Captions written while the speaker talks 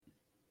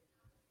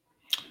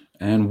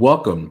And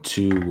welcome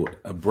to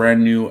a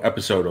brand new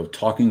episode of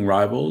Talking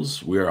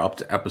Rivals. We are up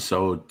to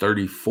episode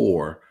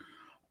 34.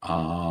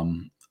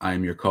 I'm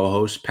your co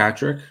host,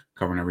 Patrick,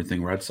 covering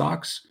everything Red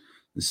Sox.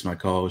 This is my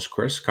co host,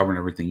 Chris, covering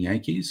everything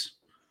Yankees.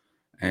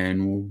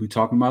 And we'll be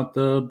talking about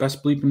the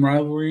best bleeping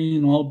rivalry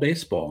in all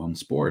baseball and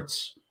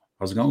sports.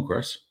 How's it going,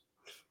 Chris?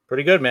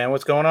 Pretty good, man.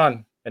 What's going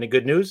on? Any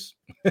good news?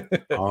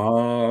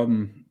 No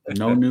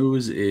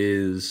news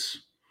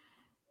is,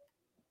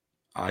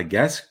 I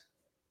guess,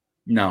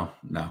 no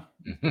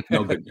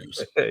good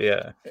news.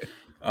 Yeah.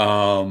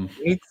 Um,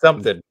 Need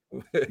something.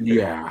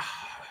 yeah.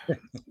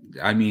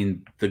 I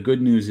mean, the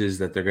good news is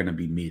that they're going to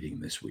be meeting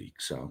this week.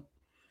 So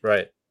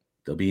Right.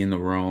 they'll be in the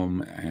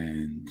room,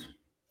 and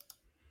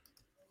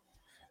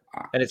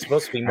And it's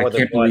supposed to be I more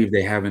than can't one. believe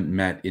they haven't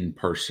met in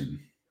person.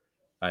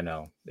 I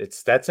know.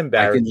 That's I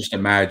embarrassing. can just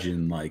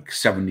imagine like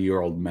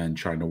 70-year-old men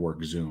trying to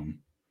work Zoom.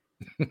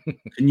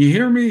 Can you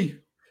hear me?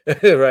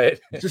 Right.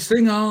 Is this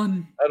thing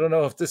on? I don't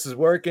know if this is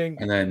working.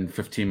 And then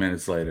 15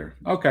 minutes later,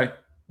 okay.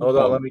 Hold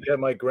on, let me get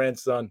my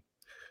grandson.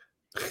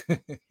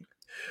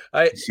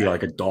 You see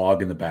like a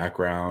dog in the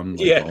background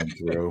going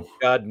through.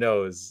 God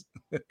knows.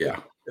 Yeah.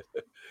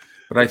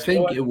 But I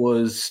think it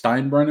was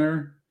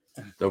Steinbrenner,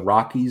 the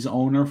Rockies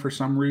owner for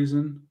some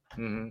reason.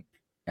 Mm-hmm.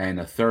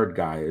 And a third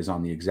guy is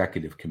on the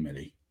executive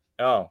committee.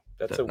 Oh,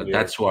 that's a weird.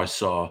 That's who I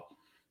saw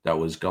that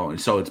was going.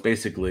 So it's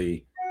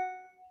basically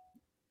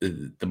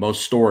the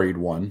most storied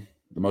one,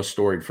 the most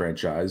storied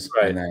franchise,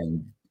 Right. and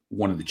then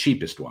one of the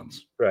cheapest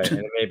ones. Right,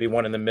 and maybe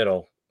one in the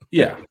middle.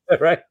 Yeah.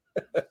 Right.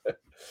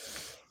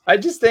 I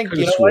just think,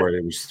 you know what?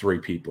 It was three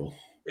people.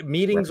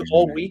 Meetings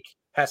all week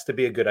has to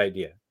be a good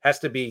idea. Has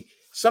to be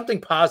something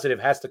positive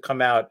has to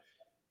come out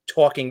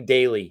talking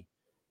daily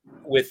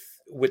with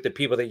the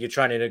people that you're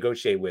trying to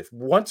negotiate with.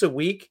 Once a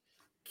week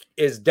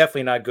is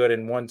definitely not good,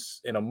 and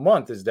once in a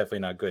month is definitely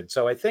not good.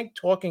 So I think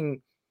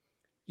talking,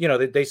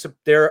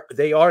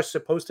 they are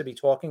supposed to be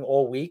talking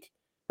all week,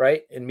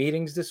 right, in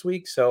meetings this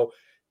week. So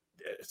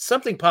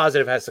something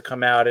positive has to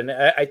come out, and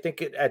I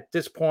think at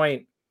this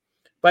point,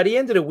 by the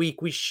end of the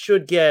week, we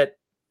should get.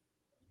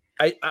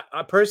 I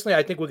personally,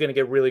 I think we're going to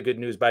get really good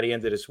news by the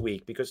end of this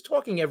week, because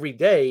talking every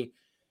day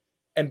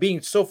and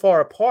being so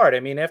far apart, I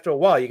mean, after a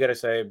while, you got to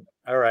say,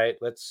 all right,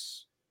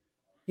 let's,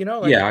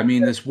 I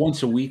mean, this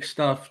once a week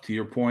stuff, to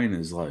your point,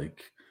 is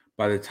like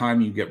by the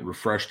time you get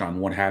refreshed on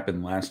what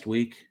happened last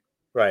week,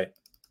 right,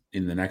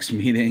 in the next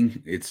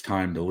meeting, it's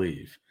time to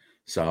leave.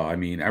 So, I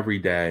mean, every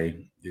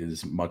day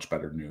is much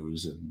better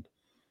news. And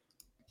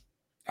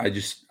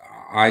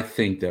I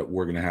think that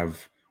we're going to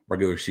have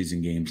regular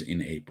season games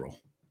in April.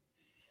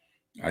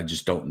 I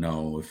just don't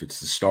know if it's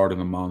the start of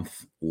the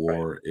month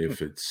or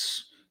if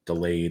it's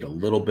delayed a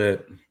little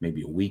bit,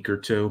 maybe a week or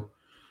two.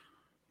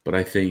 But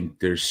I think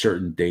there's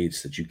certain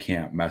dates that you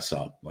can't mess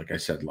up. Like I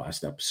said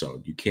last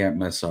episode, you can't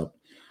mess up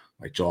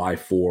like July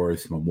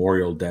 4th,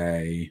 Memorial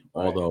Day,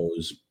 all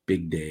those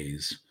big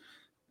days.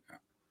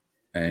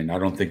 And I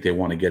don't think they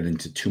want to get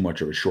into too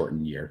much of a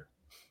shortened year.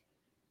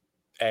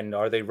 And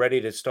are they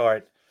ready to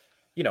start,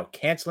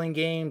 canceling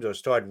games or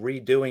start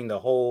redoing the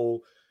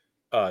whole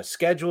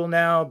schedule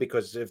now?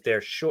 Because if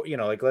they're short,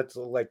 like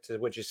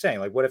what you're saying,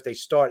 like what if they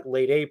start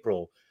late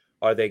April?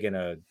 Are they going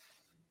to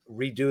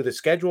redo the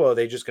schedule, or are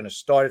they just going to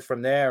start it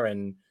from there?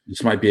 And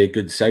this might be a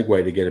good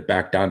segue to get it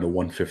back down to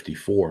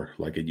 154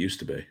 like it used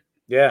to be.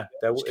 Yeah,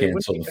 just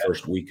cancel the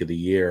first week of the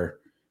year,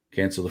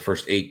 cancel the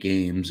first 8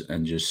 games,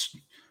 and just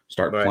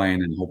start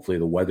playing. And hopefully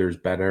the weather's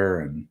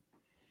better and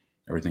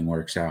everything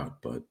works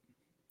out. But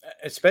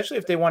especially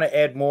if they want to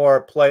add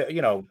more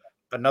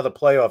another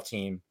playoff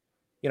team,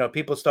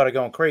 people started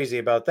going crazy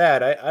about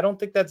that. I don't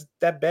think that's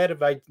that bad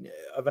of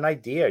an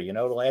idea.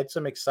 It'll add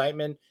some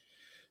excitement.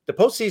 The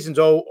postseason's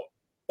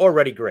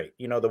already great.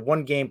 The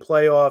 1-game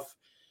playoff.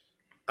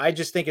 I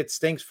just think it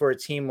stinks for a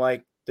team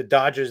like the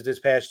Dodgers this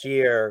past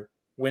year,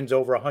 wins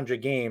over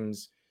 100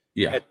 games.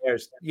 Yeah.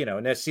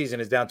 And their season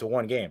is down to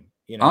 1 game.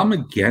 I'm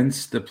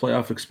against the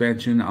playoff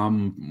expansion.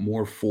 I'm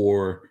more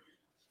for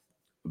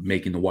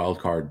making the wild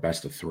card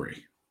best of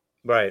 3.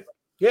 Right.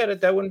 Yeah,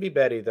 that wouldn't be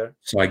bad either.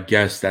 So I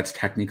guess that's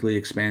technically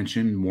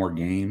expansion, more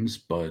games,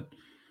 but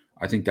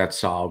I think that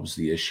solves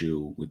the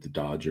issue with the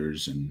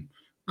Dodgers and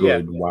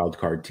good wild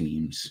card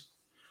teams.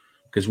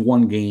 Because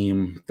 1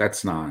 game,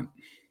 that's not.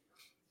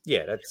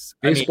 Yeah,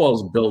 baseball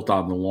is built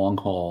on the long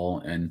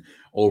haul and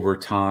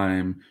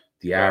overtime,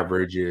 the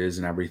averages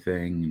and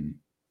everything.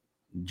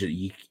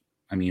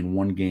 I mean,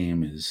 1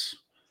 game is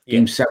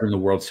Game 7 of the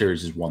World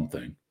Series is one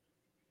thing.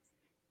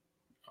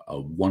 A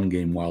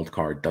 1-game wild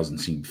card doesn't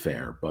seem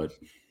fair, but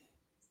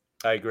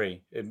I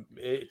agree.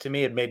 To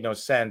me, it made no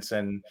sense,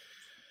 and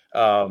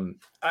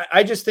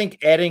I just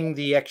think adding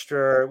the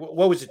extra.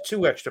 What was it?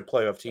 2 extra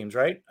playoff teams,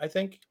 right? I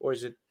think, or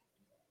is it?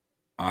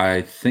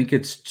 I think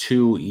it's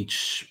 2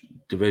 each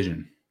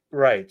division.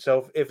 Right.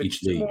 So if it's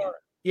each 2 league. more,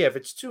 if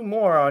it's 2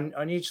 more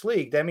on each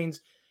league, that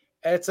means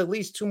it's at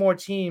least 2 more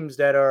teams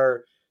that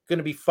are going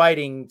to be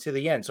fighting to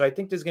the end. So I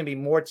think there's going to be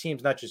more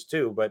teams, not just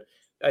 2, but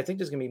I think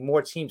there's going to be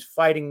more teams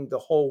fighting the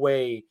whole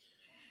way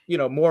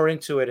more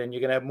into it, and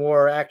you're gonna have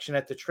more action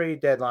at the trade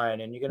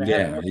deadline, and you're gonna have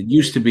Yeah, more it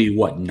used teams. to be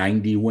what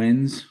 90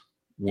 wins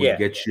would Yeah,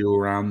 get you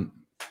around.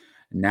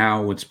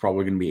 Now it's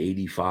probably going to be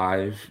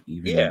 85,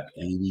 yeah,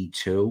 even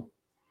 82, uh,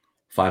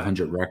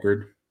 500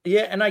 record.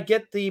 yeah. And I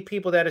get the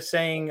people that are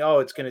saying, "Oh,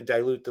 it's going to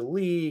dilute the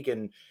league,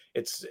 and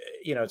it's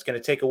it's going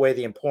to take away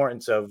the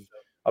importance of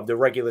the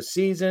regular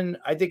season."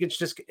 I think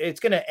it's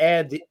going to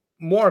add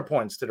more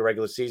importance to the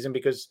regular season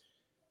because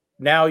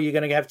now you're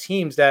going to have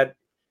teams that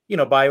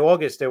by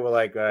August they were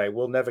like, "All right,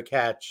 we'll never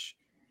catch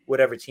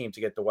whatever team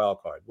to get the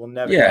wild card. We'll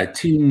never Yeah,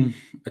 catch."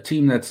 a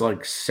team that's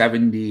like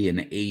 70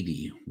 and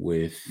 80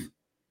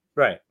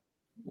 Right.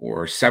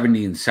 or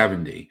 70 and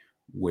 70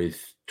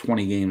 with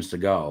 20 games to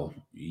go.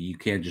 You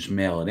can't just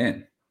mail it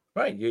in.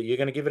 Right. You're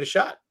going to give it a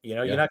shot.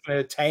 You're Yeah. not going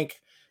to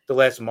tank the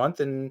last month,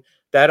 and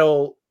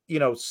that'll,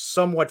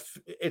 somewhat.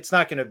 It's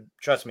not going to,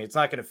 trust me, it's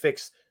not going to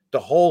fix the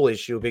whole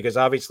issue because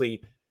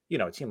obviously,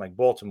 a team like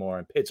Baltimore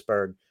and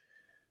Pittsburgh,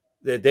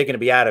 they're going to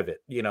be out of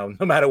it, no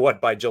matter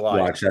what by July.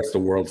 Watch, that's the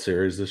World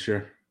Series this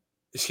year.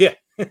 Yeah.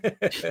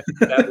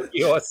 That would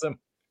be awesome.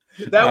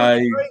 That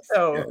would be great,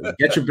 though.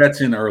 Get your bets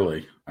in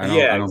early. I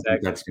Yeah, don't think exactly.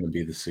 that's going to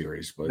be the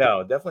series, but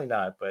No, definitely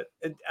not. But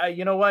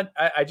you know what?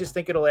 I just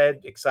think it'll add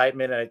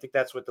excitement, and I think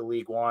that's what the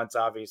league wants,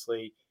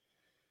 obviously,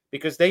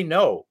 because they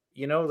know,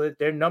 that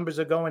their numbers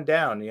are going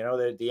down.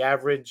 The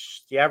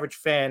average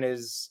fan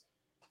is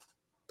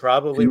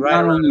probably and right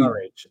not around only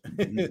our age.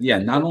 yeah,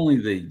 not only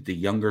the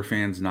younger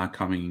fans not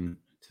coming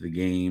to the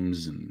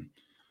games and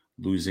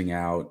losing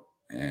out,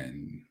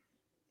 and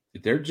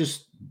they're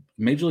just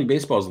Major League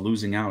Baseball is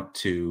losing out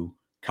to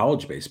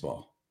college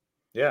baseball,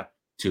 Yeah,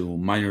 to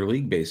minor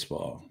league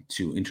baseball,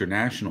 to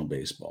international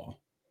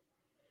baseball.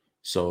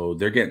 So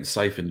they're getting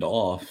siphoned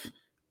off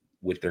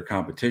with their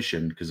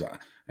competition because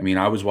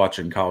I was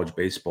watching college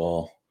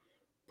baseball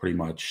pretty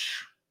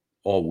much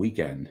all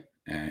weekend,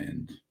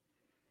 and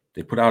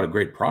they put out a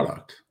great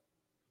product.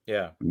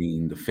 yeah,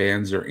 The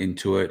fans are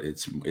into it.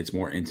 It's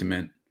more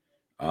intimate.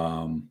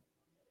 Um,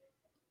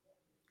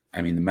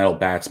 the metal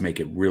bats make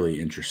it really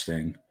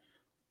interesting.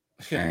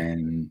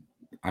 And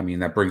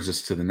that brings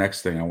us to the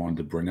next thing I wanted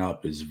to bring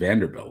up is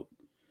Vanderbilt.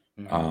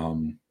 Mhm.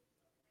 Um,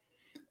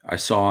 I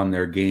saw on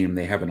their game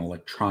they have an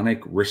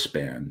electronic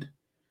wristband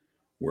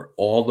where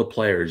all the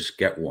players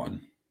get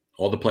one.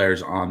 All the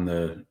players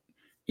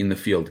in the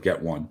field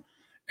get one,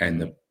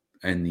 and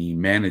Mhm. the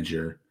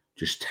manager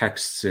just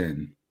texts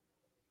in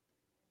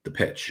the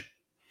pitch,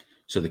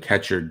 so the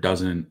catcher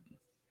doesn't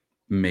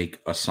make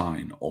a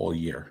sign all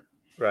year.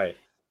 Right.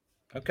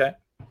 Okay.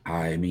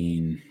 I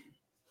mean,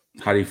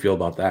 how do you feel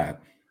about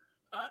that?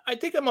 I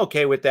think I'm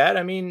okay with that.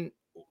 I mean,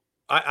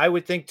 I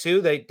would think too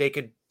they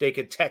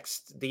could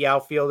text the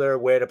outfielder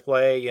where to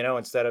play,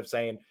 instead of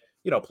saying,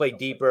 play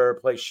deeper,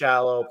 play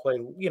shallow, play,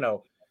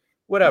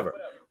 whatever.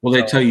 Well,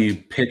 they So tell you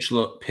pitch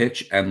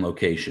and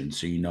location,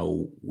 so you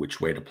know which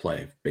way to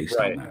play based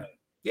on right. that.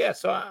 Yeah,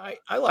 so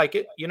I like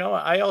it.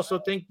 I also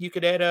think you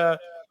could add a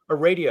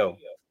radio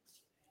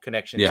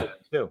connection to Yeah,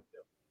 it too.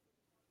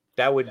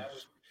 That would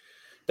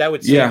that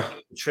would save yeah.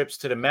 trips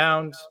to the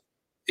mound.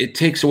 It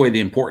takes away the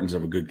importance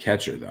of a good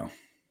catcher, though.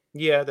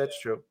 Yeah, that's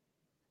true.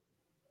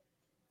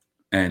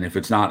 And if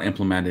it's not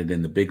implemented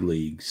in the big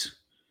leagues,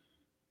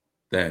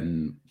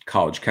 then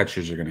college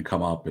catchers are going to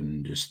come up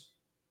and just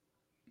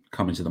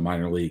come into the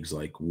minor leagues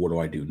like, what do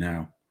I do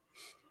now?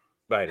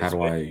 Right. How It's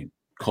do I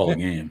call a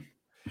game?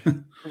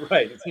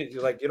 right.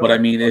 You're like you don't But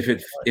have to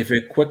if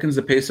it quickens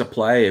the pace of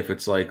play, if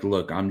it's like,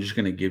 look, I'm just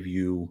going to give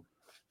you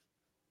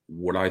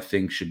what I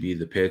think should be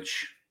the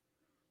pitch,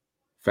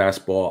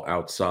 fastball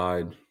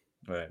outside,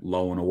 right.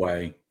 low and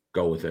away,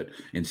 go with it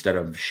instead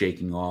of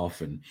shaking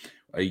off and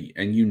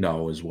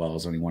as well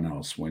as anyone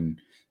else when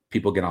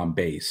people get on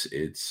base,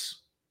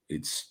 it's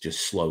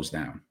just slows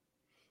down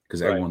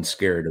because Right. everyone's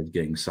scared of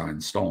getting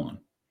signs stolen.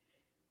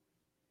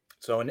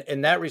 So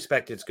in that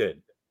respect, it's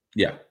good.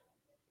 Yeah.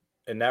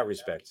 In that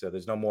respect, so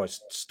there's no more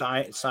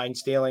sign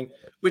stealing,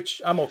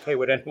 which I'm okay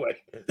with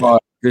anyway.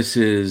 But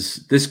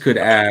this could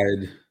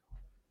add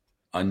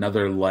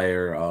another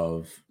layer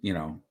of,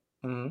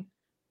 Mhm.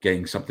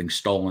 getting something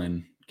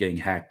stolen, getting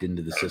hacked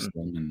into the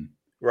system. And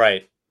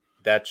Right.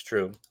 That's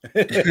true.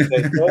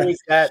 There's always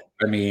that.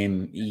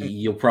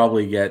 you'll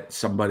probably get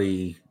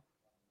somebody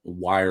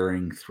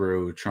wiring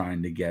through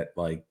trying to get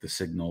like the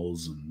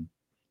signals,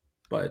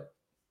 but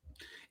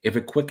if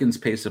it quickens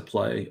pace of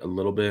play a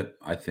little bit,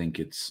 I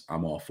think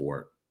I'm all for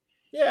it.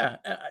 Yeah.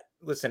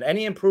 Listen,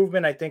 any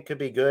improvement I think could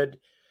be good.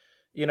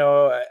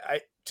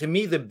 To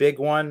me, the big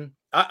one,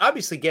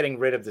 obviously, getting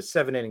rid of the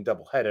 7 inning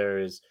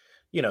doubleheader is,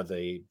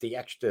 the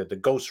extra, the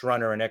ghost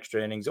runner and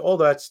extra innings, all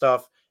that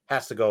stuff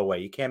has to go away.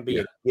 You can't be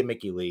Yeah. a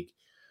gimmicky league.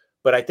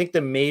 But I think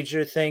the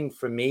major thing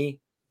for me,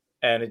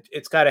 and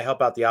it's got to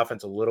help out the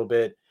offense a little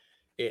bit,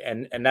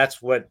 and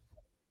that's what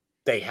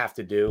they have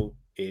to do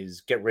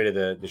is get rid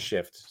of the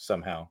shift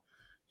somehow.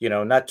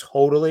 Not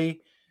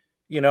totally,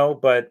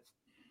 but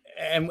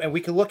and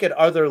we can look at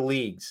other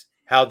leagues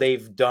how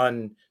they've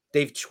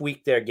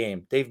tweaked their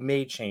game. They've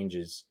made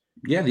changes.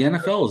 Yeah, the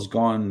NFL has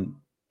gone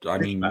I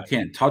Think mean, you about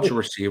can't touch it. a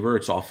receiver.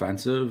 It's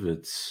offensive.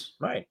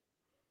 Right.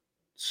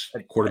 It's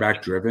And-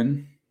 quarterback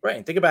driven. Right.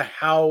 And think about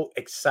how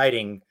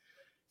exciting,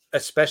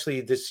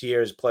 especially this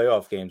year's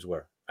playoff games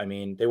were. I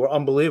mean, they were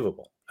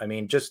unbelievable. I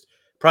mean, just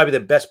probably the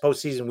best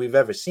postseason we've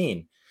ever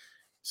seen.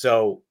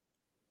 So,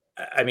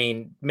 I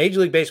mean,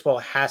 Major League Baseball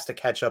has to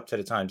catch up to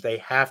the times. They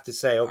have to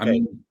say, I okay,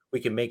 mean, we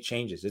can make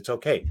changes. It's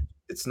okay.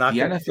 It's not the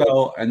going to be.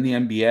 NFL and the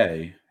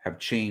NBA have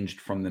changed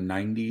from the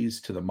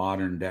 90s to the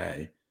modern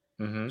day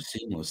Mm-hmm.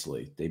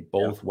 seamlessly. They Yeah.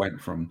 both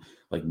went from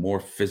like more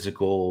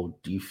physical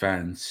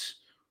defense,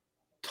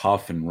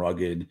 tough and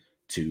rugged,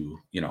 to,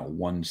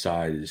 one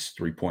side is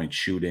 3-point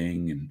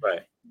shooting, and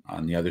Right.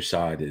 on the other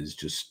side is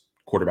just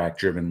quarterback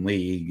driven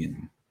league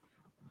and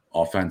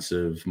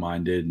offensive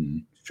minded.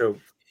 And It's true.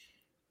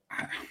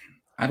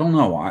 I don't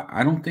know.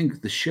 I don't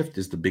think the shift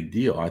is the big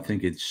deal. I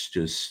think it's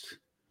just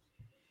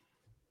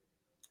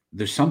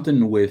there's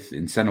something with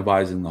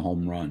incentivizing the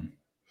home run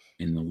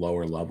in the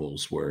lower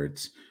levels where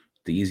it's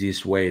the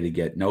easiest way to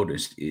get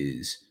noticed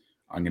is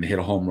I'm going to hit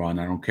a home run.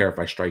 I don't care if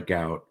I strike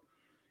out.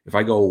 If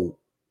I go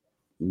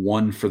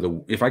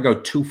if I go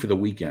two for the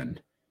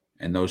weekend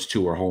and those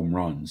two are home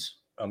runs,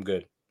 I'm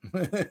good.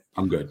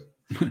 I'm good.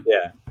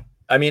 Yeah.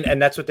 I mean, and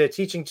that's what they're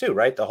teaching too,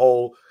 right? The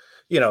whole,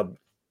 you know,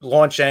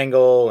 launch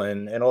angle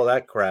and all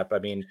that crap. I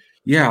mean,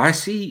 Yeah, I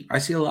see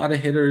a lot of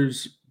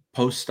hitters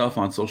post stuff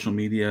on social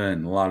media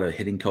and a lot of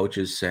hitting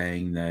coaches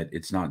saying that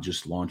it's not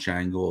just launch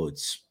angle,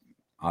 it's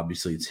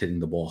obviously it's hitting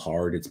the ball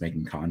hard, it's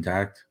making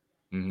contact.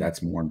 mhm,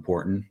 That's more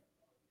important.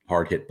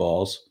 Hard hit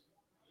balls.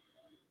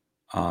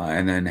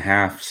 And then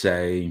half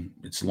say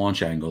it's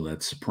launch angle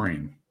that's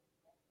supreme.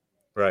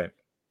 right.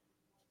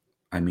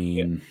 I Yeah.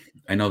 mean,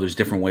 I know there's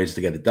different ways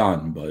to get it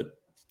done,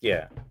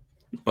 Yeah.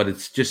 but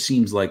it just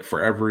seems like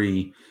for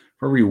every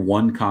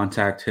one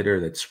contact hitter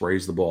that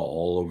sprays the ball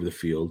all over the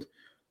field,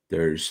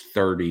 there's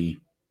 30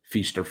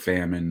 feast or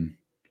famine,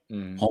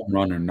 Mhm. home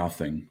run or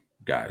nothing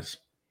guys.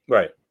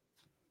 Right.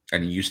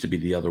 And it used to be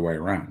the other way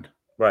around.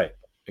 Right.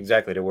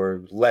 Exactly. There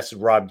were less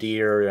Rob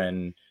Deere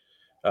and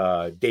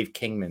Dave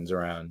Kingmans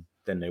around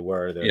than they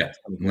were the Yeah.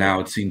 2020. Now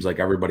it seems like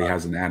everybody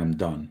has an Adam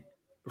Dunn.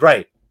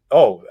 Right.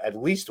 Oh, at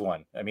least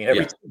one. I mean,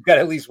 every Yeah. team got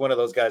at least one of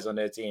those guys on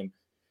their team,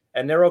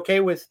 and they're okay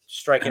with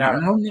striking And I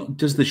out. don't know,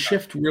 does the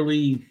shift will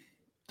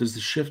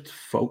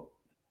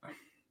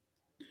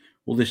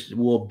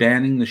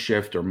banning the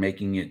shift or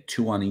making it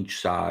two on each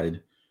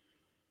side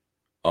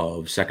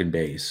of second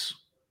base?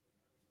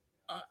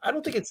 I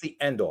don't think it's the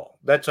end all.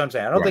 That's what I'm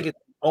saying. I don't Right. think it's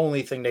the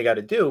only thing they got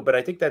to do, but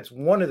I think that's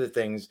one of the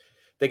things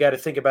they got to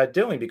think about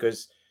doing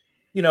because,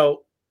 you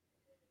know,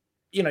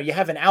 you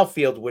have an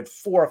outfield with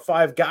 4 or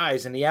 5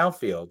 guys in the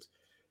outfield,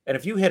 and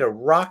if you hit a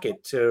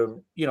rocket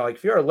to, like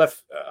if you're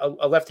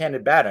a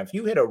left-handed batter, if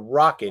you hit a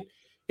rocket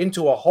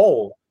into a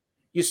hole,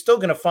 you're still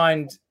going to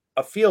find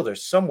a fielder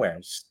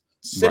somewhere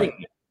sitting Right.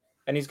 there,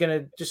 and he's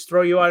going to just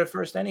throw you out at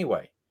first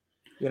anyway.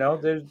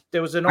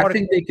 There was an I article.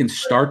 think they can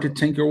start to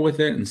tinker with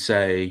it and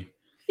say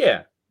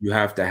Yeah, you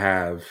have to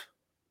have,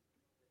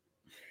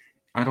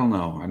 I don't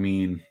know. I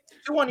mean,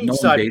 2 on each knowing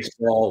side.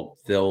 baseball,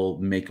 they'll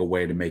make a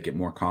way to make it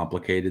more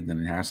complicated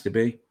than it has to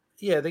be.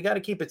 Yeah, they got to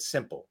keep it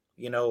simple.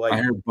 I Like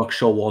heard Buck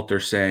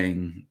Showalter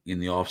saying in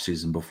the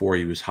offseason before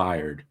he was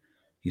hired,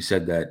 he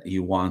said that he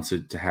wants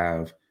it to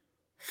have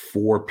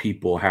 4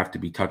 people have to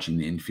be touching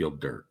the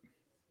infield dirt.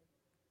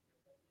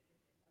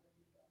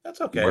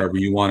 that's okay. Wherever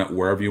you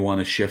want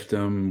to shift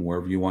them,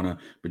 wherever you want to,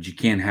 but you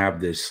can't have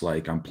this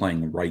like I'm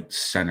playing right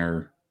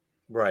center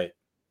Right.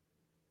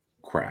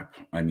 crap.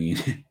 I mean,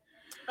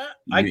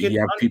 I you, get you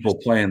have people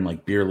playing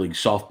like beer league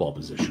softball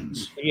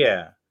positions.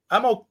 Yeah,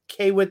 I'm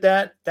okay with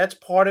that. That's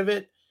part of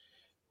it.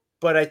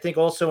 But I think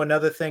also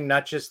another thing,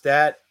 not just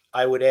that,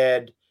 I would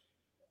add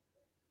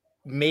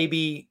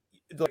maybe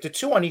like the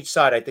 2 on each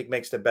side, I think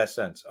makes the best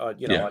sense.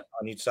 Yeah,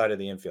 On each side of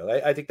the infield.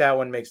 I think that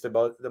one makes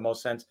the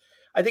most sense.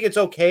 I think it's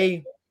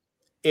okay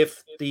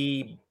if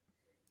the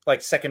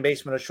like second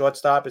baseman or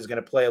shortstop is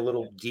going to play a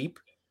little deep,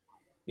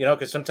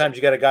 because sometimes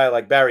you got a guy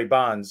like Barry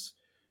Bonds.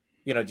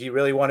 Do you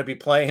really want to be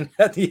playing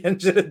at the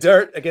edge of the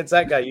dirt against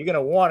that guy? You're going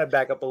to want to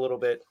back up a little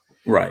bit,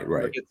 right.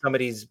 get some of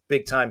these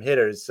big time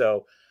hitters.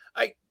 So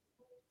I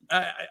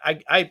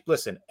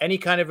listen. Any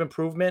kind of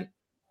improvement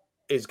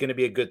is going to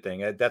be a good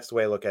thing. That's the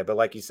way I look at it. But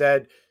like you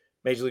said,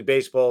 Major League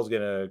Baseball is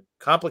going to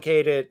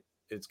complicate it.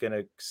 It's going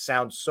to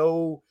sound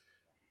so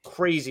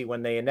crazy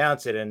when they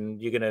announce it, and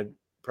you're going to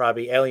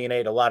probably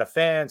alienate a lot of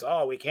fans.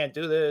 Oh, we can't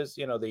do this.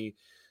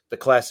 The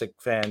classic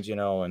fans.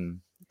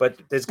 But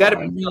there's got to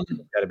Well, be I mean,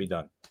 something got to be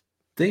done.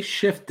 they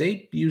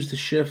used the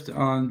shift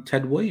on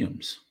Ted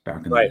Williams back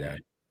in the Right. day.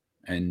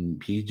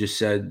 And he just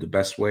said the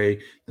best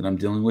way that I'm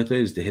dealing with it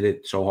is to hit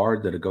it so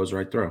hard that it goes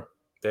right through.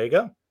 There you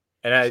go.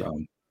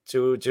 And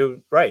So,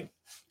 to right,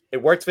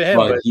 it worked for him.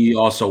 but But he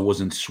also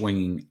wasn't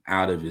swinging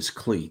out of his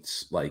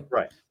cleats like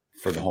right.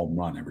 for the home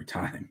run every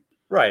time.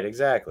 Right,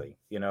 exactly.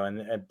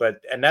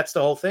 And that's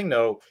the whole thing,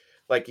 though.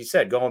 Like you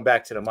said, going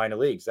back to the minor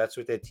leagues, that's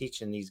what they're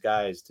teaching these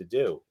guys to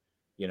do.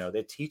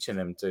 They're teaching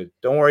them to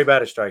don't worry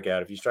about a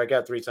strikeout. If you strike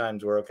out 3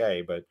 times, we're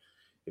okay. But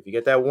If you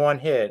get that one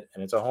hit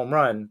and it's a home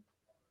run,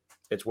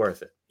 it's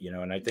worth it,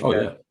 and I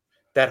think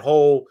that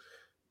whole,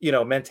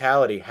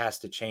 mentality has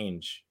to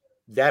change.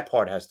 That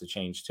part has to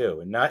change too.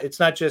 And it's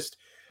not just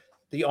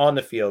the on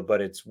the field, but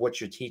it's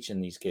what you're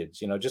teaching these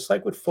kids, just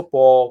like with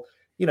football,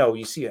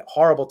 you see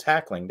horrible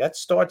tackling. That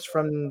starts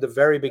from the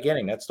very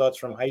beginning. That starts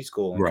from high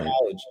school and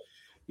college.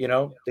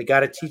 They got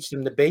to teach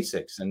them the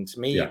basics. And to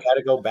me, you got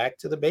to go back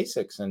to the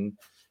basics and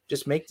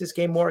just make this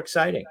game more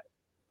exciting.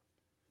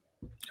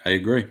 I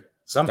agree.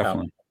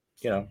 Somehow,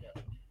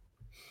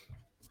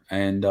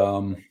 And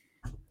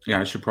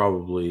I should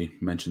probably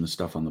mention the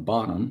stuff on the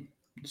bottom.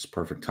 It's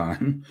perfect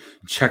time.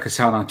 Check us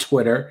out on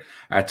Twitter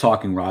at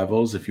Talking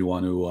Rivals if you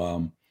want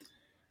to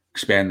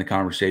expand the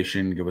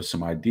conversation, give us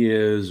some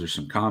ideas or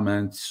some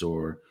comments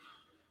or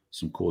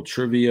some cool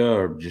trivia,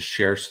 or just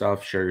share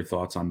your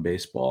thoughts on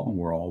baseball.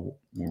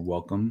 We're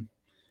welcome.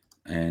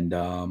 And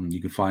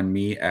you can find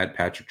me at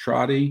Patrick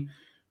Trotty,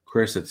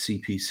 Chris at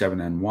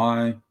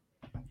CP7NY.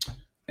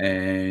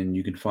 And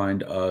you can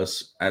find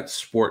us at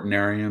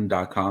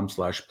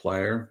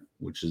sportnarium.com/player,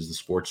 which is the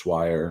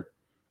SportsWire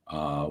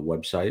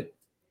website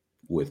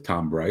with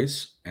Tom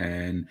Bryce.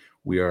 And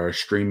we are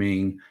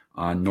streaming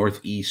on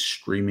Northeast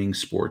Streaming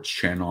Sports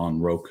Channel on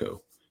Roku.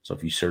 So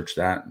if you search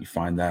that, you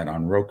find that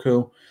on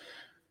Roku,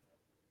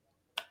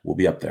 we'll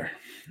be up there.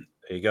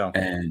 There you go.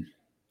 And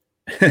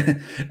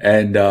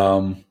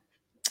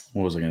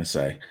what was I going to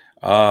say?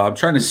 I'm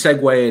trying to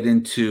segue it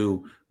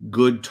into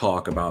good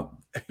talk about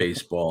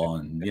baseball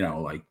and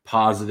like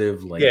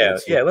positive,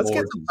 let's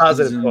get some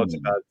positive thoughts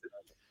about it.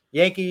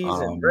 Yankees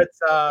and Red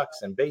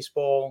Sox and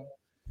baseball.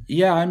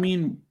 Yeah, I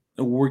mean,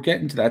 we're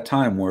getting to that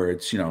time where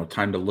it's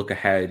time to look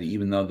ahead,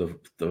 even though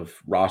the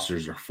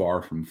rosters are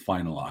far from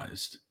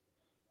finalized.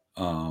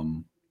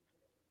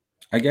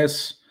 I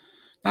guess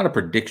not a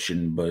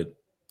prediction, but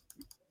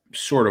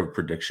sort of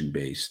prediction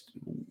based.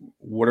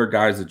 What are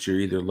guys that you're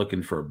either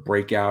looking for a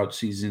breakout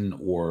season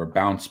or a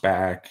bounce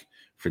back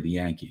for the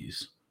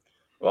Yankees?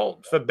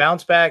 Well, for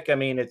bounce back, I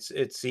mean,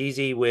 it's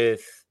easy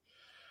with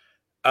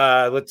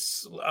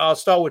I'll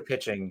start with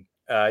pitching.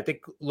 I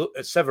think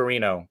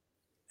Severino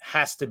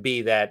has to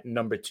be that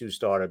number 2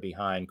 starter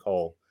behind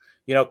Cole.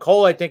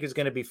 Cole, I think, is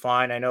going to be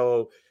fine. I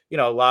know,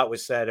 a lot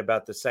was said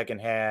about the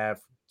second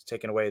half,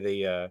 taking away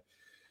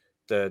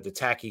the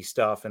tacky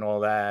stuff and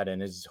all that,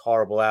 and his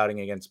horrible outing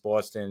against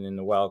Boston in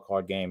the wild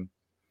card game.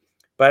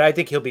 But I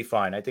think he'll be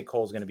fine. I think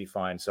Cole's going to be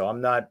fine. So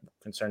I'm not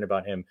concerned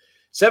about him.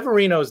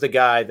 Severino's the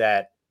guy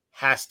that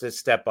has to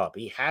step up.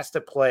 He has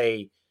to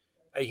play.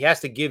 He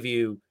has to give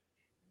you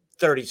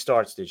 30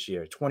 starts this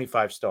year,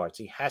 25 starts.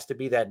 He has to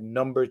be that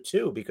number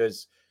 2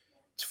 because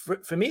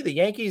for me, the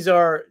Yankees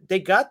they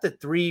got the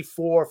 3,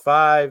 4,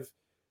 5,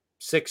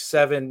 6,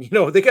 7,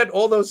 they got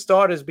all those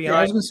starters behind.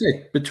 I was going to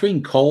say,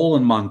 between Cole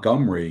and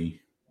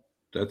Montgomery,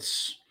 you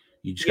just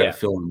got to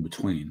fill in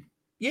between.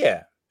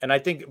 Yeah. And I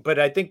think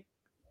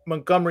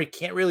Montgomery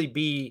can't really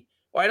be,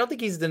 I don't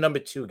think he's the number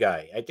 2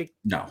 guy. I think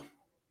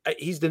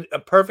he's a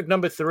perfect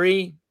number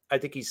 3. I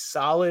think he's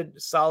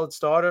solid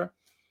starter.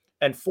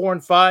 And 4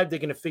 and 5, they're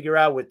going to figure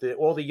out with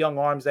all the young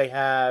arms they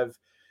have,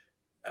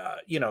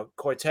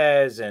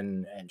 Cortez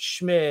and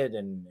Schmidt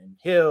and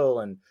Hill,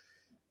 and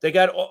they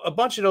got a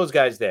bunch of those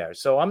guys there.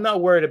 So I'm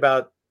not worried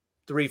about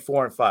 3,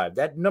 4, and 5.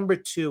 That number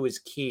 2 is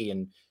key.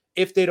 And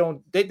if they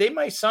don't, they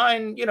might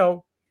sign,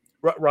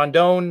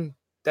 Rondon.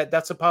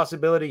 That's a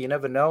possibility. You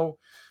never know.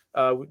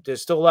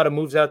 There's still a lot of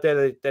moves out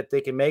there that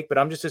they can make, but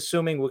I'm just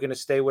assuming we're going to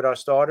stay with our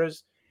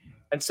starters.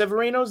 And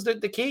Severino's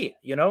the key,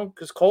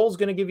 because Cole's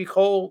going to give you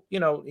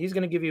he's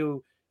going to give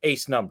you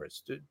ace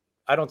numbers.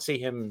 I don't see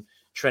him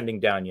trending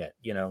down yet.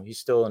 He's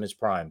still in his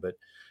prime, but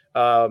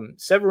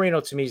Severino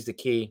to me is the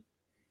key,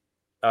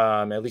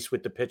 at least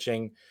with the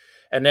pitching.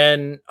 And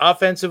then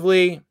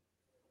offensively,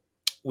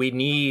 we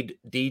need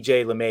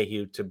DJ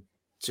LeMahieu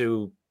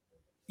to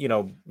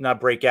not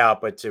break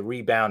out, but to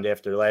rebound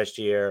after last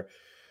year,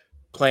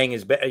 playing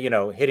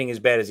hitting as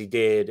bad as he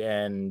did,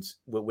 and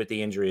with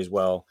the injury as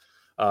well.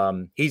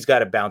 He's got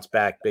to bounce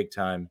back big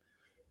time.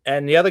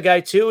 And the other guy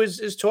too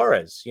is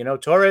Torres.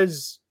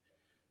 Torres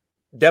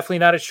definitely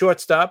not a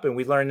shortstop, and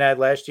we learned that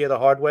last year the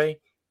hard way.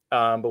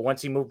 But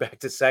once he moved back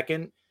to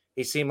second,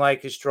 he seemed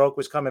like his stroke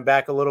was coming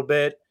back a little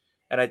bit.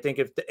 And I think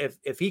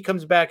if he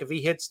comes back, if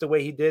he hits the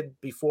way he did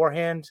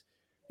beforehand,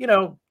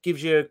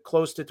 gives you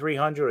close to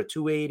 300 or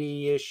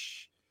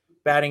 280-ish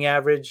batting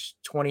average,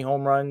 20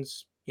 home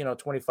runs,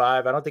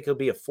 25. I don't think he'll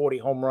be a 40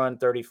 home run,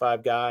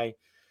 35 guy.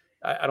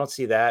 I don't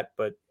see that,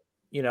 but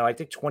I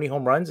think 20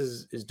 home runs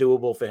is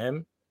doable for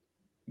him.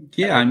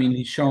 Yeah, I mean,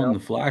 he's shown the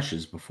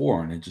flashes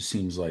before, and it just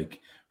seems like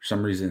for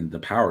some reason the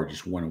power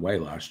just went away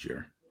last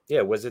year.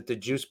 Yeah, was it the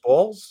juice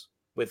balls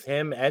with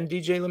him and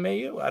DJ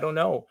LeMahieu? I don't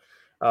know.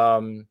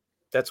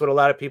 That's what a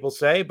lot of people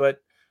say,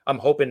 but I'm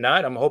hoping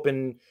not. I'm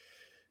hoping,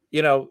 I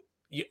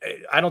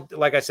don't,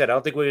 like I said, I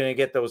don't think we're going to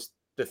get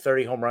the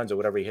 30 home runs or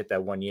whatever he hit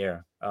that one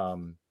year.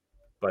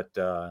 But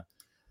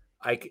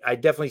I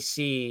definitely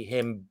see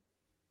him.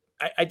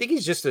 I think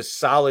he's just a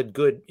solid,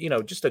 good,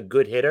 just a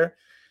good hitter.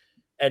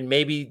 And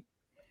maybe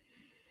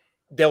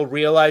they'll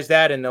realize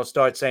that and they'll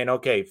start saying,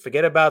 okay,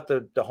 forget about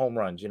the home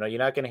runs. You're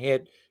not going to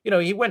hit,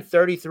 he went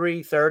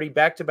 33, 30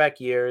 back-to-back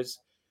years.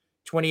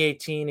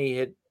 2018, he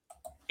hit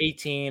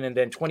 18, and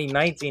then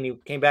 2019, he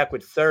came back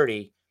with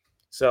 30.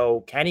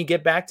 So can he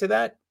get back to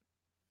that?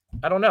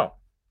 I don't know.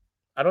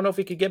 I don't know if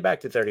he could get back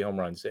to 30 home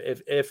runs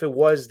if it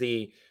was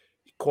the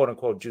quote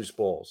unquote juice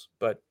balls,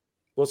 but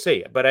we'll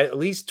see. But at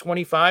least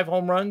 25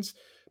 home runs,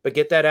 but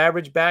get that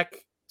average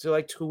back to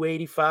like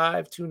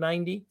 285,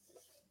 290,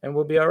 and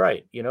we'll be all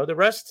right. The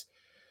rest,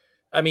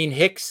 I mean,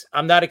 Hicks,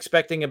 I'm not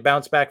expecting a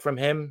bounce back from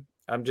him.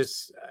 I'm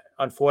just,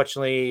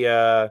 unfortunately,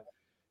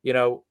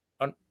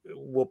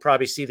 we'll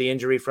probably see the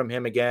injury from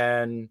him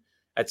again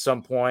at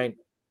some point.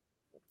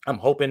 I'm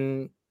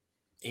hoping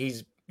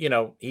he's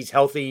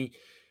healthy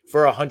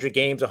for 100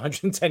 games,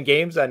 110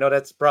 games. I know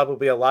that's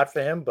probably a lot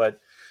for him, but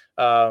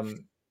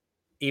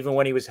even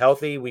when he was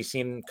healthy, we've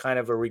seen kind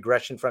of a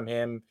regression from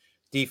him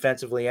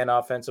defensively and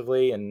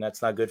offensively, and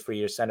that's not good for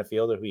your center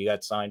fielder who you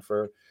got signed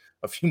for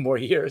a few more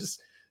years.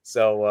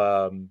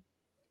 So,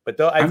 but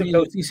though I think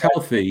if he's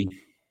healthy,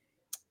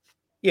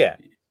 yeah,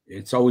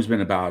 it's always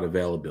been about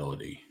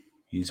availability.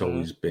 He's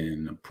always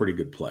been a pretty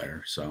good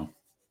player. So,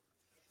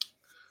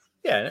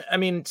 yeah, I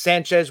mean,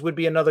 Sanchez would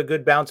be another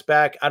good bounce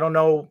back. I don't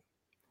know.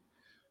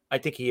 I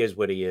think he is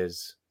what he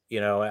is.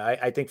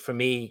 I think for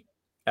me,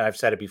 and I've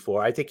said it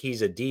before, I think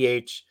he's a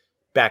DH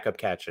backup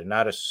catcher,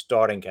 not a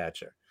starting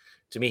catcher.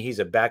 To me, he's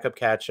a backup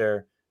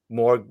catcher,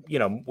 more,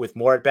 with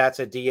more at bats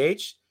at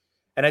DH.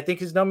 And I think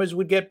his numbers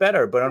would get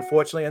better. But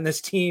unfortunately, on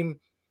this team,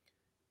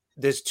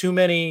 there's too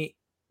many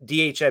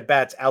DH at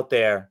bats out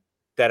there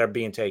that are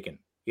being taken,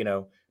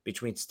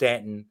 between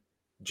Stanton,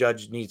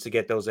 Judge needs to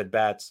get those at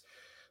bats.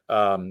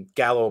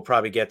 Gallo will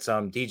probably get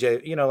some.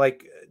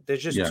 DJ,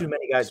 there's just too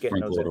many guys getting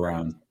those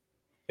around.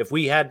 If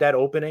we had that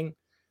opening,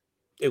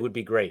 it would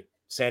be great.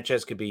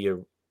 Sanchez could be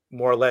your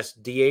more or less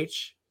DH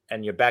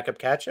and your backup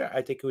catcher.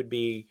 I think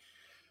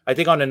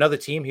on another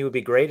team, he would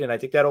be great. And I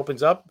think that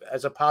opens up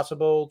as a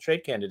possible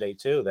trade candidate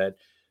too, that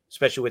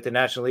especially with the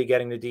National League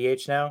getting the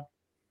DH now,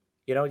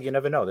 you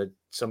never know that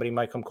somebody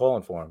might come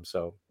calling for him.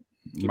 So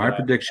my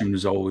prediction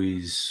was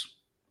always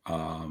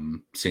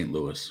St.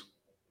 Louis.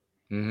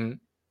 Mm-hmm.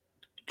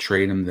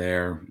 Trade him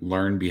there,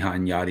 learn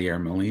behind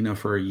Yadier Molina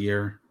for a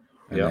year.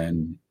 And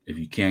then if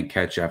you can't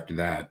catch after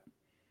that,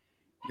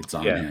 it's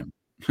on him.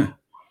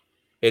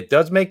 It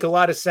does make a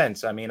lot of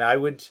sense. I mean,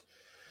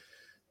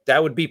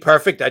 that would be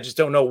perfect. I just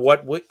don't know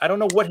I don't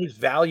know what his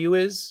value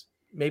is.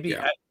 Maybe,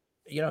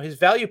 his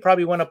value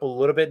probably went up a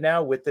little bit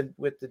now with the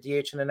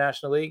DH in the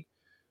National League,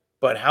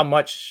 but how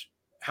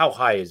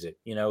high is it?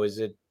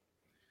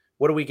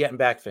 What are we getting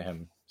back for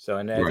him? So,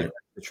 and then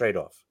the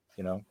trade-off,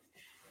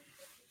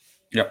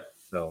 Yep.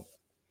 So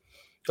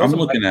I'm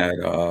looking at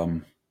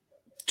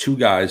two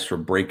guys for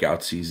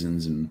breakout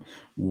seasons and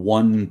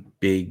one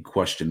big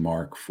question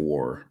mark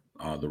for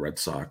the Red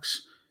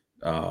Sox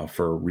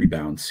for a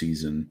rebound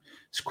season.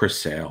 It's Chris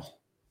Sale.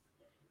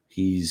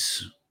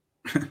 He's,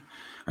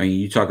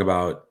 you talk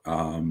about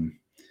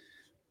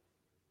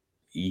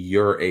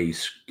your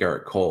ace,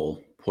 Garrett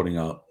Cole, putting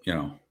up,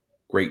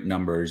 great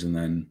numbers and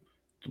then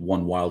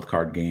one wild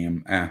card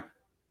game.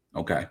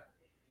 Okay.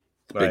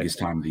 The biggest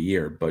time of the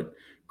year. But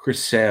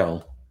Chris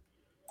Sale,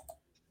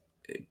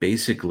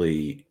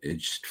 basically,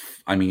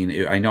 I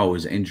know it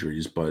was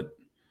injuries, but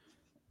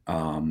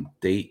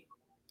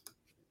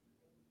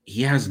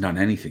he hasn't done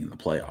anything in the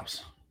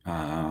playoffs.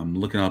 I'm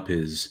looking up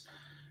his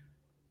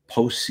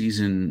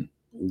postseason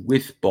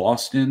with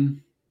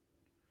Boston.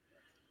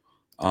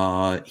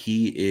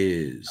 He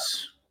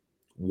is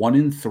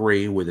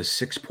 1-3 with a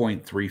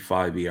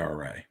 6.35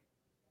 ERA.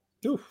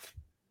 Oof.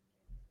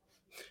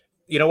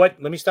 You know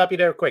what? Let me stop you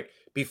there quick.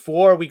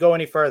 Before we go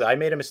any further, I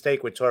made a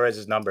mistake with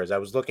Torres's numbers. I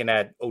was looking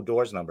at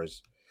Odor's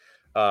numbers.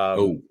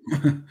 Yeah,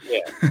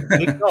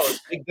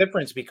 big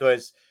difference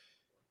because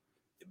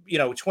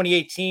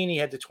 2018 he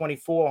had the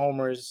 24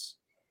 homers,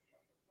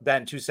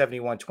 batting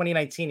 271.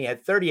 2019 he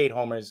had 38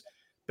 homers,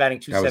 batting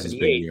 278. That was his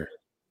big year.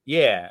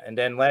 Yeah, and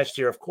then last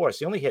year, of course,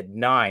 he only hit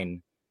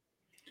 9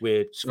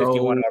 with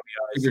 51 RBIs.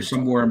 You're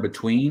somewhere in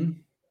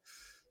between.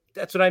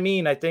 That's what I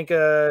mean. I think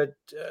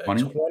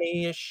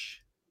 20-ish.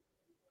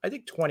 I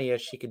think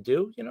 20-ish he could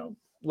do,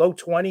 low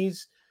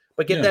 20s,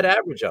 but get that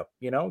average up,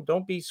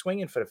 don't be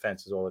swinging for the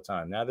fences all the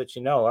time. Now that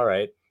all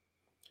right,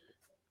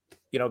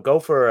 go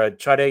for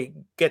try to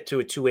get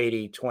to a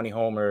 280, 20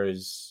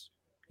 homers,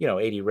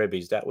 80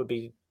 ribbies. That would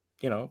be,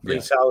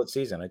 pretty solid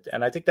season.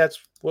 And I think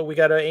that's what we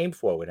got to aim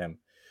for with him.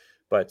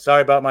 But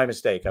sorry about my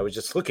mistake. I was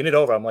just looking it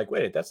over. I'm like,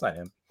 wait, that's not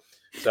him.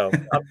 So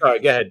I'm sorry.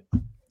 Go ahead.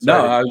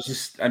 Sorry. No, I was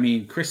just,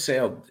 Chris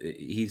Sale,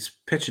 he's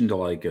pitching to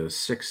like a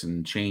 6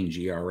 and change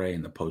ERA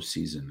in the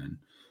postseason. And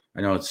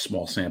I know it's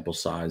small sample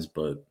size,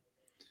 but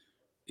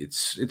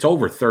it's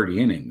over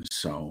 30 innings.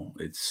 So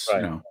it's,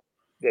 you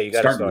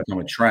starting to become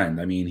a trend.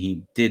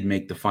 He did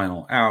make the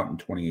final out in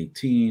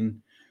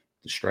 2018,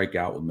 the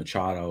strikeout with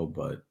Machado,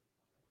 but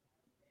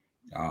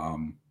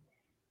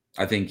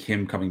I think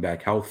him coming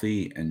back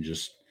healthy and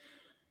just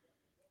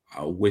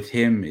with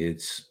him,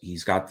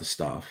 he's got the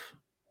stuff.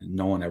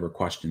 no one ever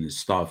questioned his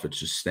stuff. It's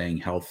just staying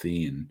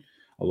healthy, and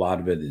a lot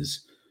of it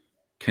is,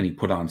 can he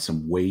put on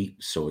some weight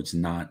so it's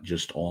not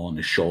just all on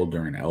his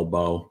shoulder and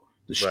elbow,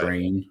 the Right.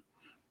 strain.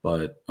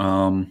 But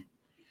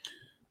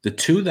the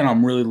two that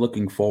I'm really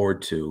looking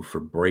forward to for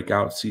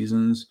breakout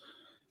seasons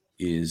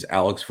is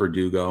Alex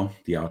Verdugo,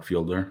 the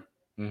outfielder,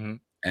 Mm-hmm.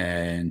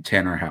 and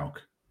Tanner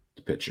Houck,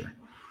 the pitcher.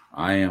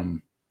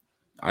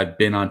 I've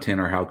been on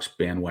Tanner Houck's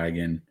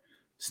bandwagon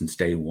since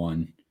day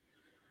one,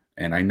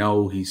 and I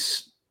know he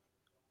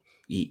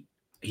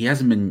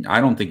hasn't been.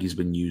 I don't think he's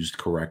been used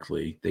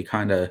correctly. They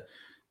kind of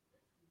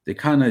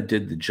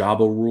did the Jabba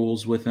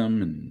rules with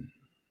him and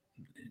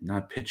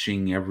not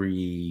pitching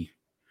every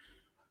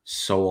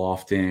so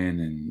often.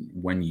 And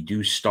when you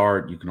do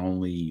start, you can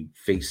only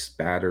face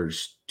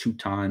batters 2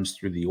 times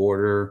through the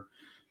order.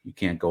 You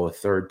can't go a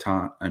third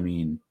time. I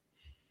mean,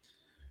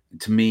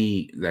 to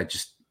me, that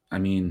just, I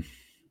mean,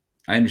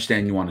 I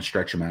understand you want to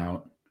stretch him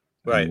out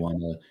and you Right. want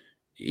to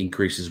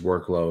increase his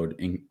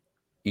workload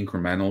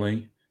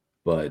incrementally,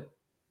 but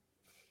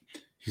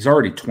he's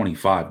already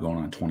 25 going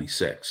on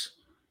 26.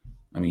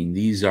 I mean,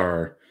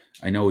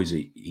 I know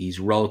he's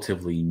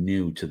relatively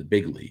new to the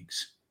big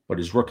leagues, but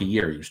his rookie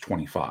year, he was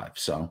 25.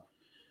 So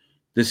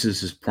this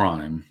is his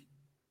prime.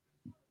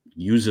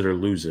 Use it or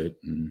lose it.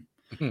 And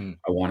Mhm.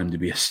 I want him to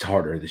be a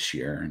starter this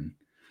year.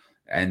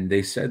 And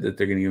they said that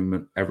they're going to give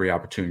him every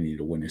opportunity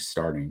to win his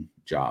starting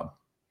job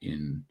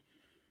in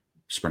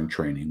spring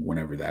training,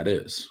 whenever that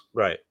is.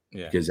 Right.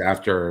 Yeah. Because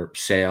after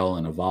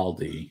Sale,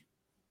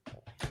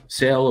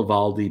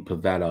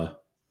 Pivetta,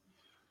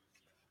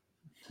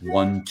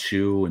 1,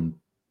 2, and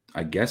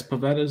I guess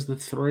Pavetta's the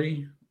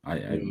 3.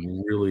 I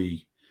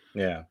really,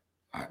 Yeah.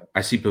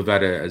 I see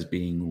Pivetta as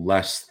being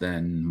less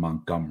than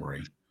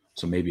Montgomery,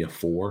 so maybe a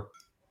 4.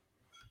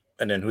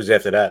 And then who's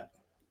after that?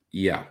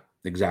 Yeah,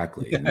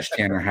 exactly. And there's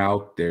Tanner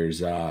Houck.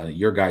 There's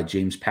your guy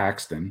James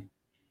Paxton,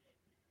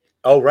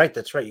 Oh, right.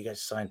 That's right. You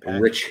guys signed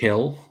Paxton. Rich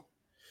Hill,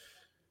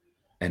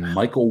 and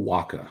Michael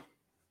Waka.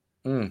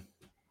 Mm.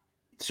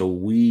 So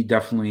we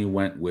definitely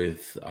went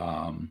with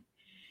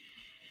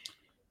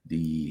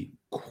the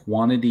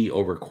quantity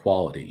over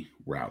quality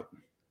route.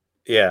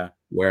 Yeah.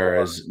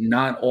 Whereas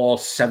not all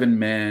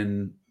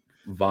 7-man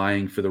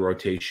vying for the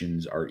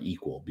rotations are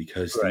equal,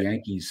 because the Right.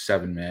 Yankees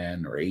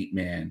 7-man or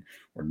 8-man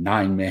or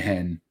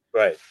 9-man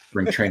Right.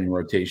 spring training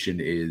rotation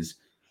is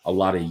a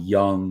lot of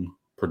young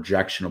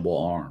projectionable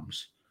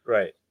arms.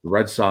 Right. The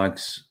Red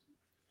Sox,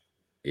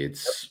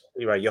 it's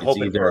You're right. You're it's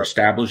hoping either for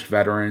established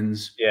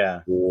veterans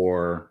yeah.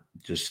 or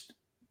just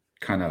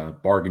kind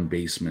of bargain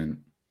basement.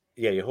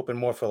 Yeah, you're hoping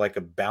more for like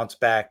a bounce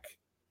back,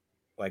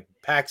 like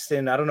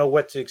Paxton. I don't know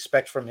what to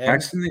expect from him.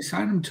 Paxton, they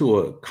signed him to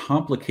a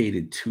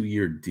complicated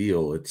 2-year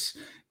deal.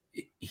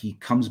 He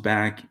comes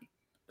back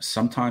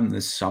sometime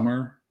this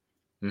summer,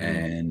 Mm-hmm.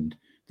 and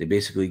they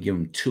basically give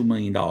him $2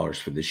 million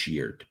for this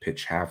year to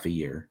pitch half a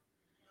year.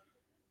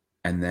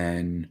 And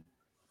then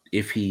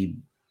if he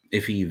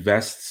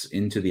vests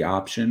into the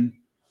option,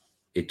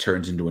 it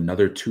turns into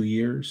another 2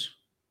 years.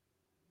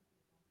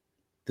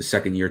 The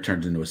second year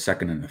turns into a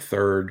second and a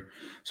third.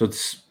 So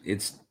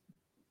it's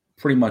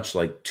pretty much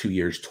like 2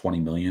 years,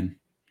 20 million.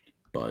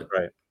 But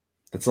Right.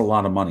 that's a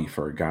lot of money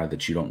for a guy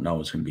that you don't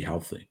know is going to be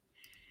healthy.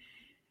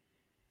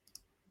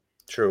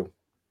 True.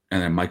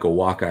 And then Michael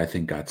Waka, I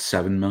think, got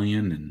 7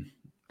 million, and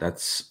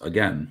that's,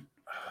 again,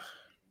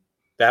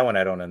 that one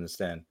I don't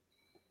understand.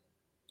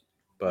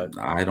 But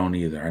I don't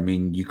either. I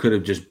mean, you could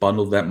have just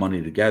bundled that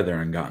money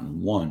together and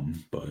gotten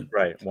one, but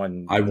right,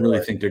 one. I really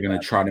think they're going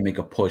to try to make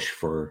a push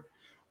for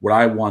what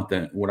I want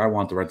the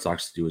Red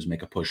Sox to do is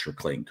make a push for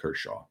Clayton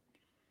Kershaw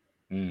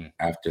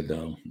after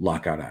the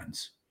lockout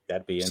ends.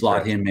 That'd be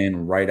slot him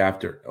in right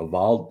after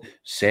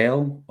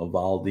Sale,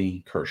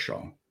 Eovaldi,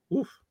 Kershaw.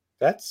 Oof.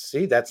 That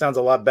sounds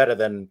a lot better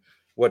than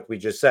what we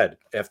just said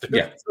after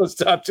those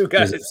top 2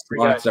 guys. It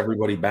slots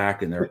everybody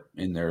back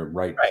in their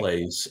right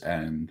place.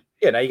 And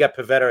yeah, now you got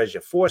Pivetta as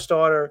your 4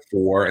 starter.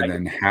 And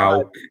then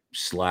Houck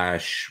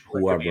 /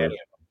 whoever.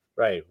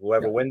 Right.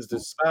 Whoever wins the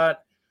spot.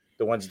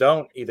 The ones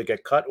don't either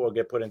get cut or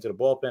get put into the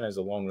bullpen as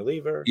a long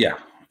reliever. Yeah,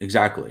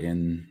 exactly.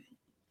 And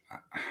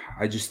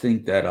I just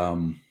think that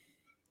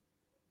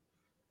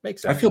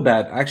makes sense. I feel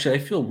bad. Actually, I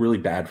feel really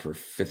bad for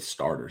 5th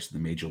starters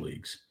in the major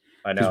leagues.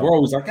 I know. Because we're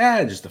always like,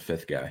 just a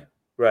 5th guy.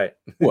 Right.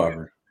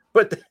 Whoever.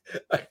 But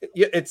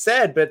it's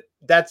sad, but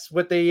that's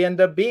what they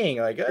end up being.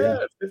 Like,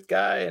 5th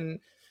guy.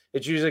 And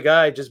it's usually a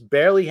guy just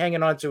barely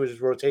hanging on to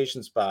his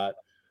rotation spot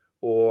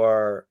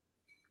or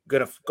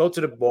going to go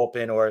to the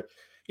bullpen, or,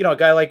 a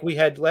guy like we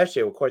had last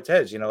year with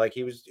Cortez, like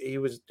he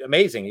was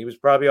amazing. He was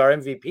probably our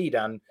MVP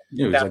down.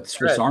 Yeah, he was like the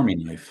Swiss Army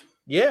knife.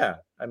 Yeah.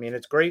 I mean,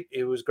 it's great.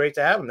 It was great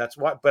to have him. That's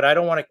why, but I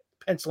don't want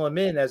to pencil him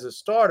in as a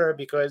starter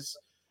because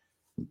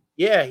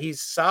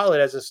he's solid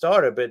as a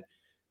starter, but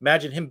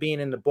imagine him being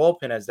in the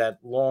bullpen as that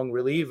long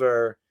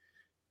reliever,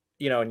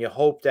 and you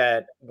hope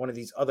that one of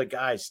these other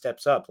guys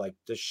steps up, like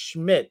the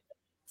Schmidt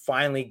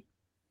finally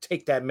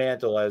take that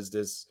mantle as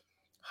this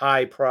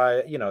high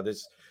price,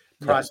 this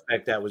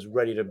prospect that was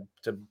ready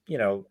to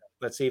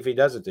let's see if he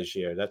does it this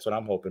year. That's what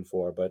I'm hoping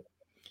for. But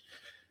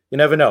You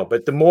never know.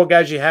 But the more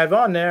guys you have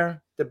on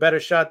there, the better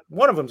shot.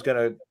 One of them's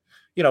gonna,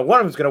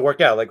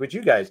 work out. Like with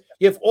you guys,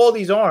 you have all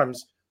these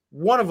arms.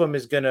 One of them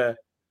is gonna.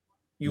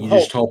 You You hope.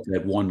 just hope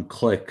that one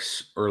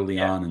clicks early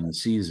Yeah. on in the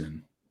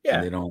season,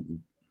 and Yeah.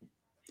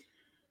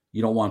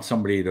 you don't want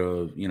somebody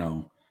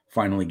to,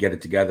 finally get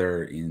it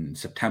together in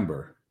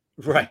September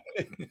Right.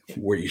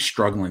 where you're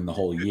struggling the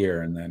whole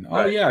year, and then, oh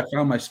Right. yeah, I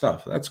found my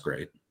stuff. That's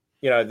great.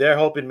 They're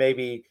hoping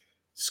maybe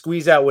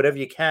squeeze out whatever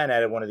you can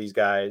out of one of these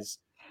guys.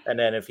 And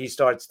then if he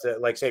starts to,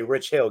 like, say,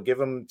 Rich Hill, give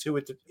him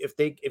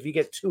if you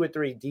get 2 or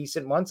 3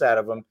 decent months out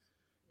of him,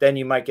 then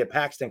you might get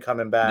Paxton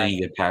coming back. Then you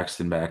get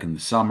Paxton back in the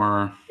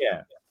summer.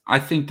 Yeah. I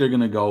think they're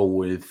going to go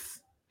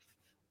with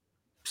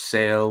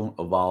Sale,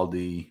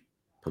 Evaldi,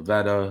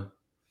 Pavetta,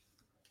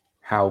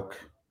 Hauk,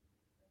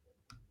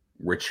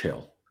 Rich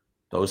Hill.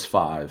 Those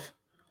 5.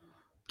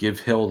 Give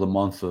Hill the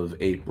month of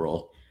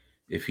April.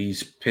 If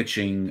he's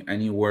pitching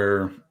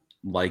anywhere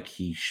like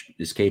he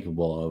is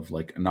capable of,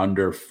 like an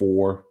under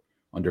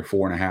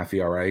 4.5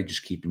 ERA,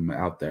 just keep him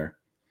out there.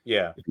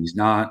 Yeah. If he's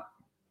not,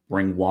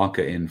 bring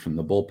Wonka in from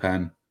the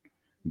bullpen,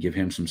 give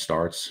him some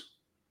starts,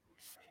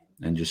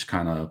 and just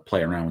kind of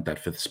play around with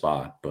that 5th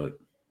spot. But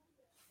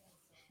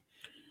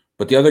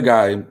the other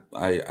guy,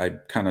 I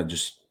kind of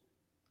just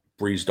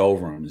breezed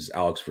over him, is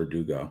Alex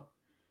Verdugo.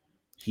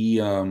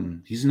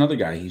 He's another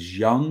guy. He's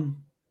young.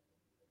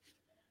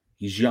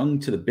 He's young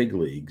to the big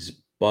leagues,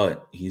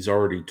 but he's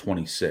already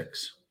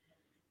 26.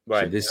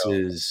 Right. So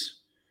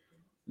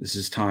this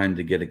is time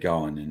to get it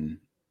going, and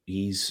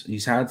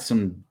he's had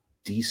some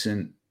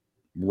decent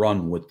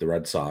run with the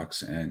Red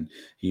Sox, and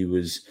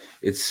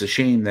it's a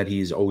shame that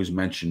he's always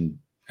mentioned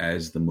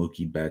as the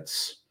Mookie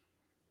Betts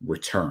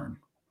return,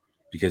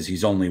 because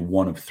he's only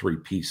one of 3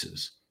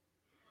 pieces.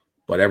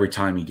 But every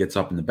time he gets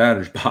up in the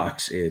batter's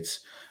box,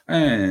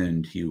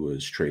 and he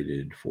was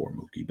traded for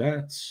Mookie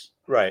Betts.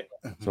 Right.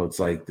 So it's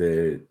like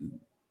the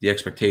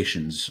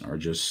expectations are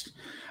just,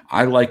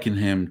 I liken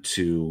him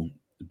to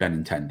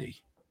Benintendi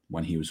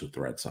when he was with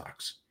the Red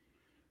Sox.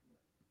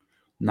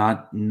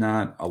 Not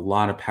a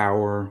lot of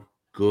power,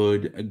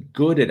 good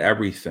at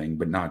everything,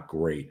 but not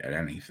great at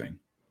anything.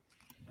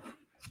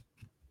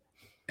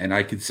 And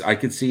I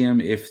could see him,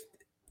 if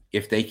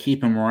they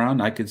keep him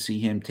around, I could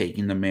see him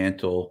taking the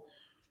mantle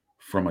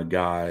from a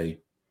guy,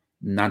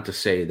 not to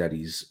say that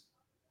he's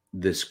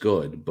this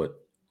good, but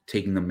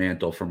taking the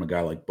mantle from a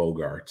guy like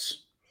Bogarts,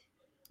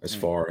 as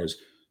far as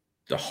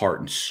the heart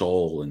and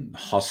soul and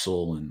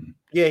hustle and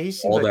he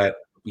seems all like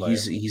that.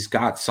 He's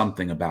got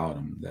something about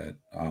him that.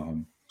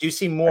 Do you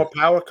see more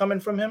power coming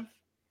from him?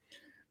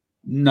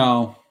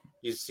 No,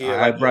 you see,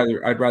 I'd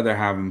rather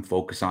have him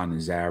focus on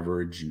his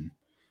average, and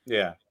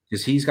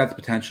because he's got the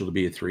potential to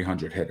be a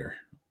 300 hitter.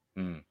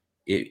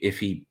 If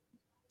he,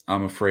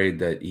 I'm afraid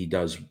that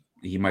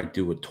he might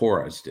do what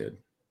Torres did,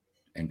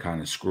 and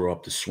kind of screw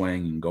up the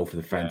swing and go for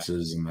the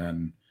fences, and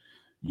then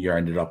you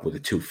ended up with a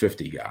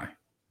 250 guy.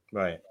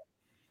 Right.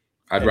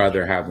 I'd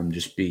rather have him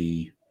just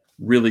be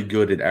really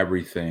good at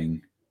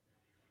everything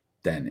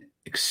than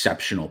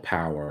exceptional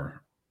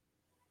power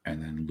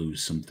and then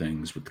lose some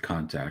things with the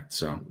contact.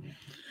 So,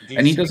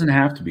 and he doesn't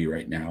have to be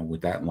right now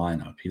with that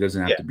lineup. He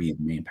doesn't have to be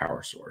the main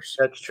power source.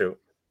 That's true.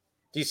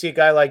 Do you see a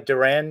guy like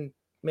Duran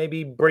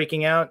maybe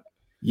breaking out?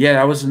 Yeah,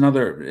 that was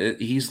another.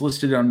 He's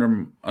listed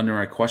under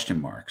my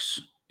question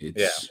marks.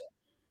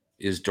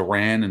 Is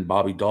Duran and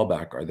Bobby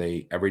Dahlbeck, are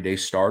they everyday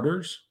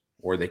starters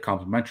or are they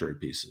complementary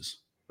pieces?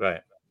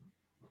 Right.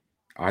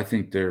 I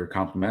think they're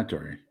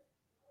complementary.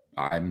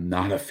 I'm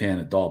not a fan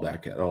of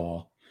Dahlbeck at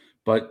all.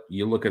 But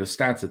you look at his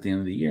stats at the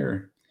end of the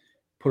year,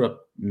 put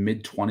up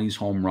mid-20s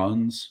home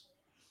runs,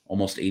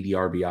 almost 80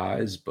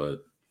 RBIs,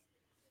 but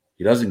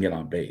he doesn't get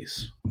on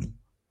base.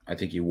 I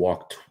think he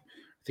walked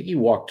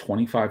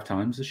 25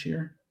 times this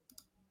year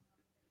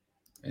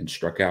and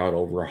struck out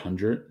over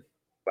 100.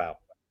 Wow.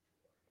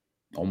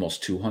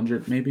 Almost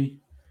 200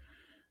 maybe.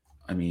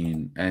 I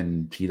mean,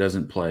 and he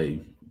doesn't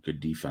play good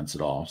defense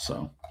at all.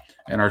 So,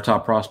 and our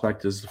top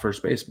prospect is the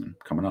first baseman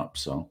coming up.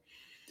 So,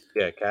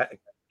 yeah,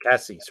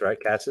 Cassis, right?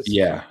 Cassis.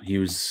 Yeah, he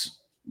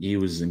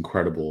was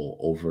incredible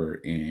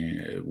over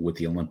with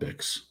the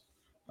Olympics.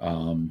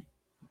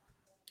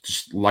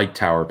 Just light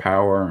tower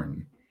power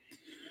and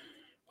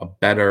a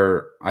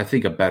better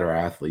athlete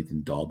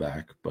than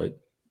Dahlbeck. But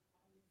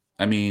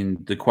I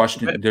mean,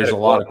 there's a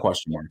lot of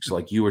question marks.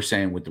 Like you were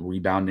saying with the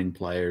rebounding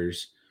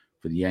players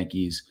for the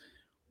Yankees,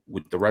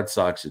 with the Red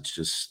Sox, it's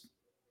just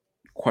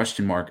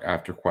question mark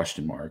after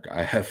question mark.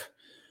 I have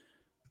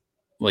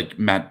like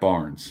Matt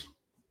Barnes.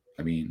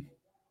 I mean,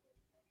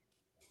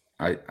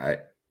 I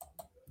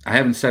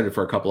haven't said it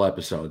for a couple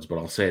episodes, but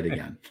I'll say it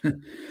again.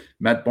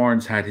 Matt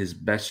Barnes had his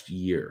best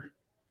year,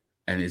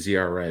 and his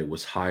ERA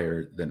was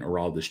higher than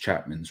Aroldis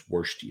Chapman's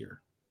worst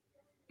year.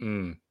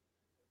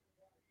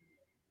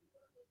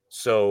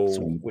 So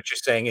what you're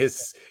saying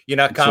is you're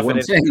not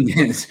confident. So what I'm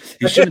saying is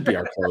he shouldn't be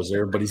our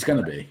closer, but he's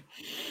going to be.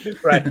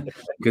 Right.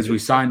 Because we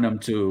signed him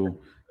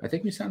to, I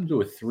think we signed him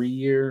to a 3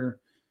 years,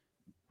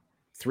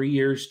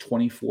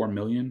 24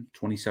 million,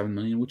 27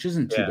 million, which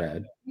isn't too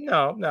bad.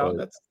 No,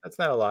 that's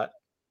not a lot.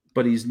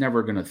 but he's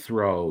never going to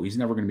throw. He's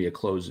never going to be a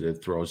closer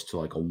that throws to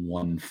like a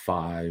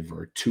 1.5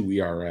 or 2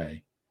 ERA.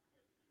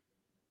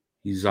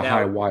 He's a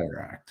high Now,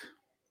 wire act.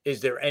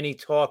 is there any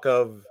talk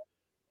of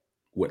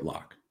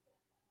Whitlock?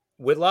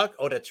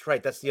 Oh, that's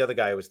right. That's the other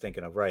guy I was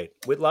thinking of, right?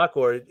 Whitlock,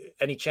 or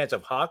any chance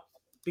of Hawk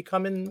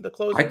becoming the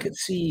closer? I could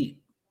see.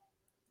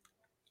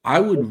 I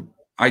would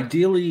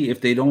ideally,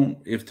 if they're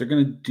going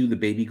to do the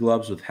baby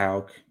gloves with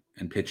Houck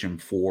and pitch him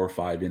 4 or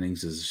 5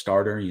 innings as a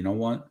starter, you know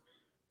what?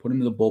 Put him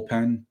in the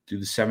bullpen, do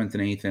the 7th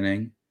and 8th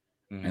inning,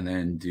 and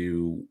then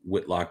do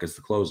Whitlock as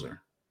the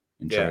closer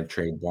and try to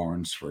trade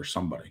Barnes for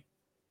somebody.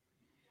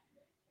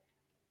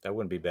 That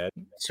wouldn't be bad.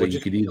 So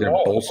you could either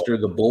bolster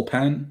the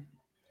bullpen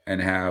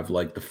and have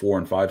like the 4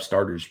 and 5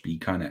 starters be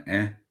kind of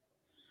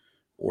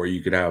or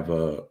you could have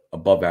a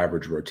above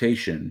average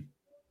rotation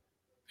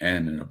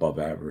and an above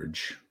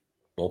average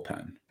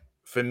bullpen.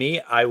 For me,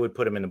 I would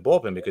put him in the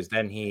bullpen because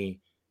then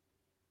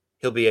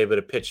he'll be able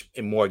to pitch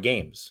in more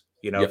games.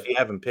 If you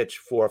have him pitch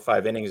 4 or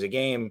 5 innings a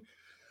game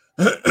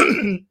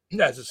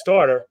as a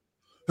starter,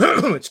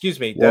 excuse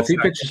me. Well, if he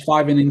pitches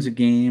 5 innings a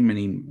game and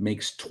he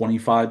makes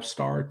 25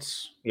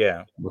 starts,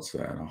 what's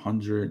that?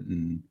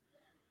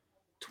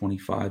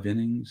 125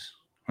 innings,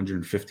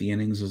 150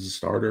 innings as a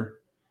starter.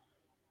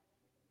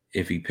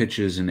 If he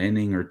pitches an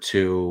inning or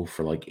two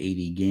for like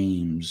 80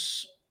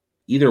 games,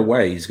 either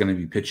way, he's going to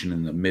be pitching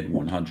in the mid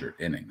 100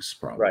 innings,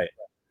 probably. Right.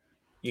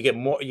 You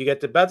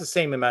get about the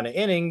same amount of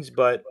innings,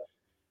 but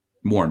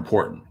more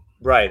important.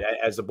 Right,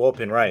 as the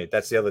bullpen, right.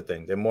 That's the other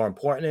thing. They're more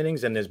important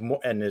innings, and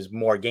there's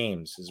more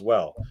games as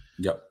well.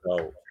 Yep.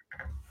 So,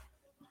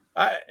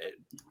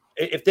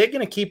 if they're going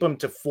to keep him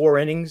to 4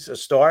 innings a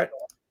start,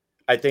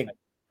 I think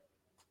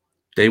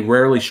they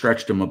rarely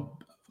stretched him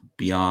up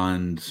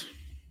beyond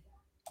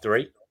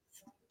 3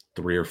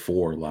 or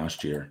 4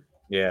 last year.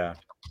 Yeah.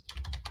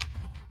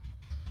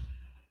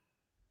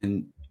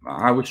 And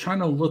I was trying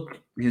to look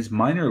his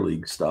minor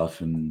league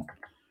stuff, and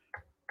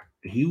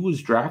he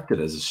was drafted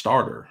as a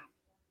starter.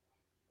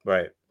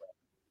 Right.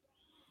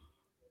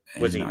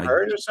 Was he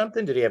hurt or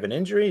something? Did he have an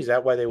injury? Is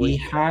that why they were? He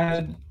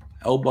had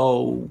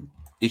elbow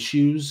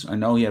issues. I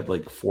know he had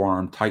like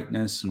forearm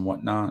tightness and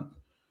whatnot.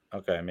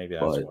 Okay, maybe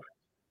that's why.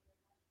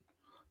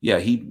 Yeah,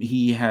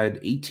 he had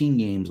 18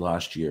 games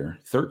last year,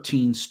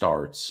 13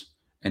 starts,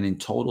 and in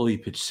total he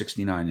pitched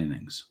 69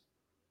 innings.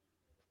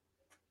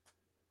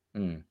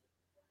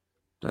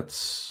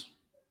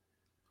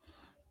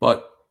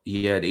 But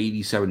he had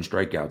 87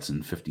 strikeouts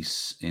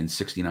in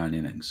 69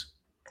 innings.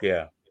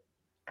 Yeah.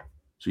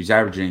 So he's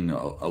averaging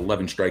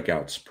 11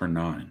 strikeouts per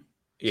 9.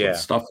 So the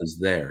stuff is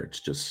there.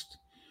 It's just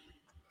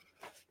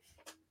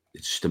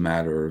a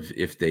matter of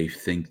if they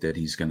think that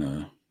he's going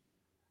to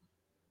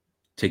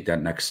take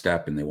that next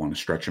step and they want to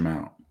stretch him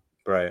out.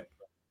 Right.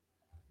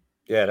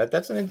 Yeah,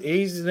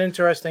 he's an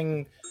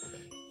interesting,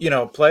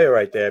 player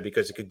right there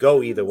because it could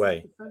go either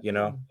way,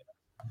 Yeah.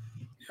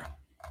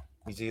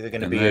 He's either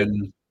going to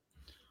be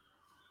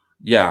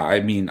Yeah, I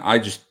mean, I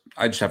just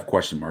have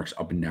question marks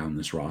up and down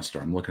this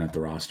roster. I'm looking at the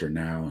roster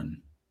now, and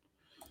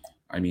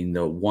I mean,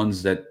 the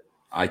ones that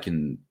I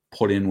can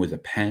put in with a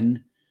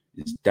pen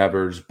is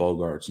Devers,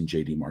 Bogarts, and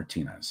JD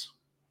Martinez.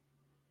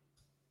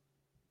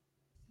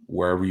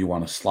 Wherever you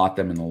want to slot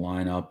them in the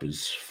lineup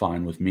is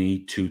fine with me.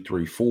 2,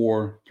 3,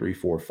 4, 3,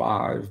 4,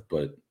 5.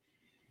 But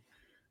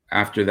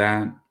after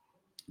that,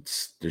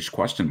 there's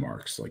question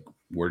marks. Like,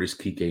 where does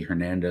Kike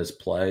Hernandez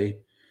play?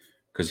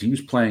 Because he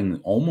was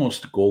playing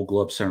almost Gold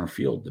Glove center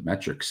field, the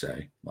metrics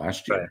say,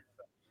 last year.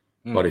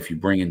 Right. But if you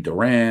bring in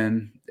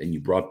Duran and you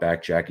brought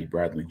back Jackie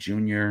Bradley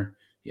Jr.,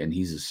 and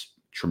he's a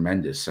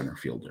tremendous center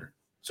fielder.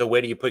 So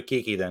where do you put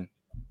Kike then?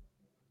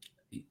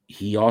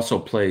 He also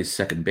plays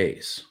second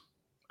base.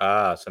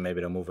 So maybe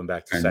they'll move him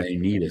back to second. And they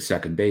need a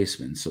second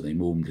baseman, so they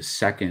move him to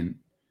second.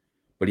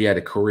 But he had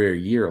a career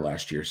year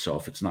last year, so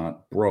if it's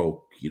not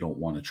broke, you don't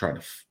want to try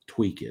to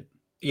tweak it.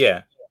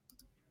 Yeah.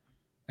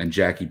 And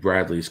Jackie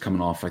Bradley is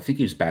coming off, I think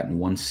he was batting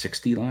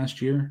 160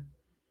 last year.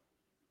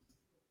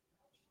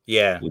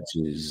 Yeah. Which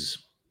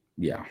is,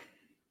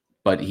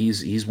 But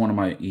he's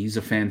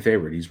a fan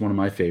favorite. He's one of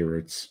my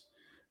favorites.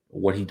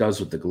 What he does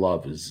with the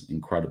glove is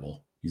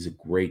incredible. He's a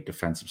great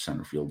defensive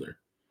center fielder.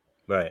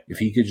 Right. If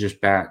he could just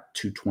bat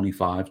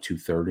 225,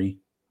 230.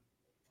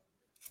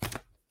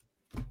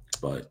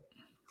 But,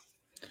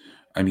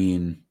 I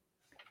mean,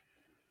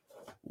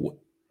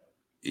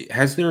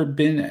 has there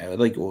been,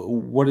 like,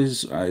 what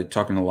is,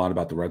 talking a lot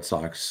about the Red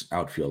Sox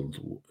outfield.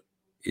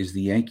 Is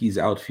the Yankees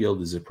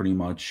outfield, is it pretty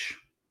much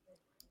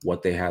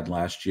what they had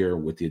last year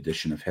with the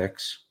addition of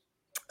Hicks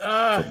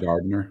for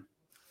Gardner?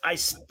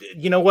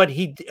 You know what?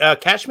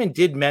 Cashman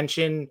did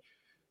mention,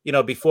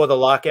 before the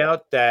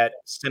lockout that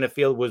center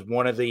field was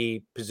one of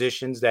the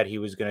positions that he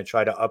was going to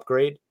try to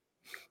upgrade.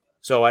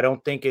 So I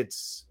don't think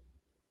it's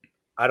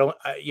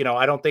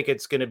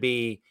going to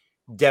be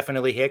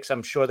definitely Hicks.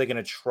 I'm sure they're going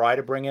to try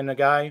to bring in a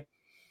guy.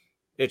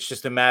 It's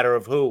just a matter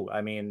of who. I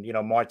mean,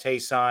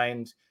 Marte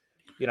signed.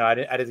 I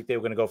didn't think they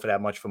were going to go for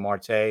that much for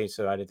Marte.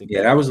 So I didn't think.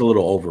 Yeah, that was a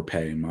little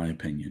overpay, in my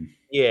opinion.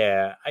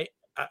 Yeah,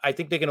 I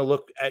think they're going to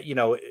look at,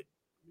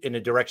 in the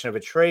direction of a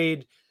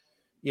trade.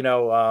 You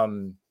know,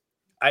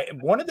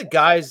 one of the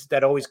guys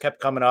that always kept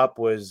coming up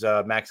was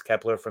Max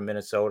Kepler from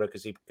Minnesota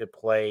because he could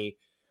play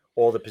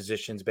all the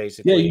positions Yeah,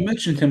 basically. you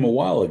mentioned him a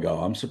while ago.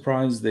 I'm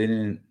surprised they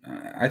didn't.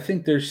 I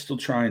think they're still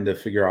trying to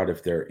figure out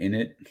if they're in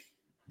it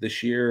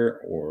this year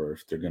or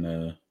if they're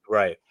gonna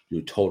Right. do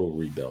a total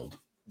rebuild.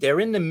 They're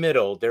in the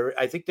middle.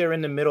 I think they're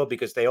in the middle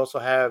because they also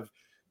have,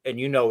 and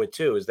you know it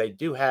too, is they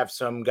do have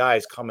some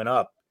guys coming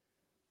up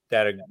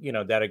that are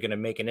going to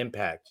make an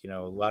impact. You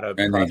know, a lot of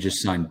And they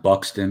just signed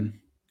Buxton.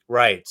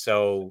 Right.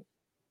 So,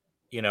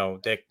 you know,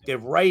 they're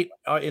right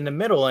in the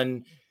middle,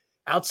 and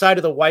outside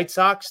of the White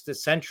Sox, the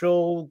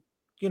Central,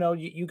 you know,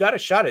 you got a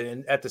shot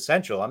at the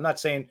Central. I'm not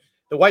saying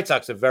the White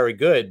Sox are very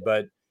good,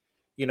 but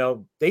you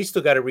know, they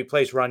still got to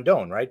replace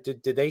Rondon, right?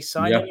 Did they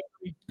sign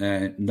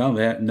him?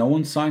 No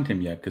one signed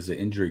him yet because of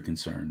injury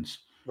concerns.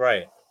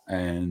 Right.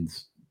 And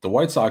the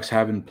White Sox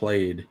haven't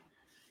played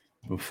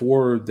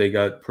before they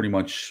got pretty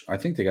much. I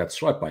think they got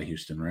swept by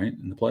Houston, right,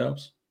 in the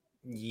playoffs.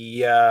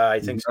 Yeah, I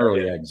think so.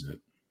 Early exit.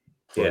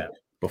 But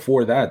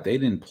before that, they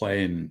didn't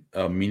play in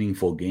a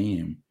meaningful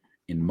game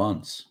in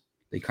months.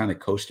 They kind of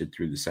coasted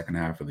through the second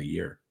half of the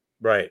year.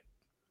 Right.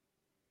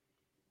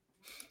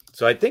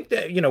 So I think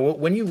that, you know,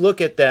 when you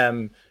look at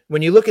them,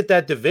 when you look at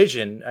that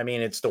division, I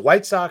mean, it's the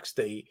White Sox,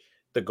 the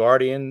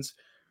Guardians,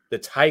 the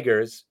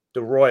Tigers,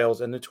 the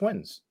Royals, and the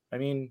Twins. I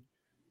mean,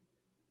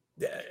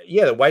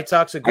 yeah, the White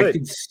Sox are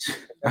good.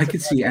 I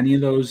could see any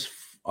of those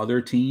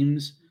other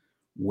teams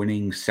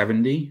winning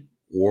 70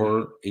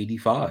 or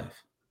 85.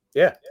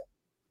 Yeah.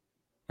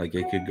 Like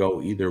it could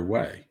go either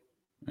way.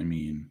 I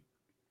mean,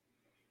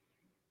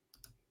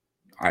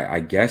 I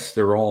guess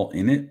they're all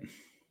in it,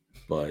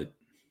 but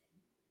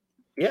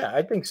yeah,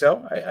 I think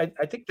so.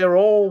 I think they're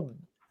all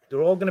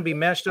going to be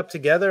mashed up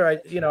together.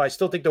 I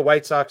still think the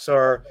White Sox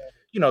are,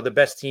 you know, the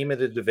best team of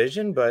the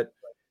division, but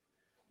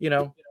you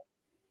know,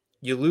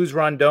 you lose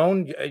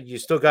Rondon, you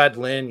still got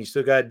Lynn, you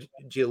still got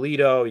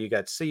Giolito, you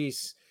got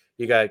Cease,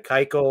 you got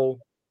Keuchel.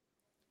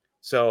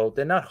 So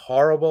they're not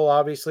horrible,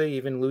 obviously,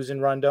 even losing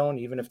Rondon,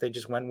 even if they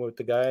just went with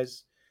the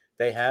guys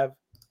they have.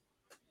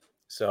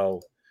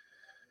 So,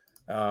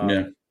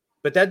 yeah.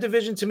 But that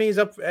division to me is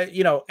up,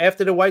 you know,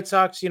 after the White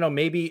Sox, you know,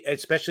 maybe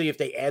especially if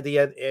they add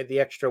the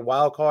extra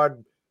wild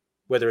card,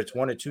 whether it's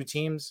one or two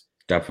teams.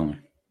 Definitely.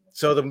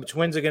 So the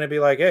Twins are going to be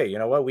like, hey, you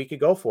know what? We could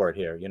go for it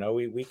here. You know,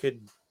 we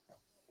could,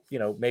 you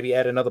know, maybe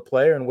add another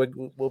player and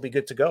we'll be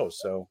good to go.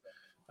 So,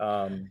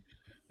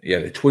 yeah,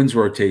 the Twins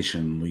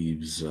rotation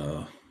leaves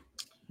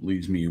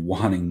me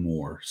wanting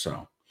more.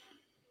 So,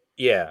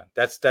 yeah,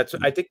 that's.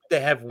 I think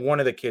they have one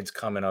of the kids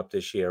coming up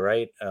this year,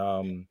 right?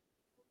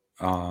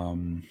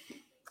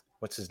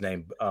 What's his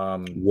name?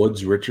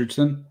 Woods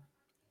Richardson.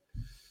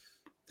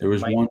 There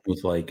was one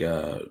with like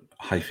a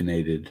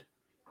hyphenated.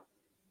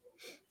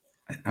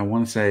 I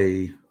want to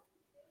say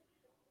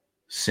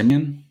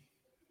Simeon.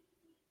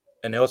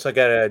 And they also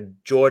got a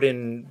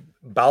Jordan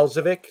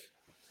Balzovic.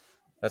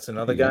 That's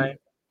another guy.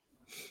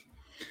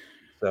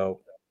 So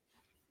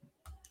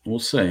we'll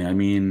see. I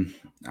mean,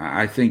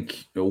 I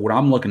think what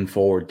I'm looking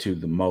forward to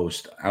the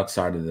most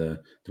outside of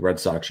the Red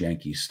Sox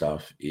Yankees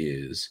stuff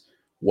is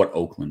what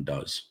Oakland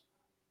does.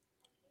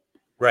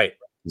 Right.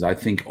 Because I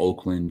think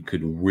Oakland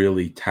could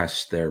really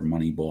test their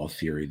Moneyball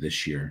theory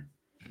this year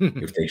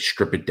if they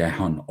strip it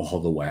down all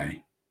the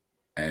way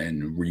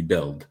and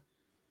rebuild.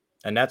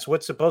 And that's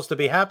what's supposed to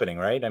be happening,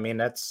 right? I mean,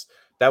 that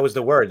was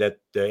the word, that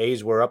the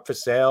A's were up for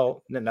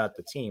sale. Not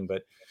the team,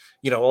 but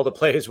you know, all the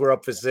players were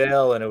up for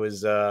sale, and it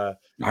was.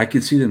 I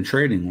could see them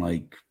trading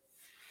like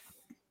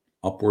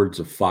upwards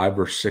of 5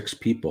 or 6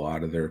 people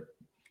out of their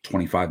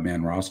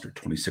 25-man roster,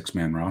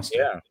 26-man roster.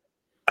 Yeah,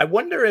 I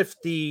wonder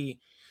if the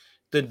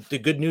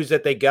good news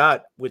that they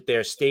got with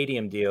their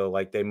stadium deal,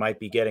 like they might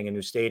be getting a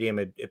new stadium.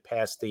 It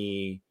passed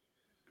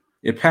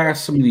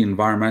some of the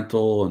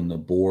environmental and the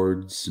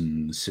boards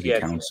and the city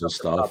council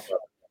stuff.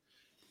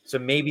 So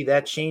maybe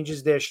that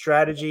changes their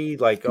strategy.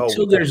 Like,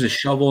 until there's a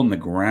shovel in the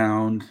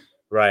ground.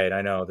 Right,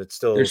 I know.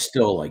 They're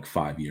still like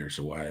 5 years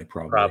away,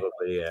 probably.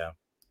 Probably, yeah.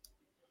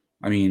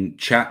 I mean,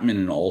 Chapman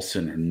and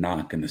Olsen are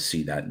not going to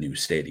see that new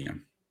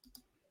stadium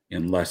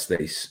unless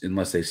they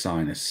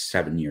sign a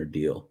 7-year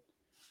deal.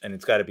 And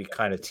it's got to be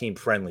kind of team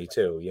friendly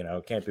too. You know,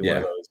 it can't be one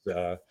of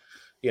those,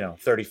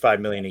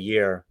 $35 million a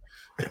year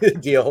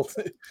deal.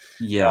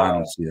 Yeah, I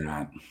don't see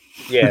that.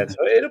 Yeah,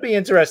 so it'll be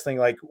interesting.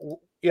 Like,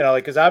 you know,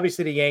 like, because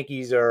obviously the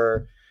Yankees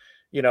are,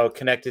 you know,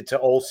 connected to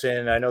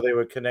Olsen. I know they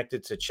were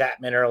connected to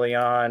Chapman early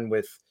on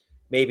with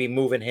maybe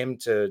moving him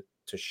to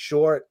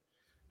short.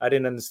 I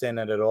didn't understand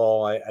that at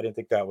all. I didn't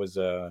think that was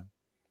I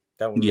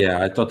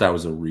thought that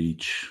was a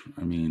reach.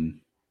 I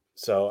mean,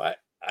 so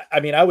I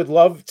mean, I would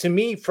love, to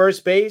me,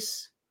 first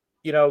base,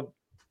 you know,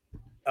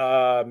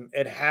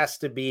 it has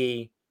to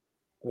be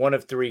one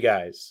of 3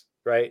 guys,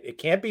 right? It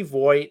can't be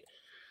Voit.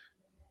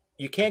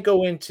 You can't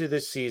go into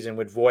this season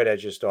with Voit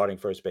as your starting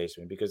first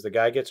baseman because the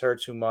guy gets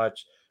hurt too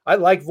much. I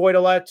like Voit a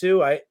lot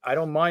too. I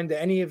don't mind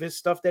any of his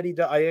stuff that he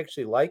does. I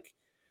actually like,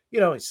 you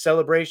know, his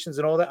celebrations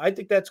and all that. I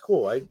think that's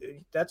cool.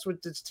 That's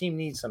what this team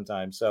needs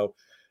sometimes. So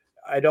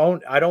I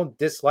don't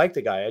dislike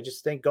the guy. I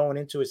just think going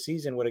into a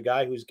season with a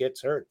guy who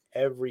gets hurt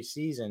every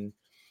season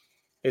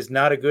is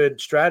not a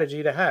good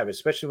strategy to have,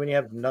 especially when you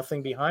have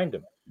nothing behind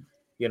him.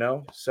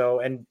 So,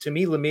 and to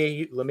me,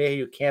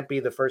 LeMahieu can't be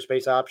the first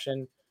base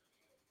option.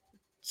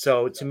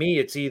 So to me,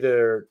 it's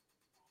either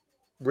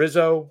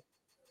Rizzo,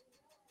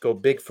 go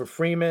big for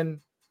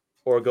Freeman,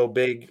 or go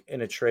big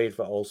in a trade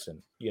for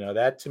Olson.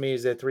 That to me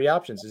is their three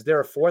options. Is there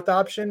a fourth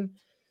option?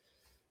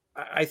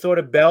 I thought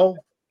of Bell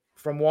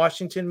from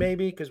Washington,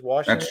 maybe, because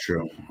Washington, That's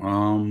true.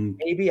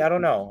 maybe. I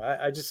don't know.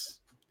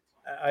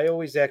 I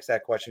always ask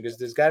that question because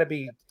there's got to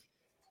be,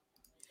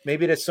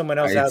 maybe there's someone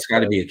else out It's got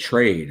there. to be a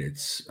trade.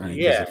 It's because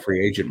Yeah. the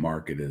free agent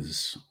market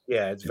is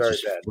It's very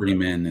just bad.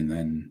 Freeman and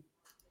then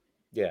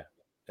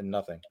and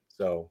nothing.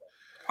 So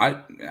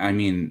I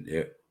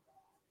mean,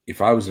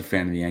 if I was a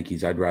fan of the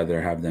Yankees, I'd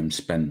rather have them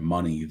spend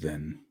money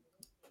than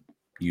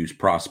use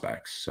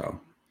prospects.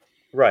 So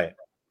right.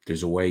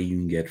 there's a way you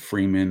can get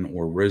Freeman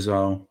or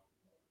Rizzo.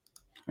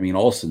 I mean,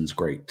 Olson's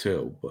great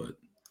too, but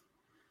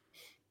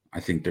I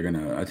think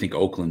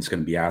Oakland's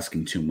gonna be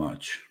asking too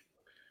much.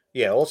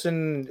 Yeah,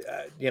 Olson,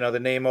 the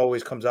name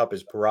always comes up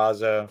is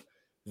Peraza,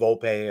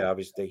 Volpe.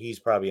 Obviously, he's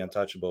probably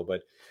untouchable,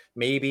 but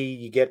maybe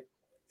you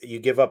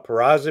give up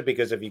Peraza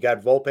because if you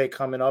got Volpe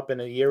coming up in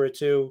a year or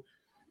two,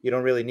 you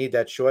don't really need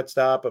that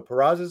shortstop. But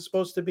Peraza is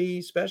supposed to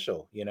be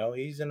special.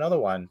 He's another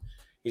one.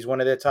 He's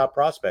one of their top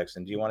prospects,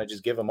 and do you want to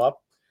just give him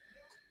up?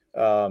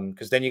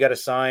 Because then you got to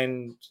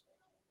sign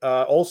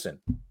Olson.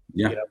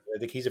 Yeah, I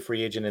think he's a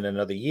free agent in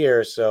another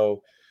year,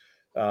 so.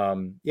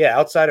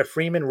 Outside of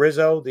Freeman,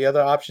 Rizzo, the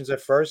other options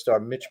at first are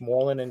Mitch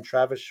Moreland and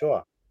Travis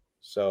Shaw.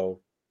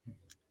 So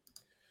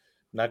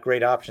not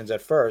great options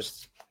at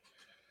first.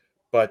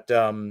 But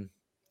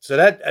so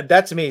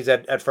that to me is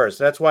at first.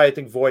 That's why I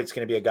think Voigt's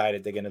going to be a guy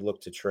that they're going to look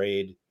to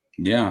trade.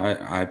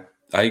 Yeah,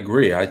 I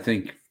agree. I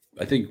think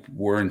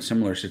we're in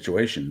similar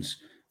situations.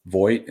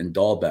 Voigt and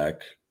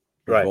Dahlbeck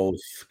are both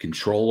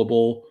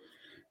controllable,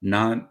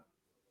 not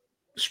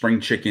spring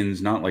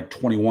chickens, not like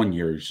 21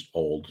 years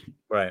old.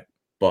 Right.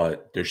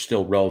 But they're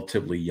still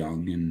relatively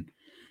young,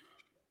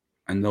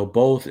 and they'll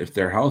both, if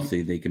they're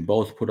healthy, they can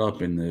both put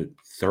up in the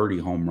 30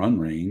 home run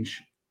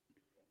range.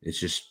 It's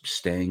just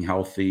staying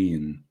healthy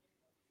and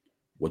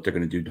what they're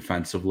going to do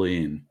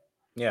defensively, and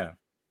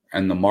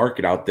the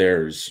market out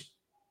there it's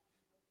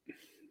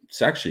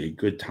actually a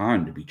good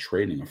time to be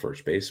trading a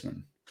first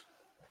baseman.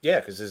 Yeah,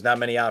 because there's not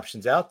many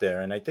options out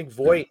there, and I think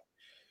Voigt,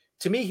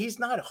 to me, he's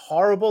not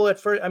horrible at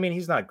first. I mean,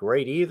 he's not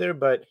great either,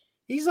 but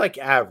he's like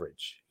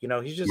average.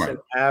 He's just an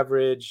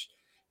average.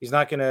 He's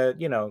not gonna,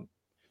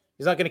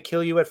 he's not gonna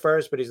kill you at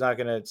first, but he's not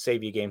gonna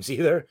save you games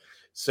either.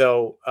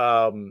 So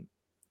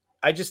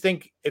I just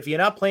think if you're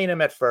not playing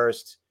him at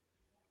first,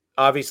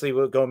 obviously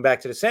we're going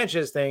back to the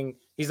Sanchez thing,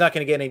 he's not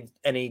gonna get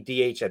any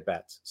DH at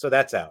bats. So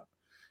that's out.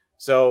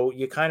 So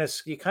you kind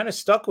of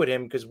stuck with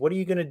him because what are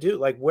you gonna do?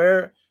 Like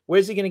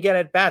where's he gonna get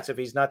at bats if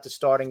he's not the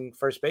starting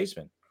first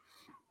baseman?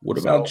 What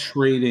about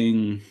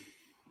trading?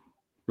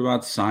 What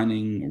about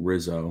signing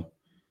Rizzo,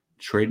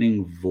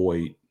 trading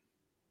Voigt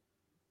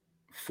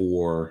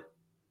for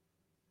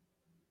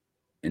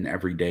an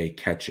everyday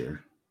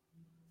catcher,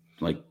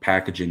 like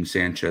packaging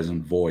Sanchez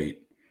and Voigt?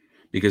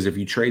 Because if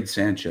you trade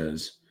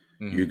Sanchez,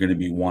 you're going to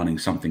be wanting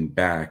something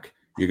back.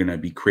 You're going to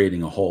be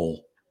creating a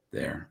hole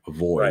there, a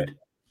void.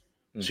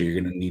 Right. So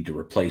you're going to need to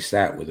replace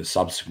that with a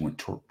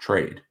subsequent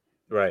trade.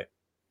 Right.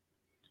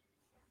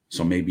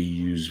 So maybe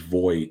use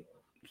Voigt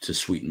to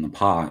sweeten the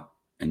pot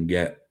and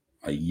get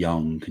a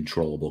young,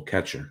 controllable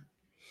catcher.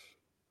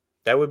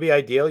 That would be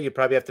ideal. You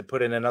probably have to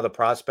put in another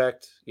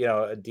prospect,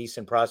 a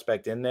decent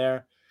prospect in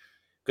there.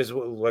 Because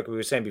like we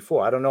were saying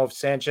before, I don't know if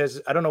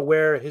Sanchez, I don't know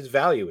where his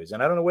value is.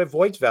 And I don't know where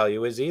Voigt's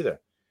value is either.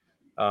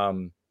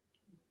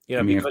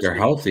 If they're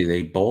healthy,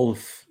 they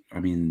both,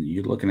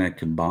 you're looking at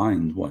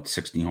combined,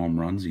 60 home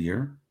runs a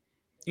year?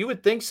 You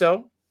would think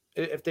so.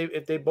 If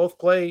they both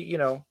play,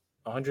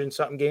 100 and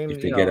something games.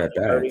 If they get at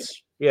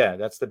bats. Yeah,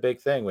 that's the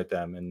big thing with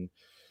them. And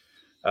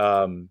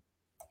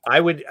I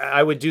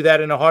would do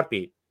that in a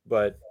heartbeat,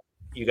 but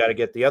you got to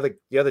get the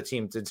other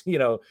team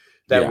to,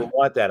 that would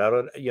want that. I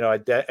don't,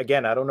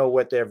 again, I don't know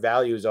what their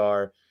values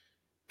are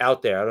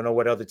out there. I don't know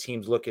what other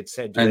teams look at.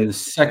 And the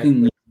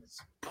second you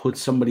put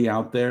somebody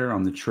out there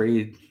on the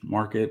trade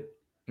market,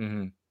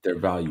 their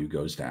value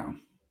goes down.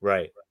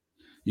 Right.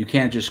 You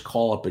can't just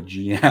call up a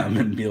GM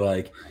and be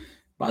like,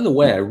 by the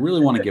way, I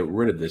really want to get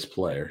rid of this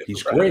player.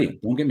 He's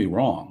great. Don't get me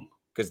wrong.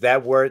 Because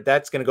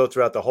that's going to go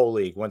throughout the whole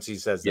league once he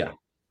says that,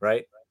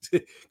 right?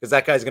 Because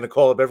that guy's going to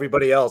call up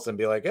everybody else and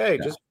be like, hey,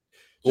 just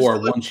or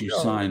once you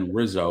sign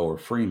Rizzo or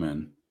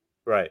Freeman,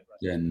 right?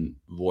 Then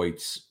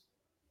Voigt's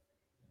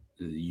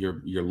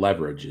your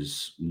leverage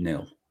is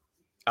nil.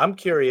 I'm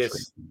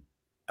curious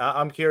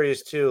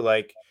too.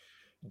 Like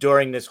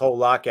during this whole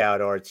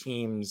lockout, our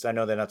teams, I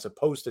know they're not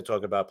supposed to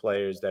talk about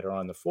players that are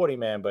on the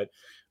 40-man, but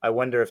I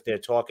wonder if they're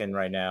talking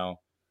right now,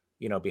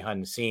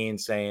 behind the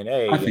scenes saying,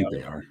 hey, I think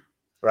they are.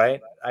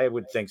 Right? I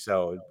would think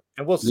so.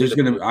 And we'll see.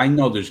 I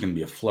know there's going to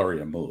be a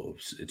flurry of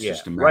moves. It's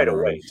just a matter right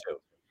away, too.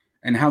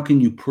 And how can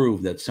you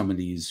prove that some of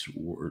these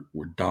were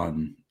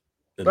done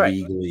Right.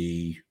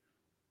 illegally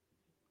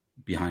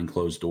behind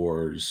closed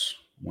doors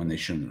when they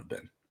shouldn't have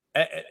been?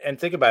 And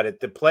think about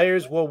it. The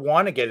players will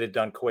want to get it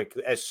done quick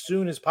as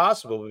soon as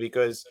possible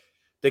because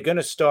they're going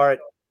to start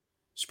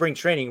spring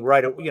training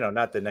right,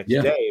 not the next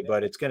Yeah. day,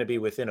 but it's going to be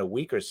within a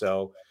week or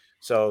so.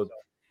 So,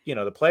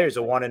 the players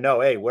will want to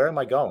know, hey, where am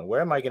I going? Where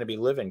am I going to be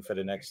living for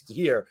the next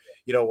year,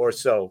 or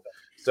so.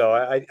 So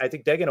I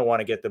think they're going to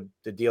want to get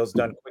the deals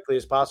done quickly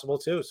as possible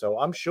too. So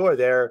I'm sure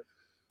they're,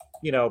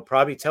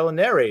 probably telling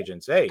their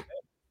agents, hey,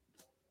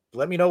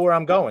 let me know where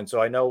I'm going.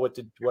 So I know what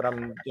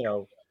I'm,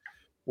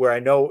 where I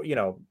know,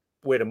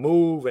 where to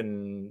move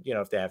and,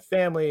 if they have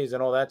families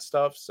and all that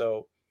stuff.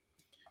 So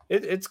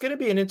it's going to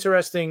be an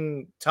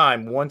interesting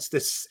time once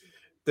this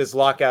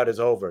lockout is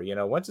over.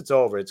 Once it's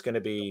over, it's going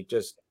to be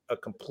just a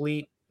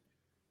complete,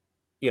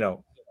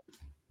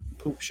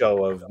 poop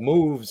show of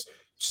moves, Yeah,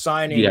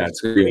 signings,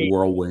 it's going to be a trade.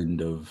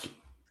 whirlwind of.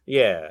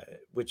 Yeah,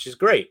 which is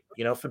great.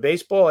 For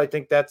baseball, I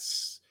think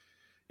it's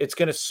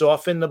going to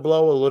soften the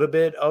blow a little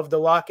bit of the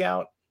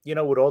lockout,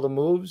 with all the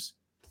moves.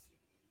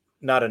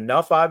 Not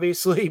enough,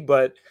 obviously,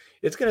 but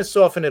it's going to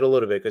soften it a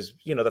little bit because,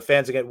 the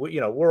fans are going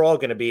to, we're all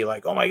going to be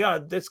like, oh my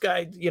God, this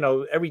guy,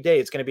 every day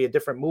it's going to be a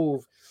different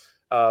move.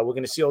 We're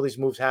going to see all these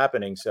moves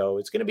happening. So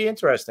it's going to be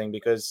interesting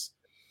because,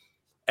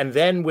 and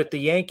then with the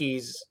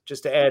Yankees,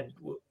 just to add,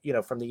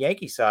 from the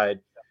Yankee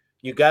side,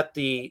 you got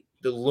the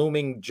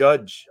looming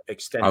Judge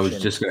extension. I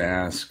was just going to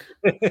ask.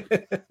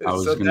 I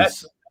was So going to.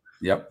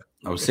 Yep.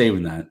 I was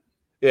saving that.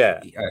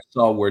 Yeah. I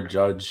saw where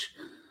Judge,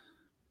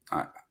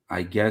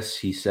 I guess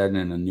he said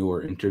in a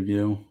newer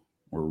interview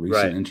or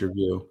recent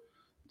interview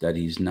that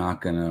he's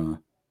not going to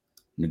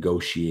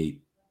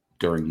negotiate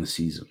during the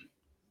season.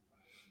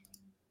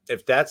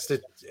 If that's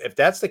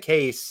the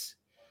case,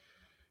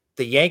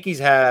 the Yankees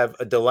have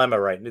a dilemma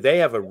right now. They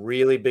have a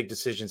really big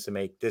decisions to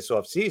make this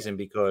offseason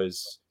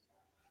because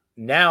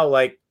now,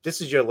 like,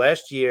 this is your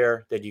last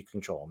year that you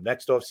control him.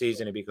 Next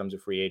offseason, he becomes a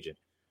free agent.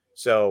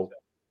 So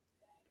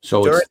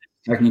it's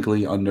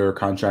technically under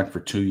contract for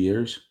 2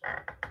 years?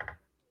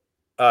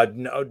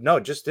 No,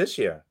 just this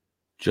year.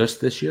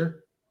 Just this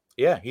year?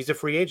 Yeah, he's a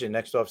free agent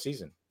next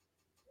offseason.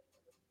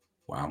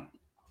 Wow.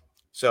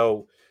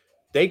 So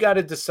they got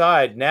to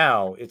decide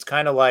now. It's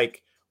kind of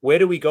like, where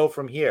do we go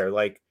from here?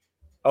 Like,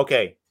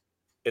 okay,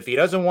 if he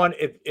doesn't want,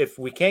 if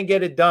we can't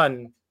get it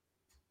done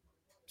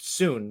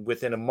soon,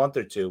 within a month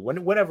or two,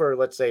 whenever,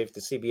 let's say if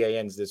the CBA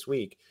ends this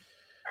week,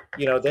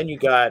 then you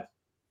got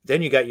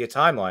your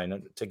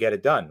timeline to get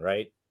it done,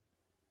 right?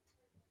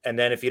 And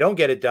then if you don't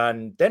get it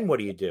done, then what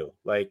do you do?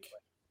 Like,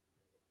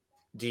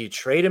 do you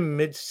trade him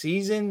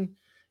mid-season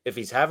if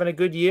he's having a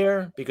good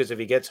year? Because if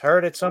he gets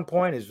hurt at some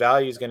point, his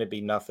value is going to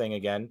be nothing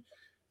again,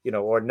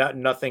 or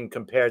nothing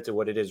compared to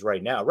what it is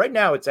right now. Right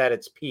now, it's at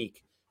its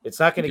peak. It's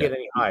not going to get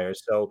any higher.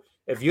 So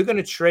if you're going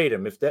to trade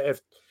him,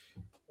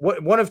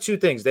 one of two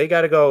things, they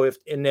got to go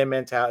in their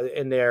mentality,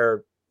 in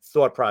their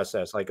thought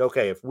process, like,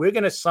 okay, if we're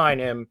going to sign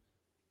him,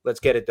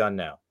 let's get it done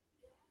now.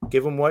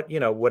 Give him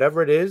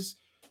whatever it is,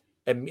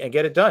 and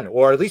get it done,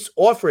 or at least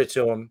offer it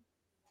to him.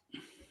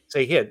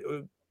 Say, here,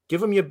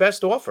 give him your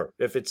best offer.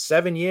 If it's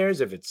 7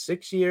 years, if it's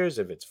 6 years,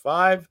 if it's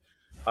 5,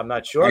 I'm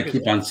not sure. I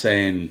keep on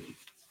saying,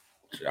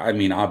 I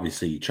mean,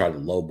 obviously you try to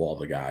lowball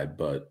the guy,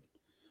 but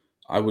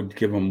I would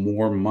give him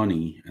more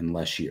money and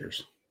less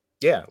years.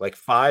 Yeah, like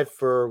 5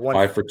 for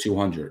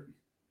 200.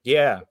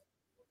 Yeah.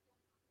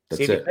 That's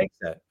See if he takes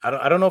that.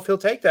 I don't know if he'll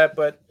take that,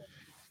 but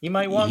he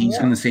might want He's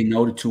more. going to say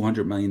no to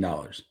 $200 million.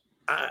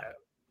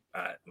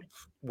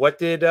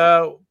 What's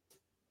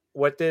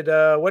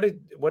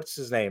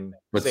his name?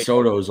 But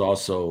Soto's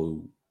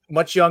also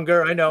much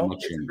younger. I know.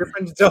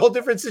 It's a whole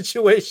different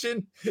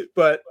situation,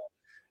 but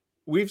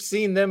we've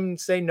seen them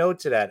say no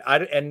to that.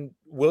 And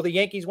will the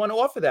Yankees want to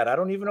offer that? I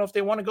don't even know if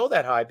they want to go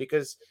that high,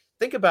 because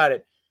think about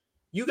it.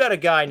 You got a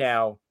guy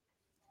now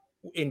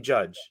in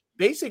Judge.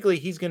 Basically,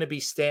 he's going to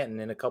be Stanton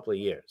in a couple of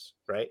years,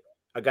 right?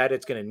 A guy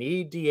that's going to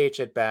need DH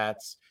at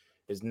bats,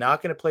 is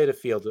not going to play the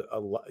field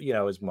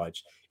as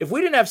much. If we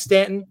didn't have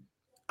Stanton,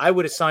 I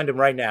would have signed him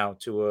right now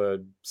to a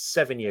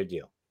 7-year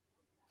deal.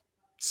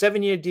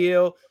 7-year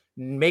deal,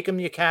 make him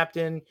your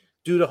captain,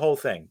 do the whole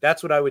thing.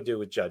 That's what I would do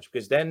with Judge,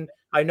 because then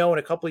I know in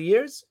a couple of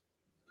years,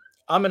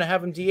 I'm going to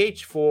have him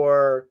DH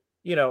for,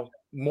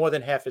 more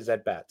than half his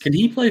at-bats. Can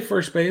he play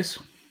first base?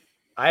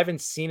 I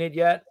haven't seen it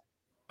yet.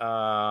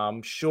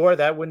 I'm sure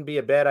that wouldn't be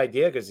a bad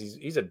idea, because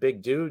he's a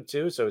big dude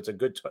too, so it's a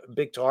good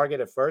big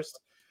target at first.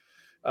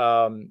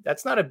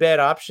 That's not a bad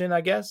option,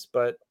 I guess,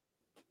 but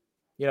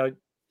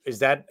is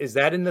that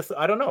in the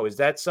I don't know, is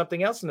that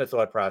something else in the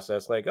thought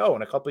process? Like, oh,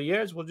 in a couple of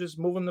years we'll just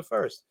move him to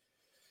first.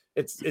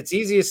 It's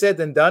easier said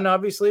than done,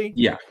 obviously.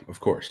 Yeah, of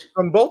course.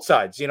 From both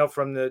sides,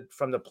 from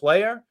the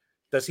player,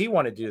 does he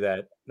want to do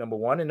that? Number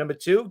one, and number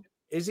two,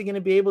 is he going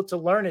to be able to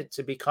learn it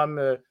to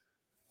become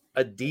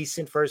a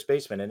decent first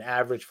baseman, an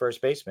average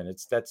first baseman?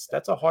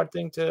 That's a hard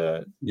thing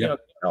to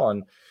tell.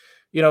 And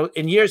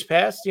in years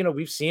past,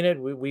 we've seen it.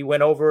 We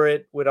went over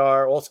it with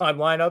our all-time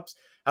lineups.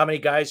 How many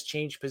guys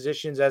changed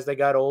positions as they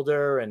got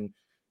older, and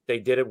they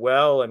did it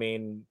well. I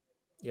mean,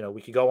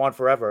 we could go on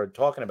forever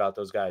talking about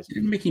those guys.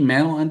 Didn't Mickey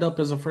Mantle end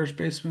up as a first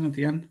baseman at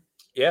the end?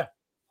 Yeah.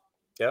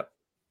 Yep.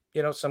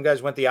 Some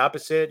guys went the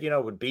opposite.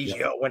 With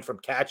Biggio went from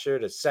catcher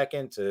to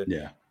second to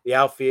the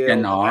outfield. Yeah,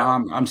 no,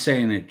 I'm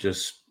saying it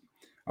just.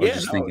 I was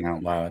just thinking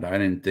out loud. I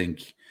didn't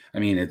think. I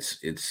mean,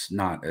 it's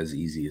not as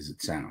easy as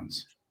it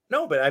sounds.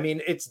 No, but I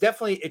mean,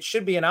 it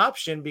should be an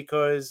option,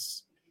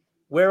 because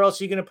where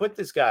else are you going to put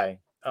this guy?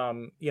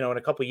 In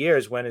a couple of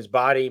years when his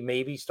body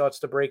maybe starts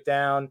to break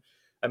down.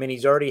 I mean,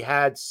 he's already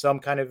had some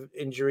kind of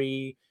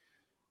injury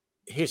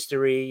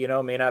history.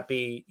 May not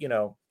be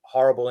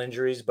horrible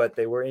injuries, but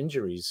they were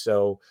injuries.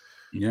 So,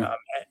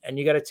 and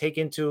you got to take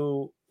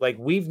into, like,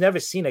 we've never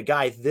seen a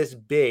guy this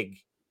big,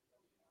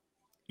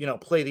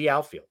 play the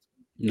outfield.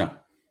 No,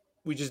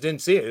 we just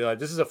didn't see it.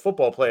 This is a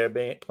football player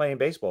playing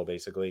baseball,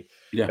 basically.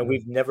 Yeah. And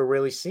we've never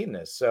really seen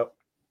this. So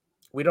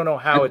we don't know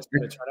how it's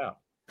going to turn out.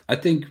 I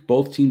think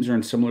both teams are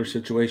in similar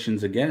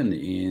situations again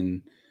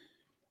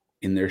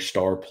in their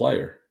star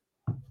player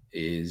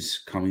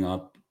is coming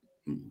up.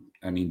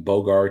 I mean,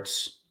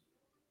 Bogaerts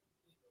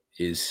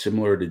is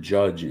similar to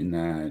Judge in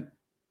that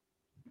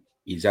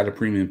he's at a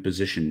premium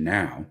position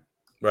now.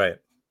 Right.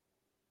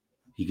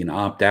 He can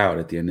opt out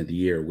at the end of the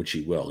year, which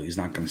he will. He's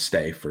not going to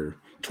stay for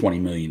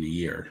 $20 million a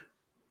year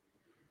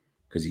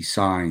because he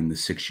signed the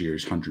 6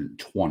 years,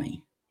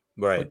 $120.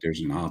 Right. But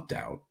there's an opt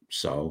out.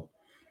 So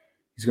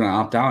he's going to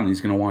opt out and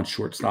he's going to want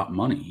shortstop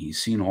money.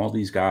 He's seen all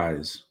these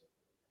guys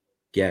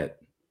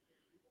get.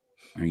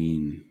 I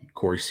mean,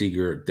 Corey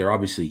Seager, they're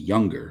obviously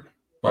younger,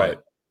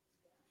 but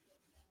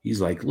he's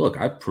like, look,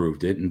 I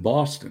proved it in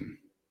Boston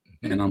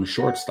and I'm a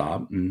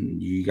shortstop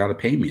and you got to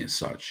pay me as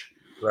such.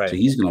 Right. So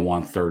he's going to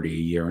want 30 a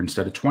year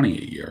instead of 20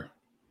 a year.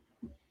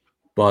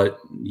 But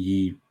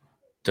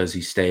does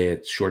he stay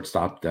at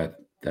shortstop that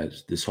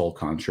this whole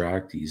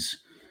contract?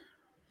 He's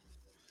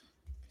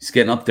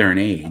getting up there in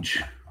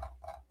age,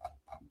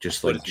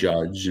 just like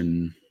Judge.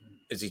 And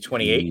is he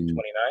 28, 29?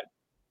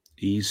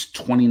 He's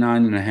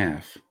 29 and a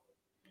half.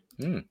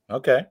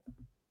 Okay.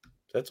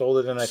 That's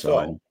older than I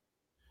thought.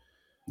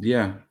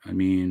 Yeah. I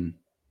mean,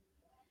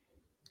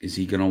 is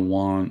he going to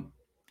want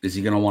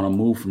to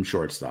move from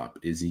shortstop?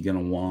 Is he going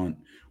to want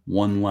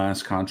one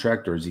last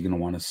contract, or is he going to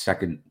want a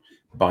second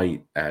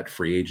bite at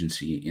free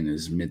agency in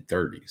his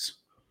mid-30s?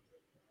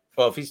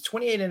 Well, if he's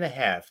 28 and a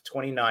half,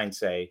 29,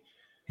 say.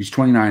 He's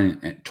 29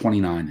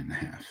 and a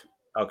half.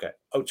 Okay.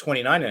 Oh,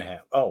 29 and a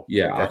half. Oh.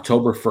 Yeah, okay.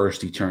 October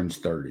 1st, he turns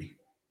 30.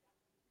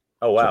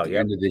 Oh, wow. So at the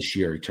end of this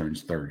year, he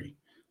turns 30.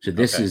 So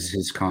this is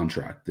his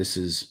contract. This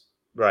is.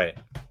 Right.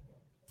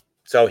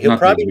 So he'll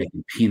probably be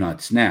making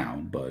peanuts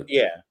now, but.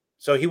 Yeah.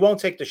 So he won't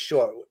take the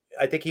short.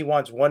 I think he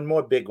wants one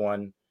more big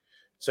one.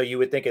 So you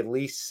would think at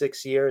least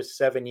 6 years,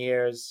 7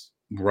 years.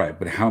 Right.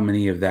 But how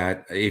many of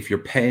that, if you're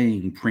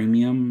paying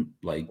premium,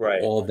 like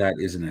all that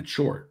isn't at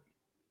short.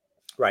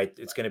 Right.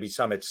 It's going to be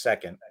some at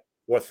second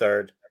or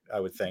third, I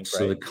would think.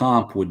 So the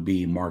comp would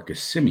be Marcus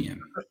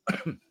Semien.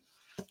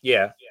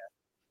 Yeah.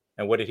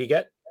 And what did he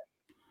get?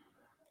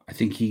 I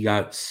think he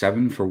got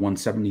 7 for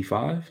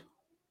 175.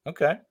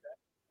 Okay.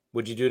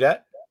 Would you do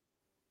that?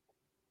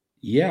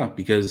 Yeah,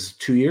 because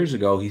 2 years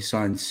ago he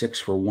signed 6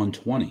 for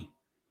 120.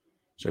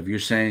 So if you're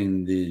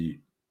saying the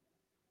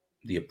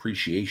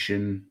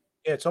appreciation,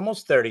 it's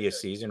almost 30 a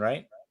season,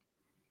 right?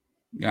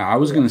 Yeah, I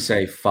was going to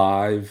say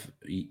 5.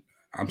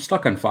 I'm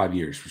stuck on 5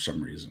 years for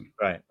some reason.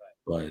 Right.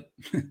 But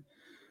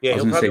yeah, I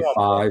was going to say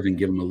 5 and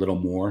give him a little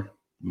more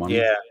money.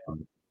 Yeah.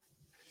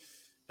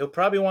 He'll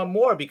probably want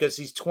more because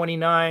he's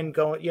 29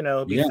 going,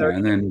 be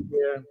 30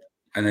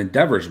 and then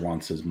Devers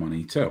wants his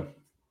money too.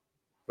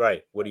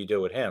 Right. What do you do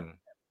with him?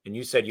 And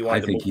you said you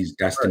wanted I think he's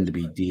destined to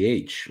be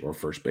DH or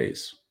first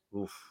base.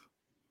 Oof.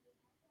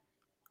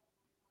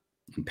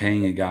 And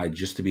paying a guy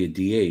just to be a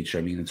DH,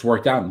 I mean, it's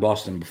worked out in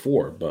Boston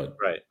before, but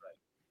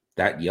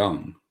that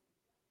young.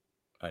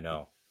 I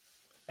know.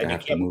 And you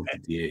can't move to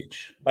DH.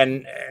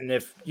 And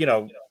if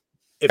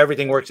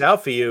everything works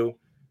out for you,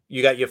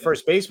 you got your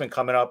first baseman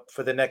coming up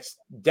for the next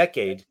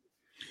decade.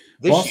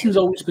 Boston's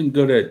always been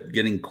good at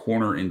getting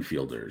corner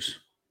infielders.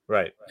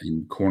 Right.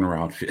 And corner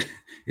outfit.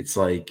 It's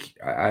like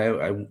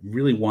I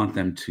really want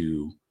them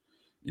to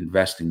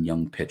invest in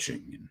young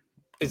pitching.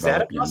 Is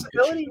that a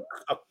possibility?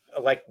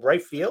 Like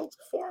right field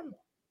for him?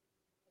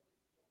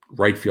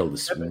 Right field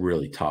is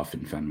really tough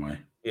in Fenway.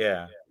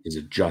 Yeah. Is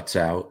it juts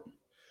out?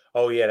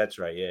 Oh, yeah, that's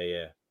right.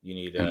 Yeah. You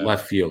need and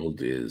left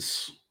field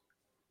is.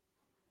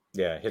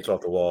 Yeah, hits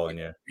off the wall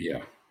and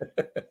Yeah.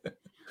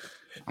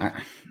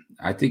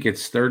 I think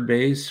it's third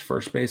base,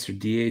 first base, or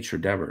DH or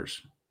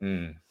Devers.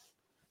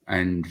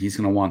 And he's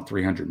going to want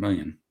 $300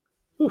 million.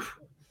 Oof.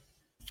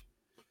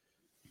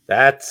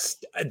 That's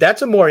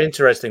a more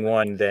interesting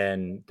one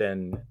than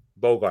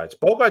Bogaerts.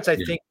 Bogaerts, I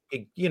think,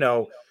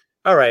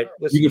 all right.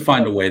 You can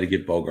find a way to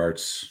get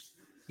Bogaerts.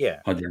 Yeah.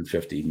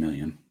 $150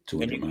 million, $200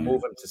 million. And you can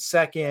move him to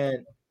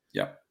second.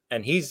 Yeah.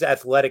 And he's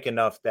athletic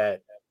enough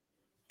that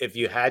if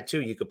you had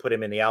to, you could put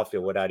him in the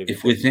outfield without even.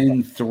 If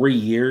within 3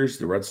 years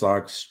the Red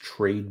Sox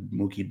trade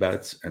Mookie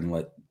Betts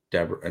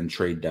and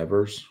trade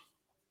Devers,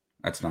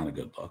 that's not a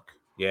good look.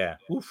 Yeah.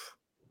 Oof.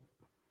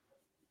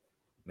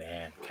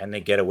 Man, can they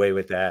get away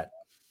with that?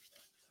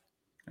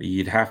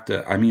 You'd have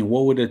to. I mean,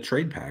 what would a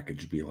trade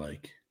package be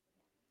like?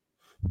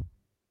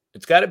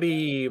 It's got to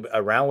be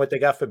around what they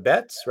got for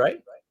Betts,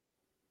 right?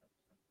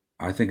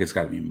 I think it's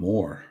got to be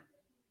more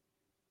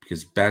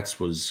because Betts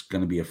was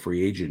going to be a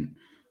free agent.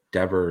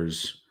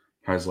 Devers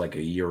has like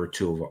a year or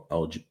two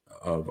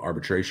of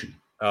arbitration.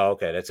 Oh,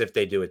 okay. That's if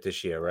they do it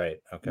this year, right?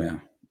 Okay. Yeah.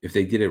 If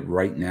they did it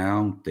right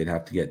now, they'd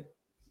have to get.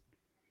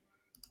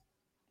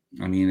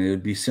 I mean, it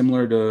would be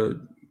similar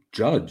to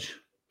Judge.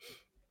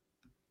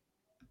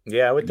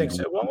 Yeah, I would You think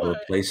know, so. Well, a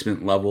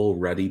replacement level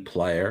ready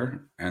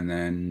player, and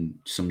then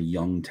some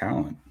young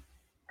talent.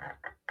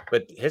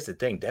 but here's the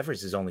thing: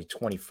 Devers is only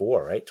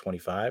 24, right?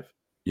 25.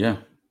 Yeah.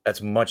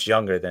 That's much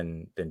younger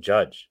than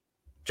Judge.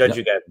 Judge,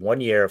 you Yep. got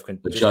 1 year of The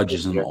just Judge 1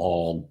 is year.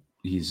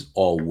 he's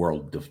all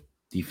world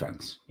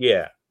defense.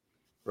 Yeah,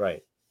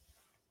 right.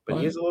 But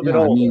he But is a little bit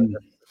yeah, I older. mean,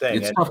 That's the thing.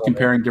 it's And tough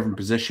comparing different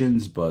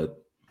positions, but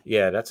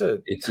yeah, that's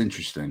a it's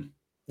interesting.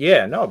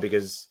 yeah, no,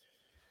 because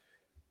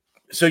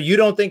so you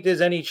don't think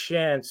there's any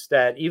chance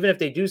that even if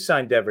they do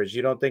sign Devers,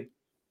 you don't think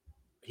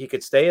he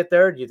could stay at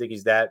third? You think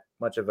he's that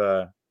much of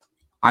a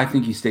I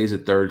think he stays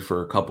at third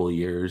for a couple of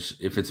years.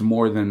 If it's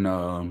more than,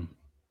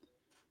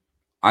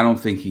 I don't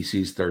think he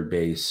sees third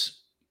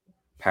base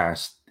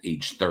past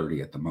age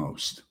 30 at the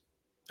most,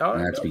 oh,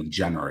 and that's no. being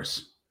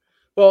generous.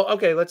 Well,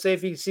 okay, let's say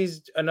if he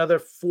sees another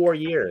 4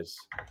 years.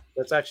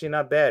 That's actually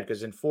not bad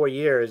because in 4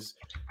 years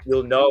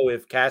you'll know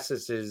if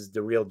Cassis is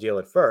the real deal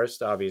at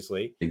first,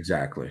 obviously.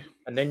 Exactly.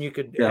 And then you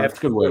could Yeah, have that's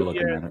a good way of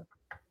looking at it.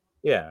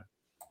 yeah.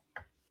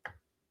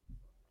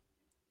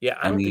 Yeah,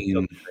 I I don't think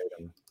they'll mean, trade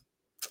him.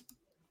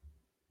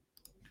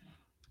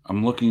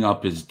 I'm looking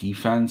up his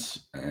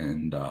defense,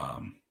 and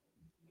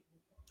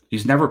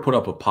he's never put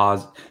up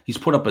He's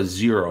put up a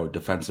 0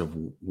 defensive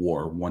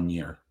WAR 1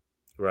 year.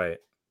 Right.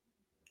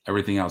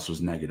 Everything else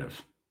was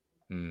negative.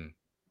 Hmm.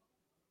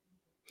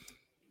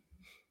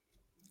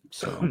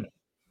 So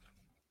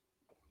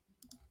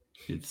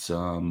it's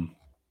and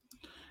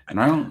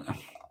I don't.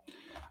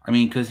 I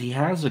mean, because he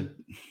has a.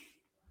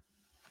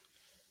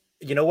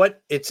 You know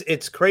what?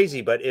 It's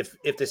crazy, but if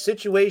the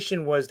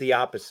situation was the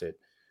opposite,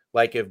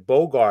 like if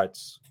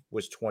Bogarts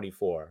was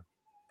 24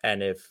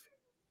 and if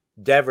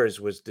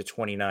Devers was the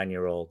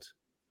 29-year-old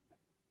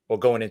or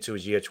going into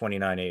his year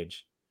 29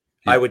 age,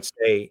 I would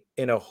say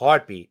in a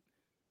heartbeat,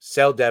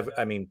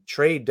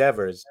 trade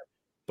Devers,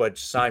 but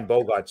sign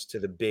Bogarts to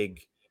the big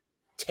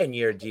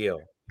 10-year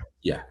deal,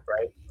 Yeah.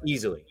 right?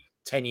 Easily.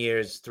 10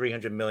 years,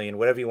 300 million,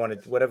 whatever you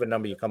wanted, whatever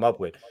number you come up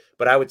with.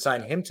 But I would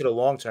sign him to the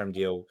long-term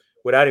deal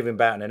without even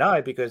batting an eye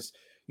because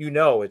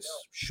it's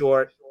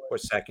short or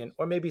second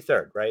or maybe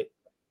third, right?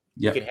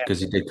 Yeah, because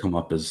he did come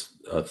up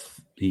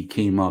he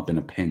came up in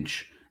a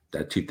pinch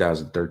that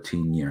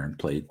 2013 year and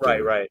played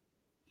third. Right.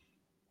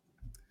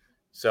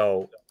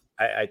 So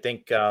I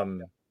think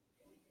it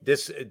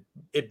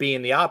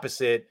being the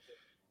opposite,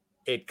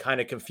 it kind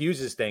of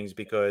confuses things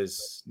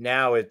because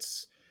now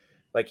it's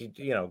like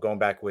going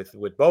back with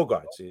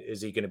Bogarts.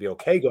 Is he going to be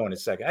okay going to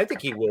second? I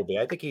think he will be.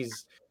 I think he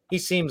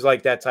seems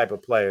like that type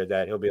of player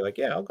that he'll be like,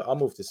 yeah, I'll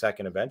move to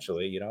second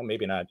eventually.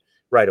 Maybe not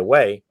right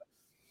away,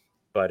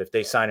 but if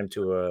they sign him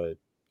to a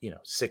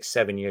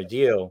 6-7 year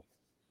deal,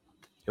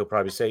 he'll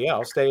probably say, yeah,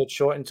 I'll stay at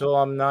short until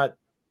I'm not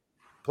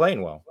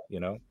playing well,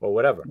 or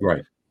whatever.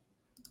 Right.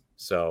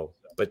 So,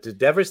 but the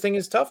Devers thing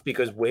is tough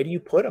because where do you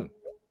put him?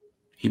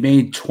 He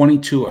made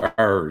 22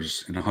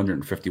 errors in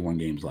 151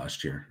 games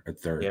last year at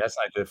third. Yeah, that's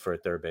not good for a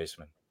third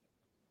baseman.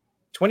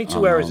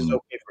 22 errors is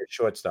okay for a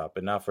shortstop,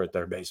 but not for a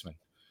third baseman.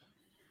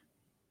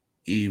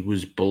 He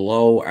was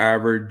below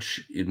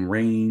average in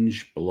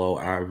range, below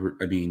average.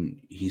 I mean,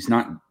 he's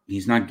not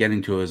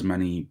getting to as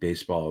many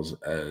baseballs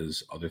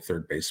as other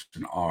third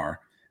basemen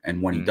are.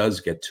 And when he does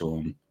get to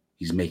them,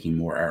 he's making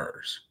more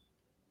errors.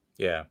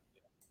 Yeah.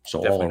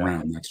 So all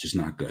around, that's just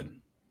not good.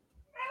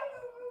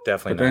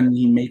 Definitely. But then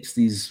he makes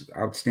these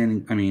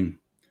outstanding. I mean,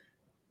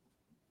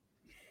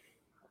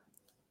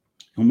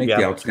 he'll make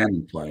the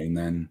outstanding play, and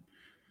then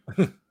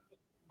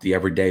the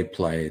everyday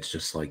play, it's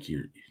just like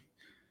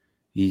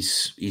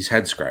he's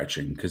head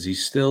scratching because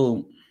he's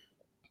still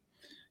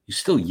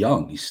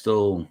young. He's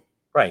still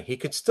right. He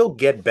could still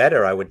get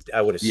better. I would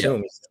assume.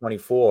 Yeah. He's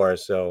 24.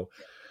 So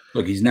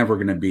look, he's never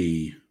going to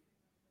be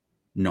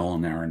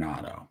Nolan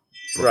Arenado,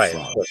 right?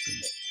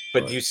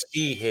 But you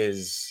see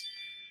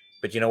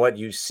but you know what?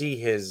 You see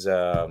his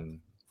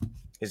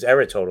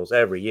error totals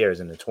every year is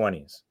in the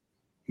 20s.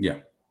 Yeah.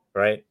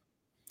 Right.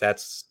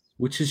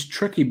 Which is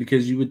tricky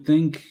because you would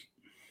think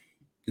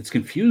it's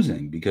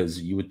confusing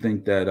because you would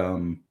think that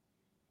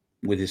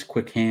with his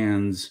quick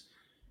hands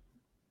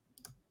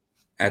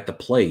at the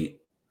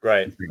plate,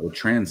 right, it would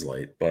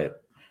translate,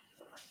 but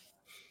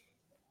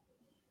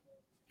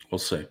we'll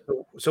see.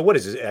 So what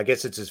is it? I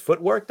guess it's his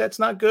footwork that's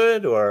not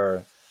good,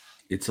 or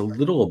it's a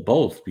little of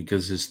both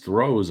because his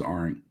throws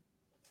aren't.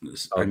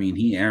 I mean,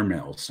 he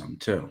airmails some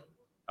too.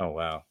 Oh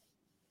wow,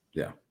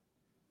 yeah.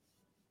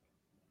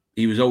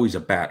 He was always a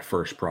bat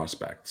first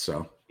prospect,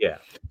 so yeah.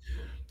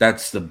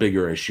 That's the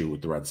bigger issue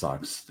with the Red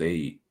Sox.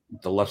 The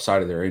left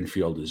side of their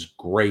infield is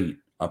great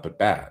up at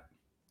bat.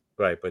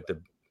 Right, but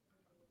they're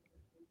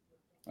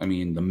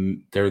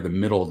the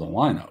middle of the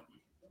lineup.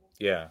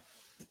 Yeah.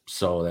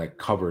 So that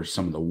covers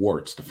some of the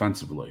warts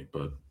defensively,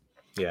 but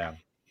yeah.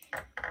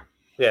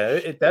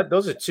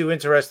 Those are two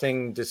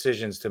interesting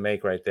decisions to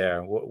make right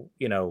there.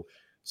 You know,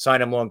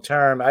 sign him long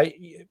term.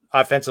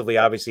 Offensively,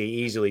 obviously,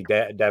 easily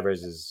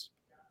Devers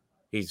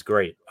he's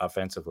great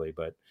offensively,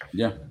 but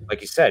yeah,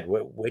 like you said,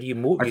 where do you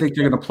move? I think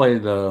they're going to play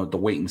the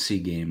wait and see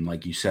game,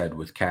 like you said,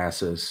 with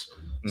Casas.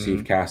 See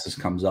if Casas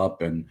comes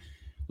up, and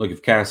look,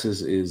 if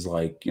Casas is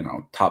like, you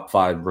know, top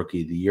 5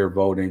 rookie of the year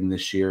voting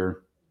this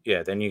year.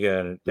 Yeah, then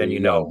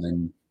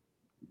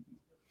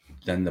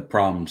then the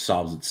problem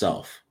solves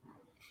itself.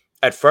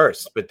 At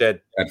first, and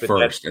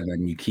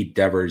then you keep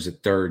Devers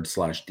at third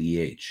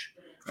 /DH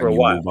for and a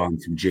while. Move on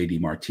from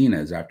JD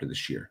Martinez after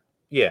this year.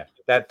 Yeah,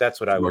 that's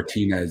what I would.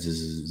 Martinez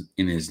is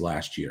in his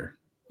last year.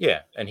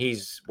 Yeah, and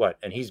he's what?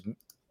 And he's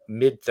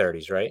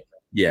mid-30s, right?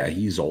 Yeah,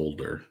 he's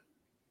older.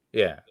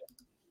 Yeah.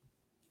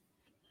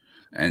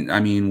 And I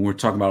mean, we're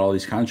talking about all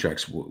these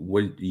contracts.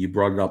 What you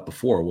brought it up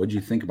before? What did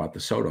you think about the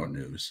Soto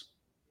news?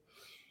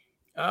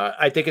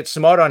 I think it's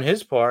smart on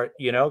his part,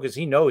 you know, because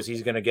he knows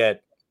he's going to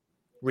get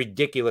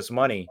ridiculous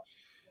money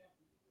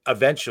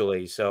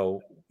eventually.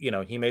 So, you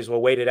know, he may as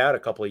well wait it out a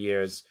couple of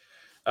years.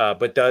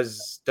 But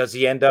does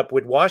he end up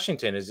with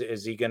Washington?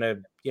 Is he going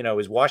to, you know,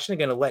 is Washington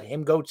going to let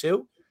him go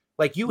too?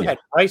 Like you had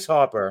Bryce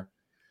Harper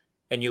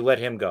and you let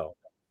him go.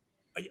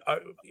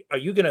 Are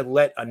you going to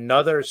let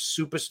another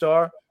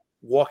superstar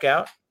walk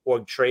out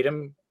or trade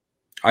him?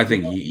 I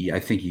think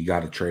you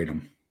got to trade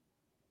him.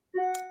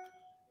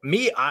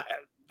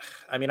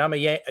 I mean, I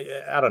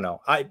don't know.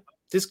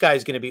 This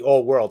guy's going to be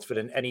all worlds for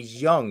and he's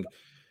young.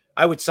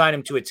 I would sign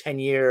him to a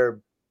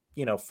 10-year,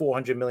 you know,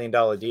 $400 million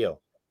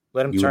deal.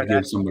 Let him turn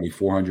give somebody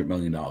 $400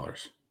 million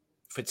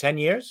for 10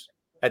 years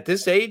at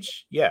this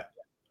age. Yeah,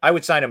 I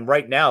would sign him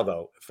right now,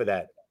 though, for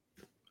that.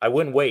 I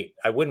wouldn't wait.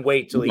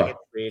 Till he hits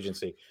free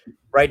agency.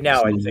 Right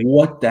now, so I think.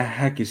 What the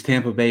heck is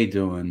Tampa Bay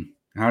doing?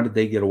 How did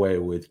they get away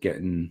with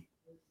getting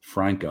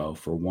Franco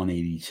for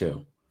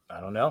 $182? I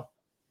don't know.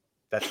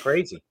 That's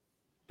crazy.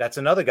 That's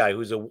another guy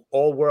who's an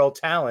all-world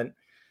talent,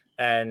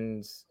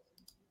 and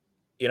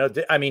you know,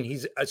 I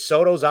mean,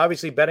 Soto's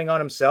obviously betting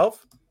on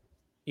himself.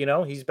 You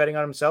know, he's betting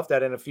on himself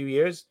that in a few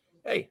years,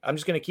 hey, I'm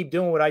just going to keep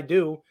doing what I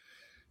do,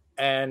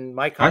 and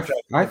my contract.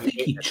 I think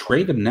he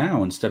trade him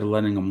now instead of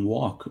letting him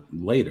walk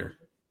later.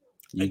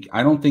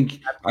 I don't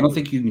think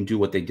you can do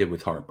what they did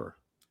with Harper.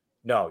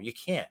 No, you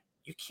can't.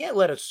 You can't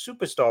let a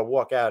superstar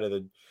walk out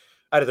of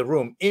the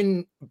room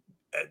in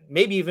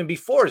maybe even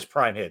before his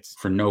prime hits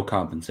for no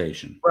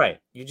compensation. Right.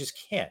 You just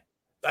can't.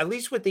 At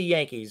least with the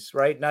Yankees,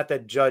 right? Not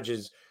that Judge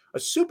is a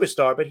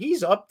superstar, but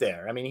he's up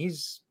there. I mean,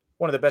 he's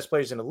one of the best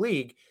players in the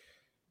league.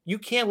 You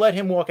can't let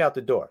him walk out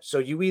the door. So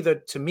you either,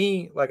 to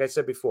me, like I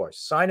said before,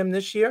 sign him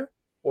this year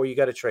or you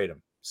got to trade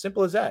him.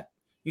 Simple as that.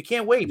 You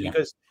can't wait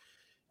because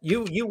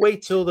you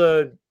wait till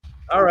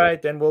all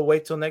right, then we'll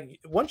wait till next.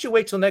 Once you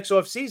wait till next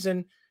off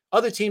season,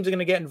 other teams are going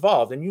to get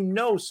involved, and you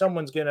know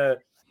someone's going to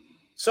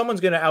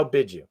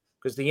outbid you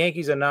because the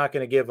Yankees are not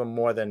going to give him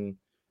more than,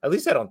 at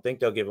least I don't think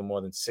they'll give him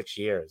more than 6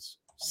 years,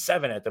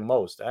 7 at the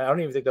most. I don't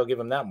even think they'll give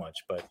him that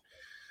much, but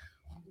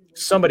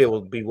somebody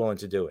will be willing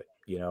to do it.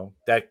 You know,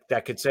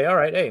 that could say, all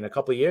right, hey, in a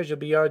couple of years you'll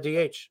be our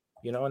DH,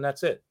 you know, and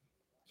that's it.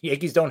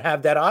 Yankees don't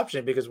have that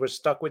option because we're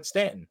stuck with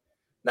Stanton.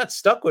 Not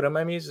stuck with him.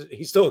 I mean,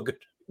 he's still a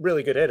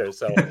really good hitter.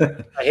 So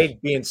I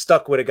hate being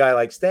stuck with a guy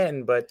like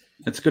Stanton, but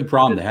it's a good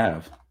problem to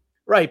have.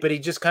 Right, but he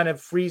just kind of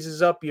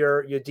freezes up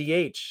your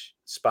DH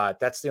spot.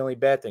 That's the only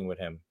bad thing with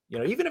him. You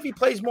know, even if he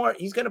plays more,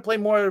 he's going to play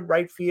more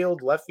right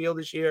field, left field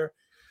this year.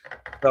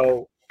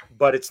 So,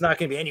 but it's not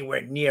going to be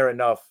anywhere near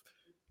enough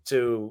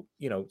to,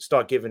 you know,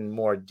 start giving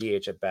more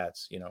DH at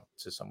bats, you know,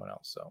 to someone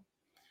else. So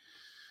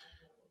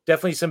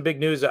definitely some big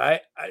news. I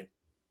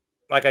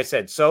like I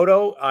said,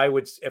 Soto, I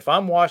would, if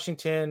I'm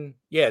Washington,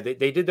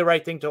 they did the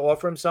right thing to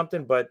offer him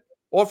something, but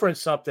offering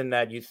something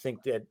that you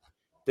think that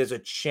there's a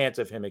chance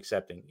of him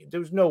accepting.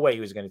 There's no way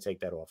he was going to take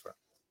that offer.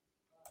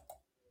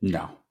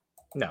 No.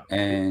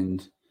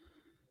 And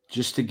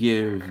just to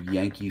give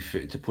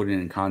to put it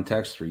in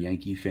context for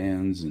Yankee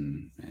fans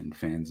and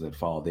fans that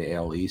follow the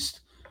AL East,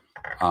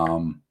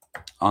 on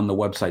the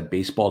website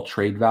Baseball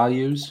Trade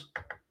Values,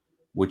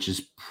 which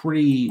is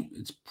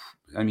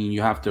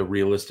you have to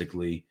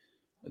realistically,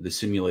 the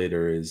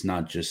simulator is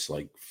not just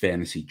like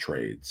fantasy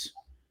trades.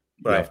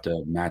 You have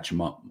to match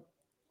them up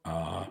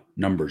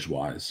numbers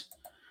wise.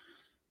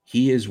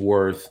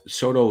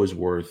 Soto is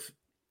worth,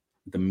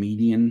 the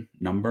median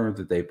number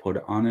that they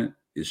put on it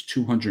is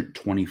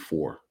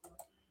 224.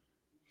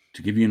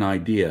 To give you an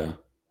idea,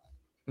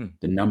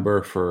 the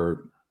number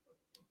for,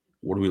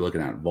 what are we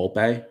looking at?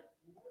 Volpe?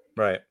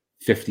 Right.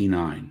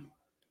 59.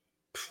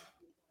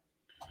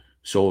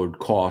 So it would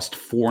cost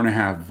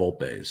 4.5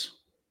 Volpes.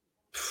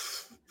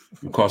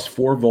 It would cost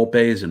 4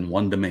 Volpes and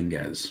 1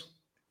 Dominguez.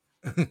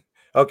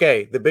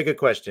 Okay, the bigger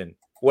question.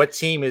 What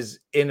team is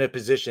in a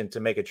position to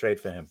make a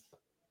trade for him?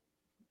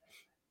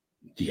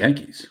 The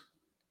Yankees.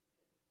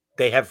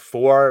 They have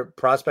 4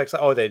 prospects.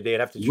 Oh, they'd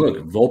have to choose.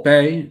 Look,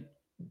 Volpe,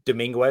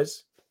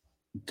 Dominguez.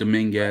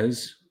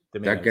 Dominguez. Dominguez.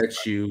 That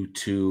gets you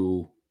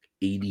to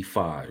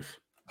 85.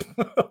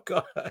 Oh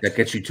God. That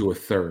gets you to a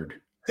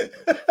third.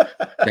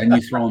 Then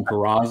you throw in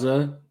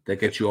Peraza, that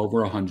gets you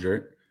over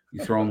 100.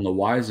 You throw in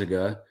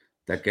Loizaga,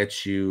 that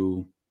gets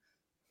you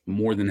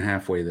more than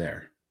halfway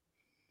there.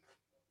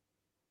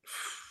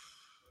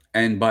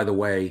 And by the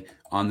way,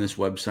 on this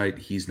website,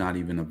 he's not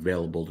even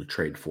available to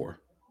trade for.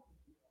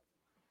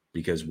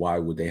 Because why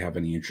would they have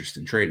any interest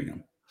in trading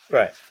him?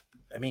 Right.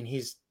 I mean,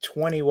 he's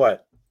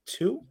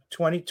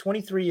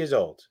 23 years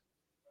old.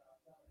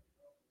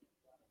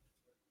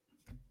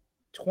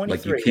 23.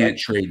 Like, you can't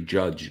trade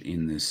Judge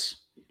in this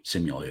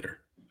simulator.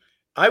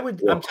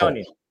 I'm telling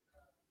you,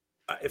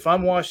 if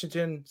I'm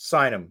Washington,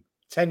 sign him.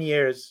 10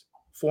 years,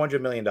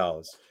 $400 million.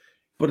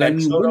 But I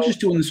mean, we're just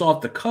doing this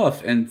off the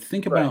cuff, and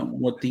think about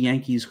what the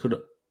Yankees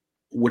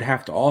would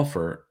have to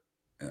offer.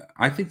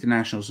 I think the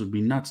Nationals would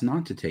be nuts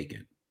not to take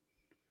it.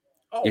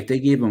 Oh. If they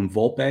gave him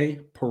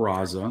Volpe,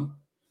 Peraza,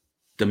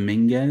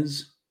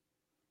 Dominguez,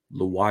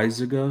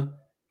 Loizaga,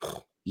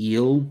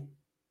 Eel.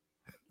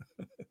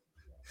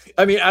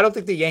 I mean, I don't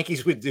think the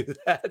Yankees would do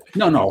that.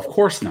 No, of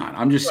course not.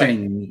 I'm just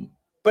saying.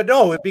 But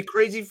no, it'd be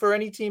crazy for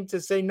any team to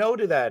say no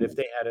to that if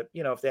they had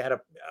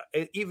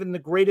even the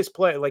greatest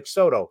player like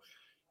Soto.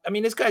 I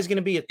mean, this guy's going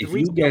to be a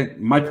 3.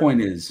 My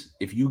point is,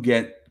 if you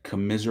get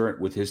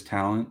commensurate with his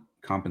talent,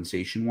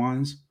 compensation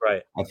wise,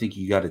 right? I think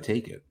you got to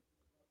take it.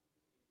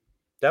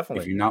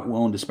 Definitely. If you're not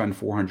willing to spend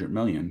 $400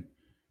 million,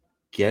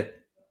 get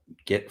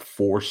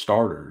 4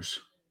 starters,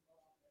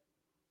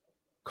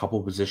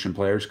 couple position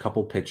players,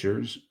 couple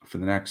pitchers for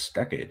the next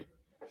decade.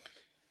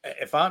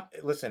 If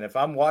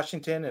I'm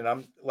Washington and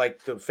I'm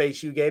like the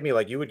face you gave me,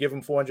 like you would give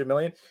him $400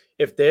 million.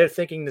 If they're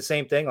thinking the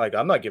same thing, like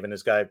I'm not giving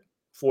this guy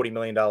 $40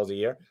 million a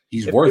year.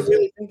 He's worth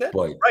it.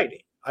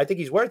 Right. I think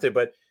he's worth it.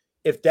 But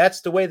if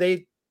that's the way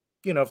they,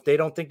 if they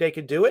don't think they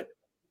could do it,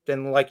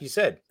 then like you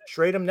said,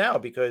 trade him now,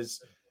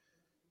 because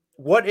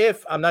what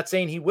if, I'm not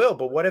saying he will,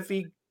 but what if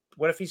he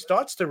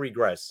starts to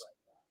regress?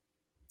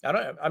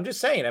 I'm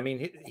just saying, I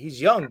mean,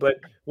 he's young, but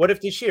what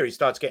if this year he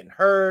starts getting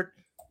hurt?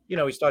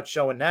 He starts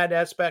showing that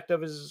aspect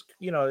of his,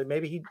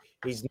 maybe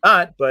he's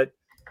not, but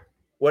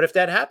what if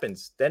that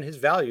happens? Then his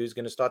value is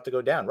going to start to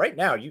go down. Right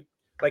now,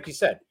 like you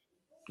said,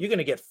 you're going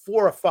to get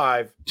 4 or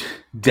 5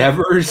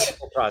 Devers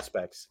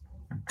prospects.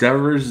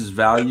 Devers'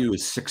 value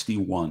is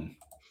 61,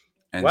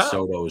 and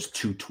Soto is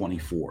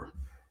 224.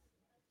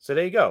 So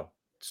there you go.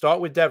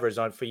 Start with Devers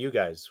for you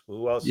guys.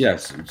 Who else?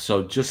 Yes.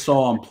 So just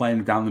so I'm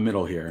playing down the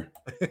middle here,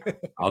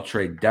 I'll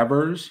trade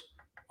Devers,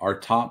 our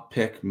top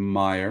pick,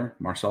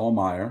 Marcelo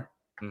Meyer,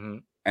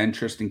 and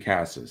Tristan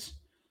Casas.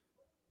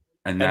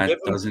 And that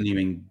doesn't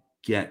even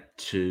get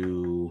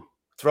to...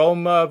 Throw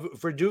him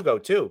Verdugo,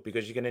 too,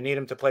 because you're going to need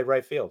him to play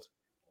right field.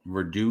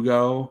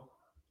 Verdugo,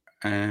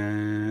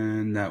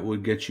 and that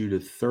would get you to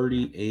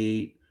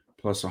 38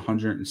 plus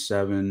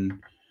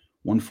 107,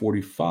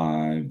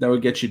 145. That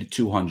would get you to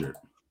 200.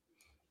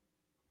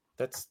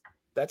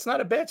 That's not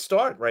a bad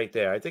start right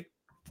there, I think.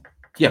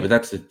 Yeah, but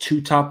that's the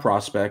 2 top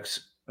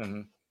prospects,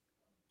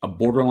 a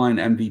borderline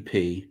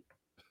MVP,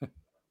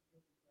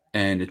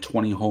 and a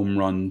 20 home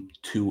run,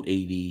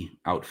 280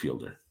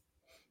 outfielder.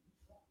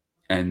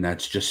 And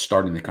that's just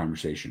starting the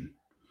conversation.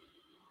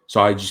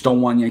 So I just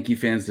don't want Yankee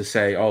fans to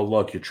say, oh,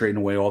 look, you're trading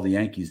away all the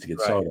Yankees to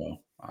get Soto.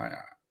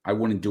 I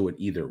wouldn't do it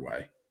either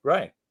way.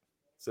 Right.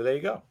 So there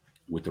you go.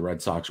 With the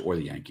Red Sox or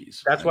the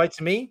Yankees. That's why,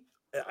 to me,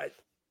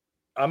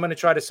 I'm going to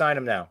try to sign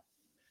him now.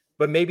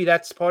 But maybe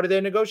that's part of their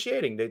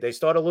negotiating. They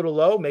start a little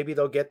low. Maybe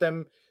they'll get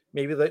them.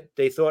 Maybe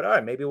they thought, all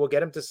right, maybe we'll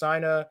get him to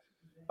sign a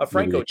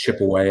Franco. Maybe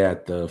chip away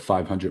at the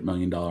 $500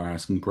 million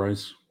asking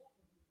price.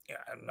 Yeah,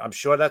 I'm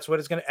sure that's what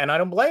it's going to. And I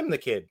don't blame the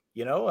kid.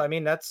 I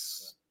mean,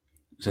 that's.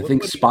 So I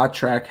think Spot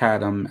Track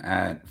had him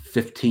at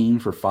 15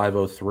 for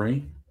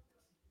 503.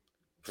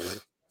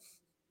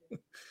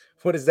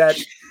 What is that?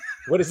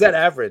 What is that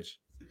average?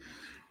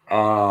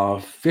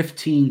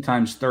 15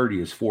 times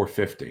 30 is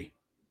 450.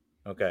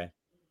 Okay.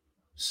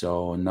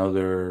 So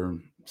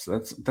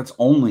that's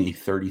only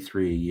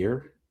 33 a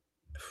year.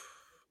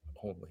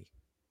 Only.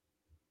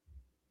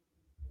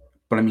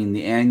 But I mean,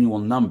 the annual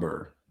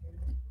number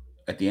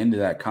at the end of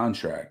that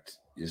contract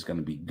is going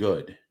to be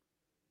good.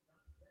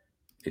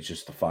 It's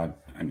just the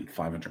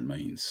 500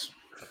 million's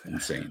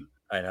insane.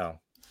 I know.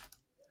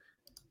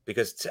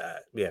 Because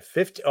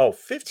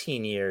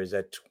 15 years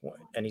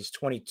and he's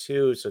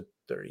 22, so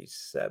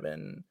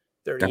 37,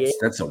 38.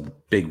 That's a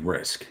big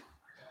risk.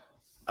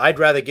 I'd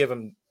rather give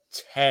him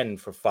 10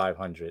 for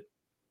 500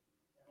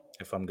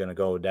 if I'm going to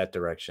go that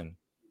direction.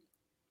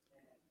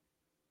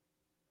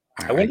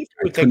 I wonder if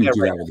he would take that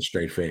with a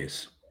straight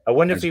face. I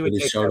wonder if he would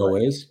take Soto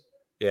is.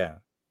 Yeah.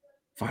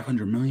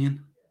 500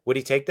 million? Would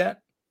he take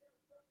that?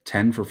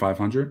 10 for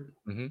 500?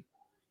 Mm-hmm.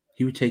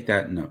 He would take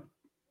that. No.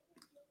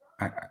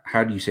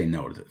 How do you say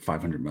no to that?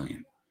 500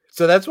 million?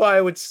 So that's why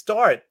I would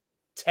start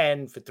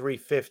 10 for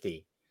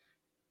 350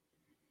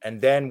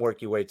 and then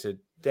work your way to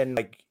then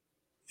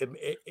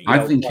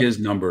I think his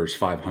number is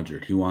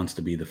 500. He wants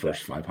to be the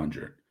first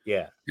 500.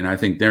 Yeah. And I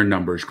think their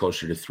number is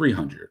closer to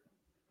 300.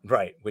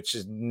 Right, which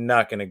is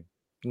not getting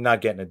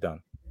it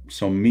done.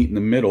 So meet in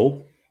the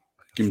middle.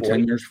 Give him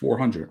 10 years,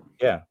 400.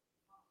 Yeah.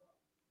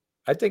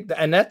 I think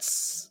and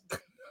that's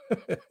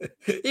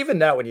even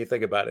now when you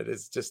think about it,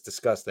 it's just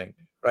disgusting,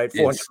 right?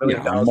 $400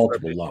 million on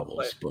multiple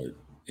levels, but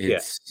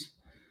it's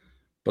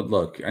but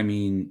look, I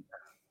mean,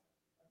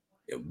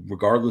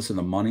 regardless of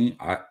the money,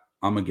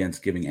 I'm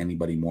against giving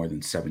anybody more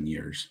than 7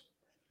 years.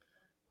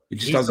 It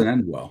just doesn't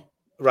end well.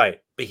 Right.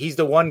 But he's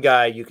the one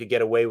guy you could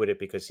get away with it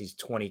because he's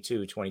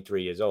 22,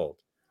 23 years old.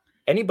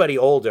 Anybody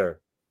older,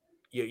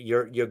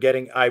 you're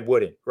getting, I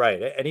wouldn't,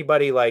 right?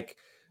 Anybody like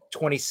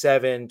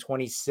 27,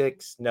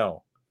 26,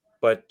 no.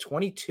 But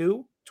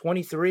 22,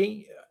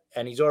 23,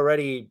 and he's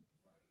already,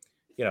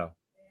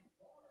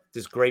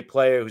 this great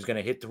player who's going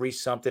to hit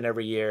 3-something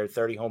every year,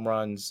 30 home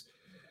runs.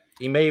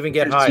 He may even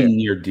get higher.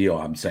 15-year deal,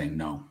 I'm saying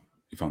no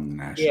if I'm the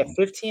National. Yeah,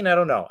 15, I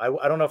don't know.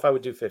 I don't know if I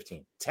would do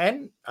 15.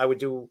 10, I would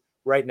do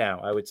right now.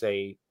 I would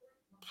say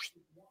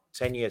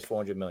 10 years,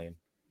 400 million.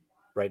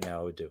 Right now,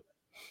 I would do.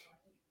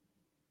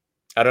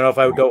 I don't know if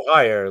I would go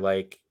higher,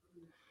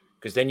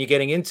 because then you're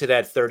getting into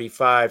that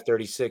 35,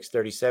 36,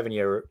 37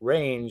 year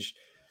range.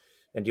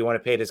 And do you want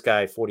to pay this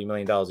guy $40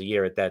 million a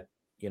year at that,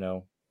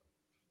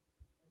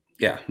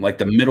 Yeah, like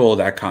the middle of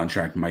that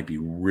contract might be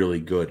really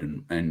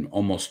good and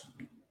almost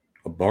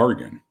a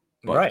bargain,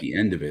 but the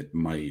end of it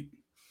might.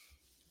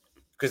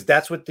 Because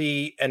that's what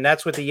the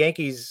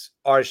Yankees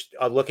are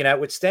looking at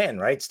with Stanton,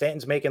 right?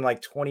 Stanton's making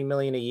like $20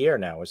 million a year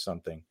now or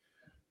something.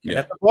 And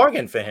that's a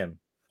bargain for him.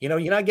 You're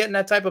not getting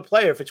that type of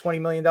player for $20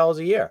 million a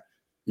year.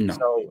 No.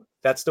 So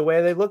that's the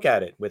way they look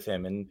at it with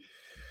him. And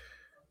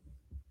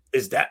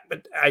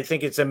but I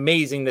think it's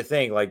amazing to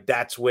think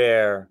that's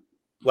where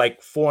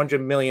 $400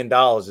 million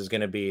is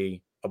going to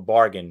be a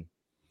bargain.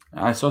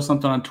 I saw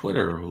something on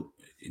Twitter.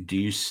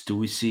 Do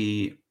we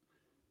see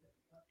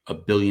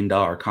 $1 billion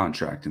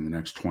contract in the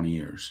next 20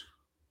 years?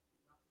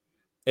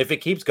 If it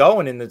keeps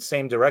going in the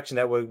same direction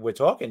that we're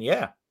talking,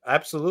 yeah,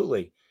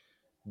 absolutely.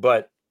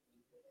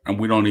 And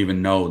we don't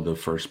even know the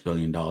first $1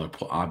 billion.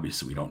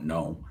 Obviously, we don't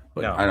know.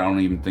 But no. I don't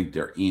even think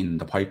they're in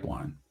the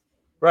pipeline.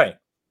 Right.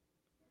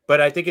 But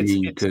I think it's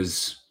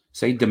because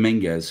say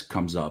Dominguez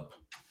comes up,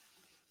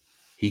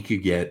 he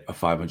could get a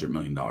 $500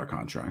 million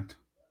contract.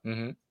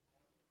 Mm-hmm.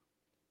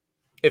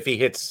 If he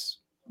hits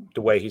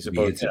the way he's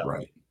supposed to.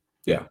 Right.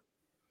 Yeah.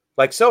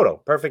 Like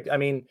Soto. Perfect. I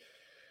mean,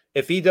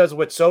 if he does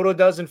what Soto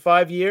does in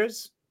 5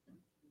 years,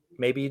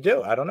 maybe you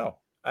do. I don't know.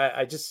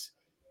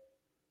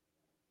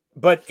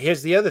 But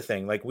here's the other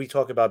thing. We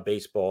talk about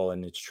baseball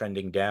and it's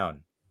trending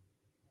down.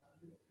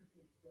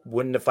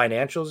 Wouldn't the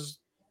financials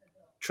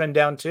trend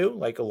down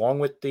too? Along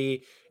with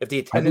if the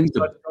attendance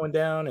starts going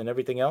down and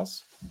everything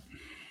else?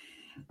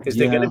 Is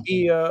there going to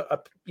be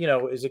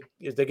is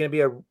there going to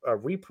be a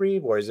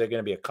reprieve, or is there going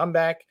to be a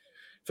comeback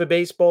for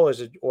baseball?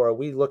 Or are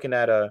we looking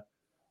at a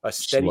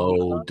steady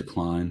slow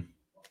decline?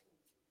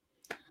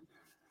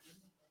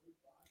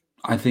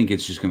 I think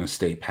it's just going to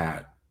stay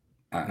pat.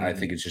 I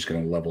think it's just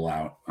going to level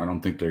out. I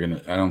don't think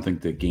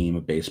the game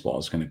of baseball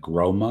is going to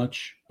grow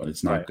much, but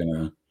it's not going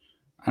to.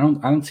 I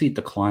don't see it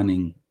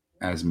declining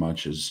as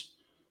much as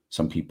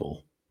some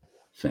people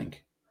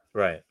think.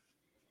 Right.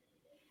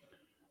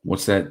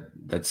 What's that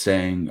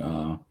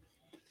saying?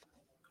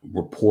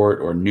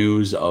 Report or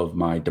news of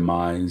my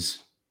demise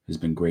has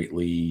been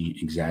greatly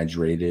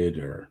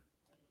exaggerated.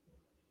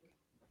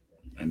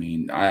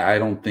 I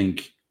don't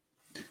think.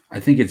 I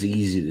think it's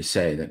easy to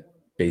say that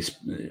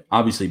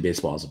obviously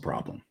baseball is a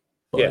problem.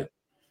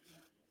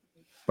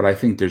 But I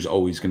think there's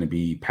always going to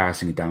be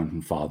passing it down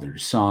from father to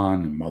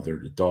son and mother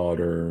to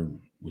daughter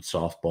with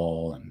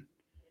softball. And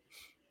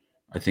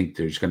I think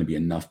there's going to be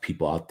enough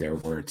people out there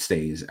where it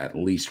stays at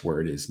least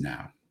where it is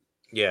now.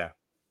 Yeah.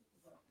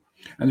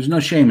 And there's no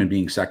shame in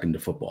being second to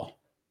football.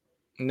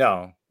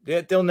 No,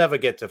 they'll never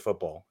get to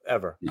football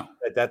ever. No,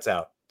 that's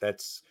out.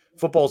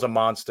 Football's a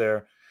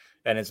monster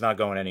and it's not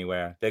going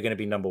anywhere. They're going to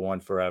be number one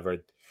forever.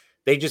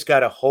 They just got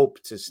to hope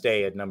to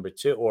stay at number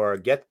 2 or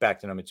get back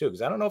to number 2.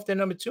 Cause I don't know if they're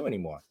number 2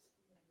 anymore.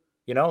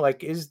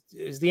 Is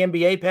the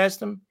NBA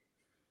past them?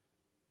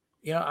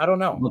 I don't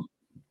know. Well,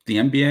 the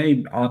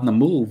NBA on the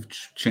move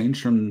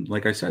changed from,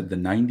 like I said, the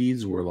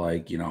 90s were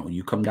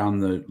you come down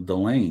the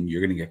lane, you're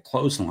going to get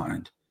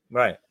clotheslined.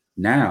 Right.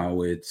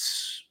 Now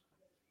it's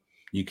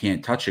you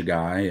can't touch a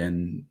guy,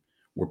 and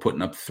we're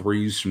putting up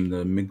threes from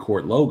the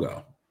midcourt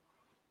logo.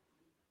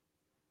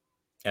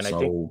 And so I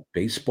think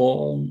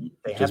baseball,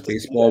 does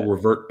baseball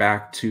revert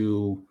back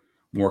to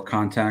more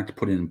contact,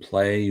 put in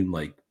play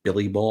like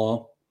Billy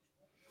Ball?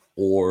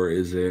 Or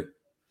is it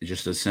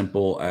just as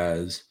simple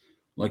as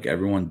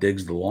everyone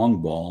digs the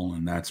long ball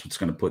and that's what's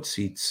going to put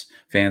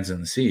fans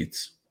in the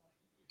seats?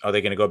 Are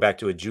they going to go back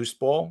to a juice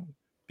ball?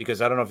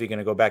 Because I don't know if you're going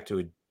to go back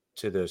to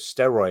the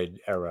steroid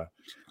era.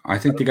 I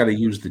think they got to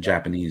use the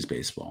Japanese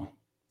baseball.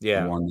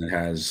 Yeah. The one that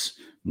has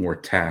more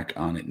tack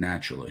on it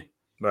naturally.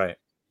 Right.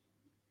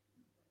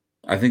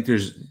 I think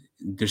there's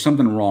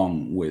something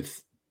wrong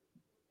with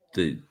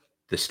the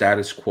the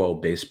status quo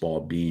baseball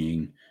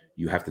being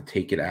you have to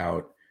take it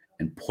out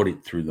and put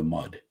it through the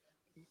mud.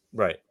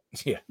 Right.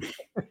 Yeah.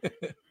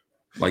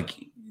 Like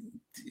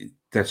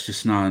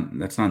that's not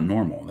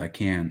normal. That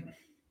can't.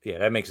 Yeah,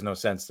 that makes no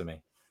sense to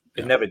me.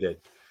 It never did.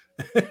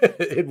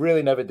 It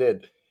really never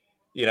did.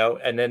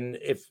 And then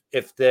if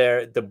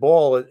the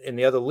ball in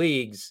the other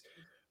leagues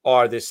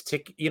are this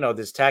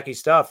this tacky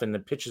stuff, and the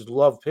pitchers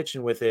love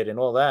pitching with it and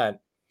all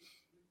that.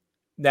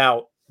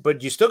 Now,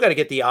 but you still got to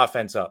get the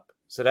offense up.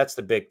 So that's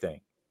the big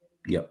thing.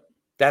 Yep.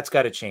 That's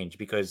got to change,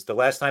 because the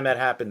last time that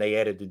happened, they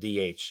added the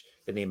DH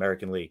in the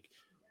American League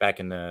back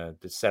in the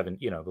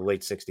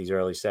late 60s,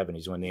 early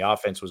 70s, when the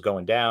offense was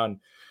going down.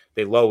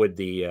 They lowered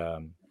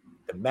the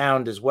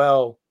mound as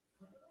well.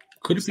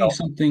 Could it be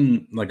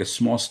something like a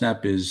small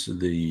step is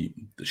the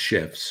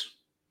shifts?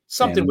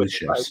 Something with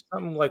shifts. Right,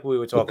 something like we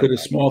were talking about. Could a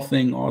small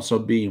thing also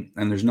be,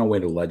 and there's no way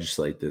to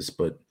legislate this,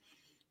 but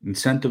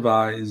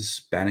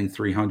incentivize batting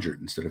 300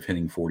 instead of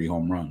hitting 40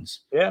 home runs?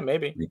 Yeah,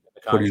 maybe.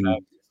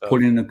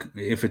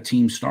 If a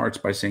team starts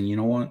by saying, you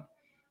know what,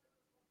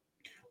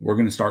 we're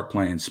going to start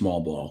playing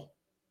small ball,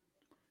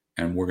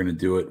 and we're going to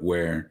do it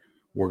where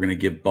we're going to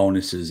give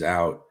bonuses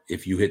out.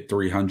 If you hit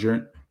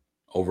 300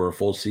 over a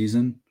full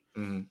season,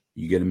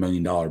 you get $1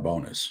 million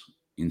bonus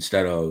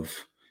instead of,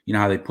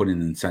 how they put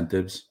in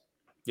incentives.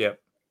 Yep.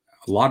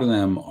 A lot of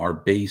them are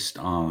based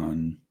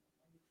on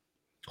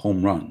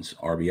home runs,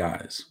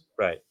 RBIs,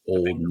 right?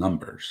 Old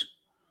numbers.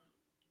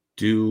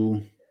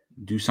 Do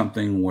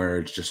something where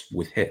it's just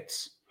with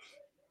hits.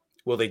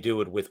 Will they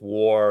do it with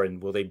WAR,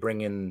 and will they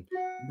bring in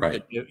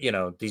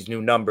these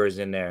new numbers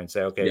in there and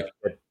say, okay,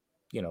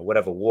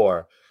 whatever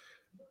WAR,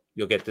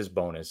 you'll get this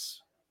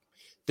bonus.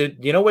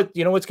 You know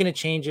what's going to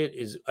change it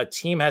is a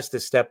team has to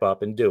step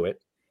up and do it.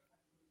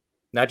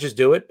 Not just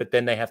do it, but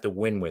then they have to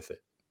win with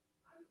it.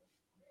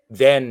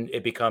 Then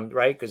it becomes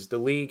right, because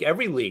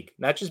every league,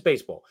 not just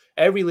baseball,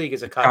 every league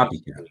is a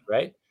copycat league,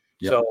 right?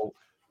 Yep. So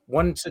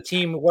once a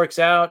team works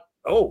out,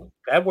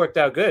 that worked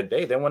out good.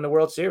 They won the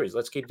World Series.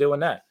 Let's keep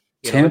doing that.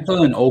 Tampa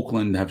and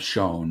Oakland have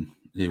shown,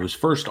 it was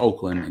first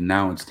Oakland and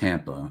now it's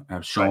Tampa,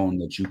 have shown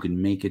that you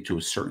can make it to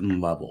a certain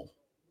level.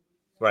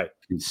 Right.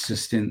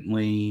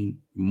 Consistently,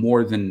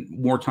 more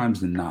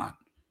times than not,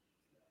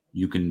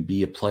 you can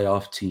be a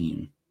playoff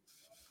team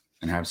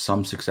and have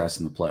some success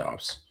in the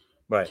playoffs.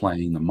 Right.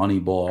 Playing the money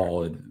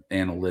ball,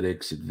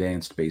 analytics,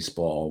 advanced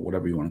baseball,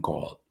 whatever you want to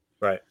call it.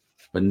 Right.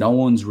 But no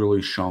one's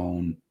really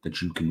shown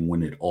that you can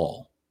win it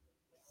all.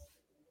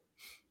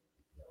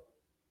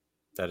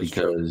 That is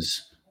because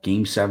true.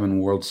 Game 7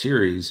 World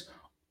Series,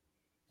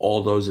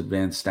 all those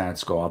advanced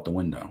stats go out the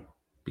window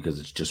because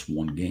it's just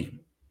one game.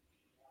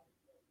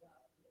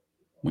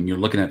 When you're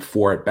looking at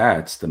 4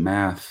 at-bats, the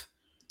math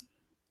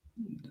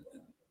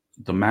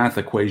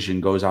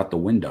equation goes out the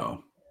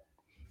window.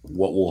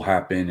 What will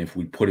happen if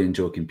we put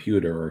into a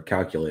computer or a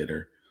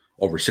calculator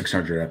over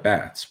 600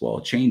 at-bats? Well,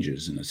 it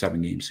changes in a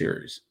 7-game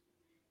series.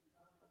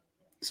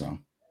 So,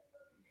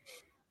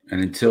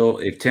 and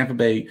if Tampa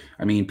Bay,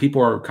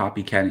 people are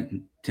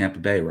copycatting Tampa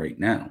Bay right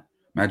now.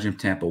 Imagine if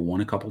Tampa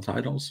won a couple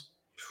titles.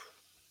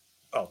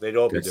 Oh, they'd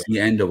all be doing it. That's the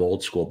end of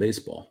old school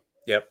baseball.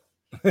 Yep.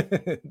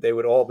 They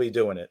would all be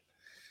doing it.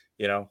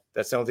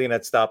 That's the only thing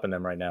that's stopping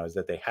them right now, is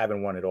that they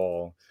haven't won it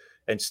all.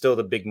 And still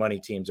the big money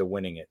teams are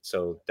winning it.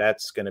 So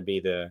that's going to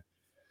be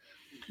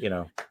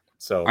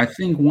so. I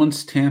think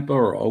once Tampa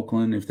or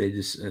Oakland, if they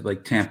just,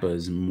 like Tampa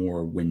is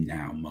more win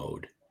now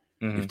mode.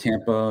 Mm-hmm. If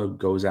Tampa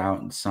goes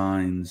out and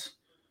signs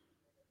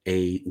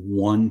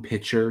one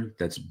pitcher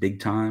that's big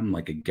time,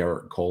 like a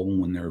Garrett Cole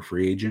when they're a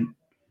free agent,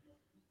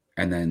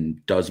 and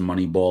then does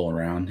money ball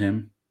around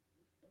him,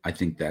 I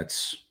think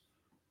that's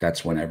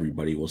when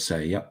everybody will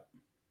say, yep.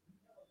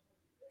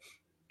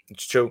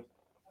 It's true.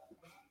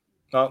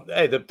 Well,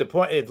 hey, the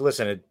point.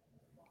 Listen,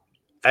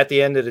 at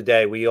the end of the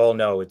day, we all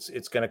know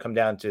it's going to come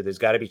down to there's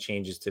got to be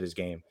changes to this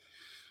game.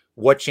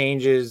 What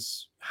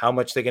changes? How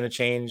much they're going to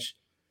change?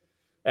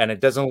 And it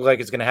doesn't look like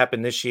it's going to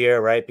happen this year,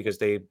 right? Because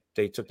they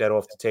took that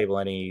off the table.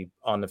 Any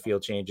on the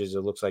field changes?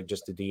 It looks like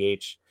just the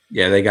DH.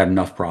 Yeah, they got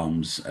enough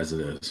problems as it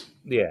is.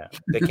 Yeah,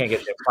 they can't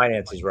get their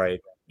finances right.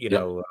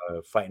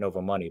 Fighting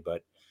over money.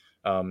 But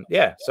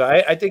so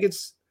I think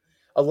it's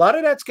a lot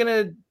of that's going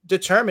to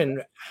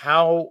determine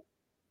how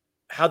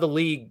the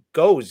league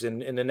goes in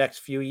the next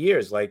few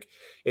years. Like,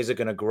 is it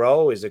going to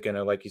grow? Is it going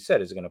to, like you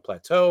said, is it going to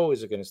plateau?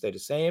 Is it going to stay the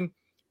same?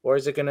 Or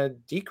is it going to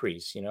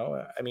decrease?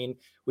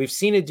 We've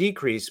seen a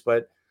decrease,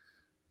 but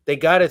they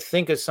got to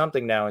think of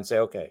something now and say,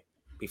 okay,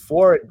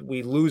 before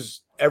we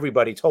lose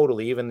everybody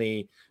totally, even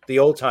the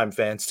old time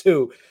fans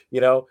too,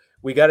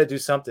 we got to do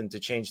something to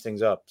change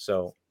things up.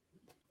 So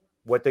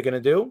what they're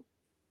going to do,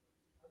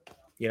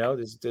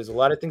 there's a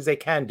lot of things they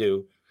can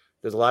do.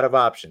 There's a lot of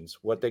options.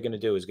 What they're going to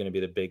do is going to be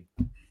the big,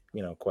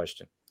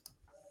 question.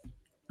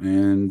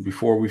 And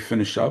before we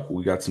finish up,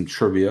 we got some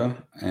trivia.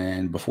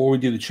 And before we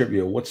do the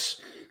trivia,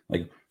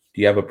 do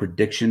you have a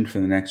prediction for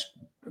the next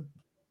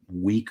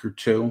week or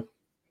two?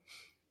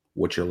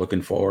 What you're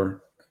looking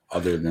for,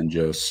 other than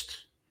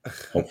just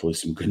hopefully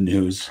some good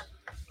news?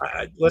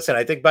 Listen,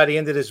 I think by the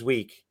end of this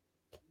week,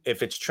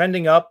 if it's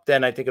trending up,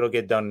 then I think it'll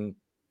get done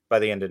by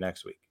the end of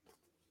next week.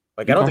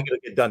 Like, I don't think it'll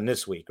get done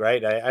this week,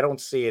 right? I don't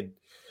see it.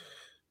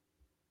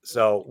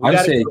 So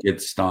I'd say it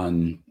gets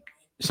done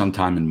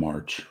sometime in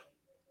March.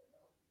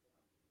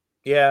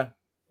 Yeah.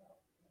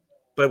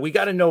 But we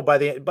got to know by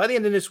the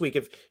end of this week,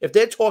 if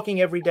they're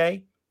talking every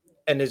day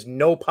and there's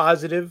no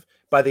positive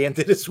by the end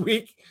of this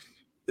week,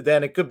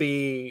 then it could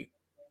be,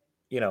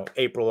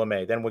 April or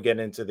May. Then we're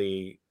getting into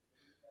the,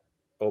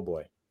 oh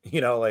boy,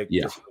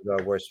 just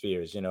our worst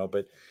fears,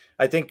 But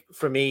I think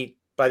for me,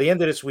 by the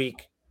end of this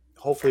week,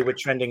 hopefully we're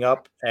trending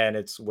up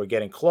and we're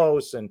getting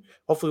close, and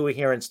hopefully we're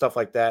hearing stuff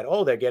like that.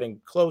 Oh, they're getting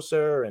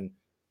closer and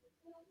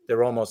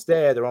they're almost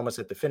there. They're almost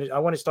at the finish. I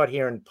want to start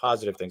hearing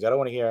positive things. I don't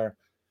want to hear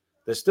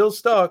they're still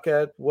stuck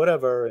at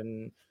whatever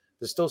and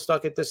they're still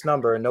stuck at this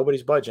number and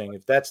nobody's budging.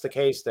 If that's the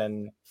case,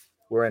 then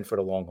we're in for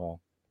the long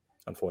haul,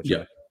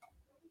 unfortunately. Yeah.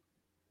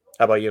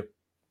 How about you?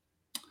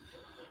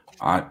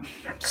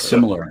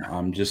 Similar.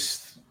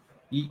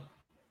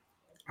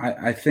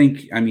 I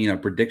think, a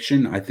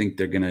prediction, I think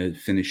they're going to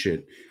finish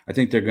it. I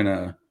think they're going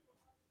to,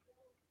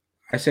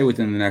 I say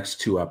within the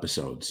next 2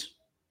 episodes.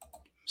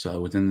 So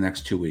within the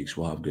next 2 weeks,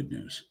 we'll have good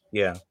news.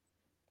 Yeah.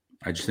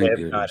 I just think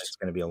it's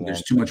going to be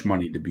there's too much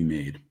money to be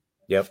made.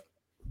 Yep.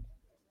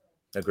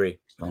 Agree.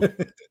 So,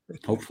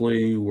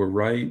 hopefully we're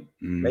right.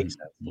 Makes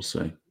sense. We'll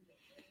see.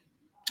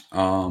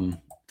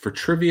 For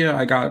trivia,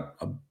 I got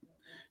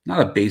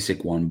not a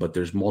basic one, but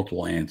there's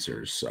multiple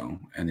answers. So,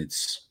 and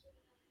it's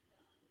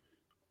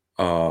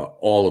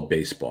all of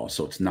baseball.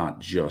 So it's not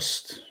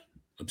just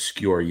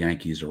obscure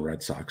Yankees or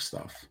Red Sox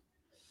stuff.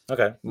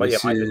 Okay.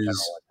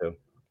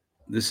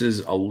 This is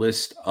a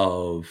list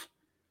of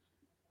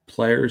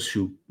players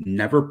who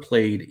never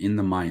played in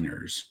the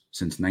minors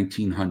since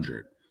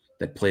 1900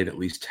 that played at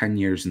least 10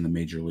 years in the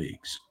major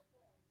leagues.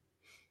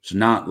 So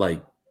not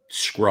like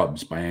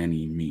scrubs by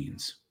any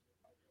means.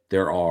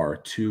 There are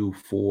 2,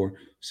 4,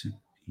 6,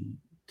 8,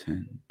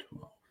 10,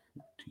 12,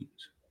 14.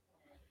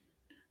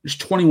 There's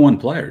 21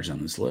 players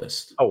on this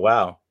list. Oh,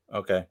 wow.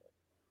 Okay.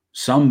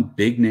 Some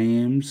big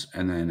names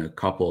and then a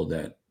couple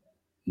that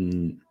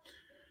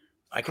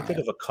I can think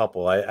of a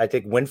couple. I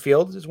think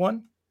Winfield is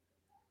one.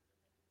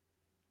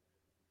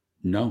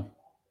 No.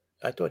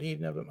 I thought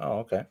he'd never. Oh,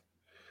 okay.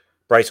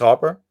 Bryce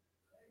Harper?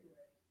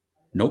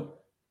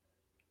 Nope.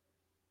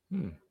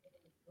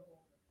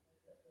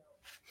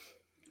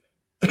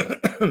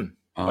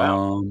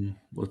 Wow.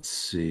 Let's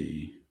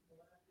see.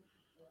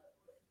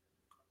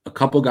 A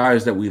couple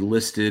guys that we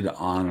listed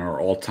on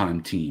our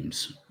all-time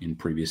teams in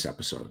previous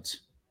episodes.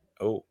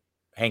 Oh,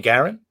 Hank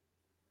Aaron?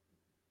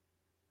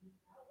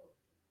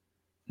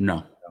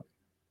 No.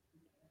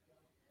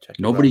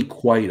 Nobody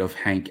quite of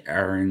Hank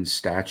Aaron's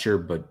stature,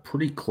 but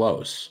pretty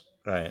close.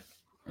 Right.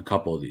 A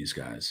couple of these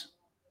guys.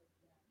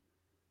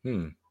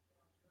 Man,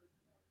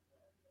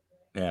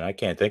 I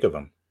can't think of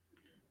them.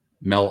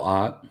 Mel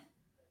Ott.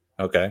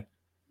 Okay.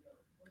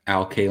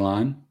 Al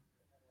Kaline.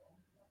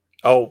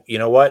 Oh, you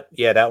know what?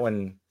 Yeah, that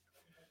one.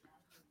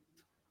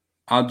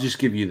 I'll just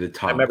give you the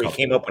top. I remember he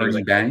came up when Ernie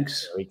he was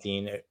Banks.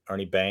 18.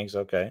 Ernie Banks.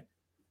 Okay.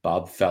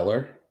 Bob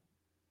Feller.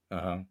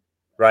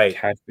 Right.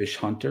 Catfish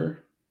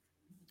Hunter.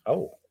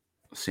 Oh.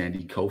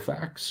 Sandy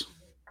Koufax.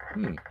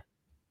 And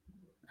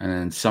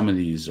then some of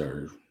these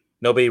are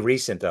nobody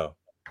recent though,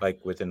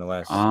 like within the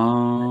last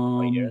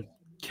 20 years.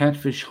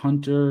 Catfish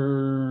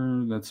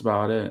Hunter. That's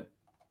about it.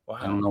 Wow.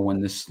 I don't know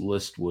when this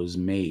list was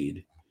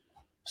made,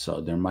 so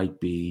there might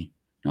be.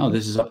 No,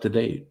 this is up to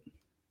date.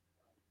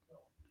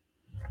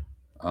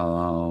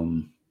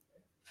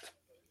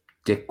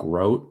 Dick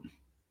Groat.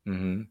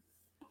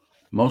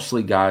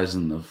 Mostly guys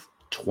in the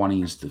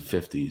 20s to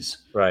 50s.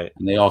 Right.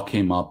 And they all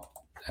came up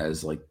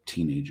as like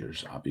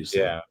teenagers,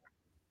 obviously. Yeah.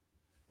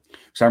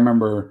 So I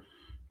remember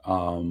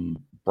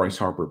Bryce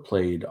Harper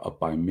played up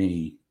by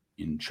me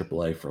in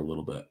AAA for a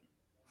little bit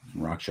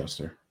in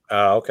Rochester.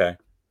 Oh, okay.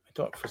 I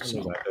thought for some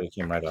reason I thought he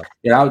came right up.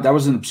 Yeah, that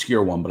was an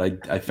obscure one,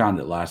 but I found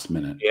it last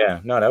minute. Yeah.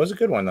 No, that was a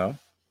good one though.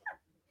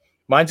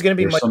 Mine's going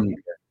to be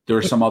there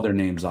were some other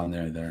names on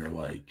there that are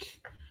like,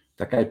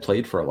 that guy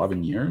played for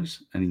 11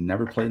 years and he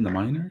never played in the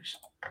minors.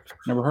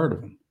 Never heard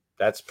of him.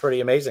 That's pretty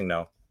amazing,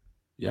 though.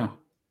 Yeah.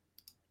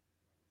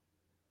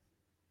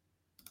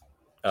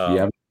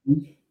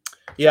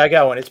 Yeah, I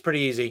got one. It's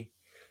pretty easy.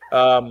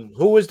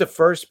 Who was the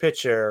first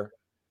pitcher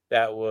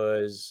that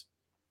was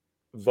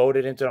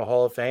voted into the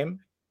Hall of Fame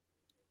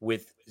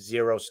with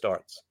 0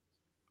 starts?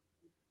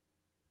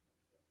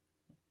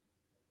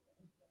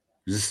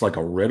 Is this like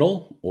a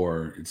riddle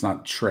or it's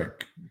not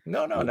trick?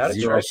 No, not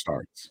 0 trick.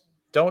 starts.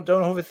 Don't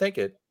overthink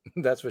it.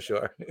 That's for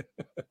sure.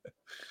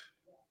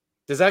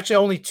 There's actually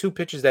only 2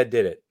 pitchers that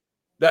did it.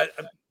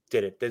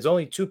 There's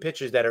only 2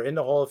 pitchers that are in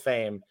the Hall of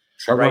Fame.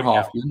 Trevor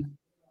Hoffman. Now.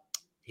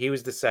 He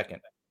was the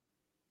second.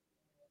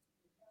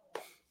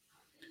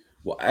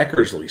 Well,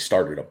 Eckersley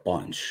started a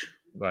bunch.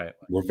 Right.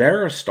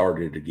 Rivera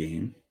started a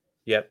game.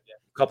 Yep.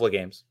 A couple of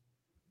games.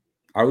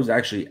 I was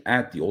actually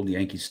at the old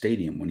Yankee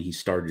Stadium when he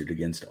started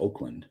against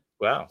Oakland.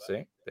 Wow.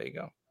 See? There you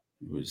go.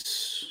 It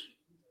was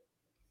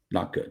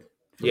not good.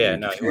 Yeah,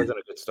 no, he wasn't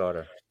a good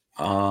starter.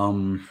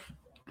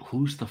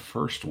 Who's the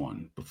first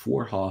one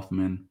before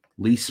Hoffman?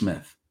 Lee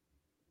Smith.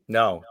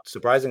 No,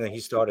 surprisingly, he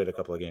started a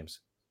couple of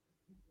games.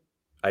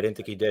 I didn't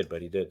think he did,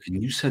 but he did.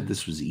 And you said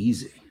this was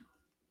easy.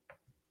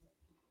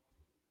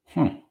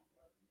 Don't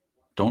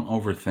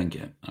overthink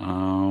it.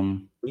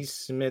 Lee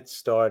Smith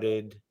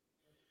started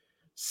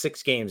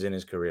 6 games in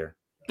his career.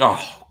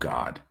 Oh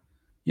God.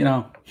 You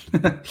know.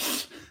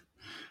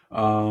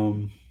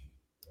 I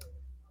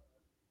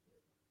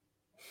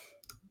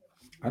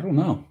don't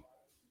know.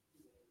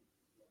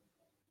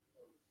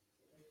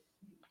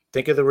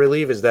 Think of the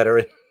relievers that are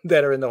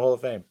in the Hall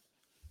of Fame.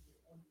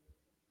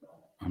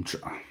 I'm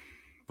trying.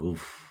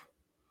 Oof.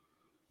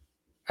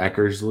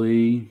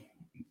 Eckersley.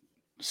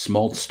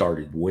 Smoltz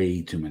started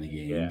way too many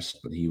games,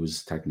 but he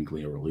was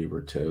technically a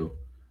reliever too.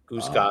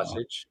 Goose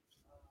Gossage.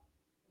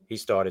 He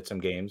started some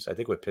games, I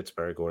think, with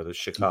Pittsburgh or the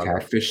Chicago.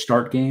 Catfish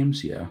start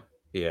games, yeah.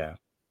 Yeah.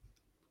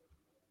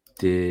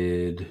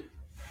 And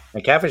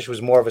Catfish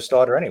was more of a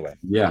starter anyway.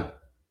 Yeah.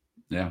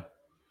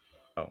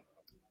 Oh.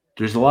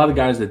 There's a lot of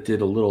guys that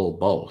did a little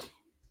both,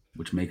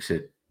 which makes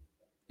it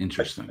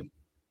interesting.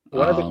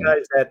 One of the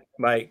guys that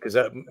because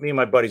me and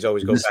my buddies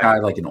always go back. This guy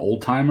like an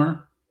old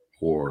timer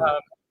or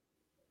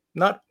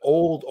not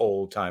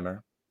old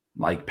timer,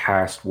 like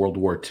past World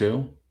War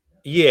II.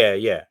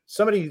 Yeah.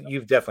 Somebody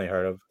you've definitely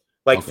heard of.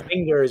 Like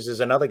Fingers is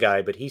another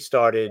guy, but he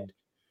started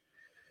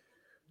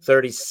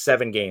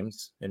 37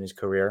 games in his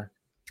career.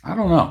 I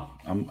don't know.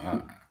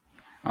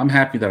 I'm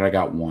happy that I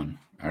got one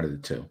out of the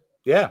two.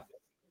 Yeah,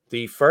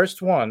 the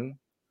first one,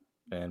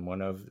 and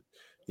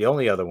the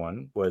only other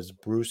one was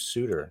Bruce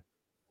Sutter.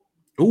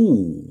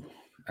 Ooh,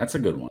 that's a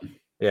good one.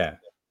 Yeah,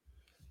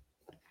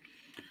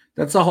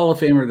 that's a Hall of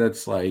Famer.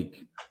 That's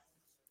like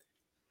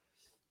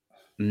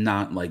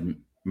not like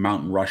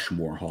Mount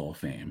Rushmore Hall of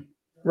Fame,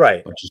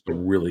 right? But just a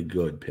really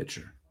good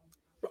pitcher.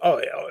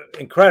 Oh,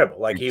 incredible!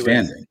 Like he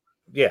was.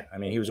 Yeah, I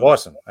mean, he was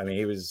awesome. I mean,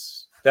 he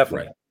was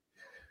definitely. Right.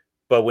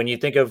 But when you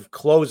think of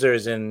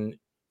closers in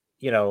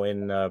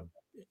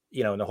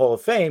the Hall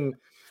of Fame,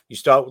 you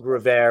start with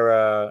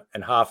Rivera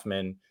and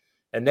Hoffman,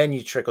 and then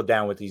you trickle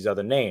down with these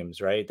other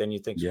names, right? Then you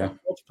think,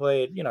 Smoltz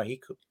played. He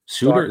could.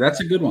 Sutter, that's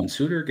a good one.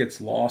 Sutter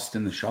gets lost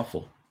in the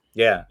shuffle.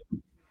 Yeah,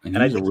 and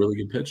he's a really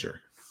good pitcher.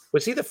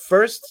 Was he the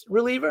first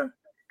reliever?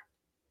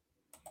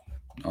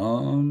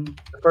 The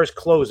first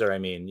closer, I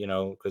mean,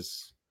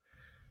 because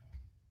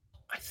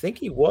I think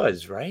he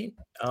was, right?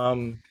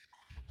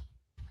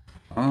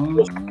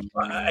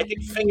 I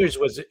think Fingers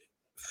was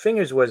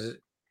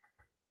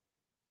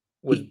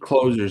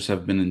closers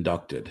have been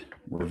inducted.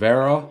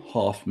 Rivera,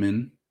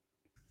 Hoffman,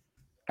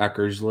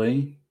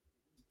 Eckersley,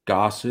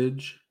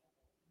 Gossage,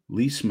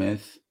 Lee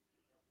Smith,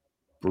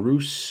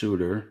 Bruce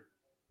Sutter,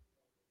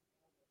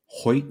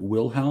 Hoyt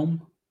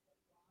Wilhelm.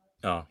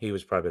 Oh, he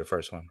was probably the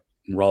first one.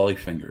 Raleigh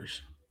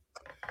Fingers.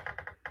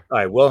 All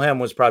right, Wilhelm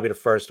was probably the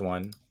first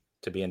one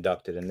to be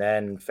inducted, and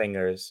then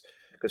Fingers,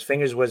 because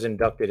Fingers was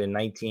inducted in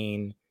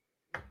 19.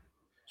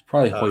 It's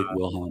probably Hoyt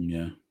Wilhelm,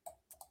 yeah.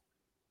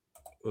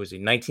 What was he?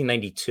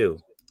 1992.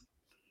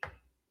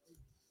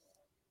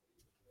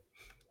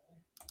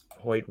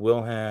 Hoyt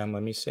Wilhelm.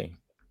 Let me see.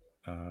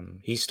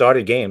 He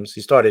started games.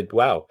 In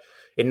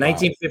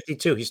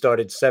 1952, he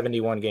started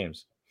 71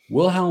 games.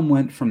 Wilhelm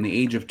went from the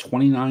age of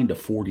 29 to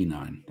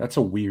 49. That's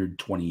a weird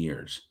 20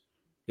 years.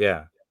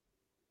 Yeah.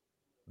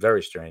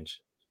 Very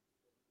strange.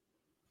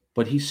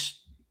 But he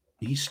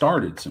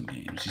started some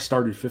games. He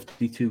started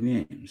 52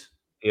 games.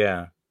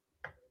 Yeah.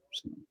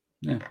 So,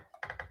 yeah. Anyway.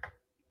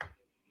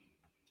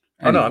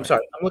 Oh, no, I'm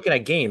sorry. I'm looking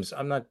at games.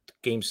 I'm not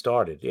game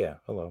started. Yeah.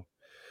 Hello.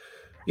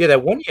 Yeah,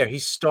 that one year he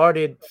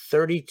started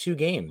 32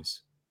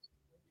 games.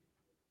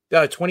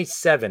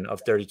 27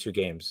 of 32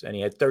 games, and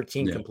he had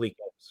 13 complete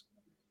games.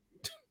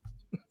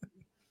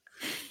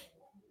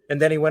 And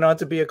then he went on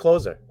to be a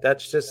closer.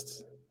 That's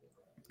just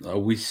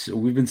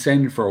we've been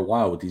saying it for a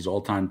while with these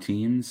all-time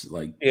teams.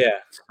 Like,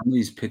 some of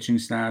these pitching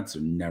stats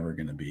are never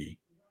going to be.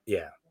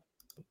 Yeah,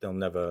 they'll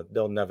never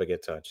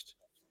get touched.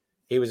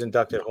 He was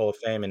inducted Hall of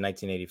Fame in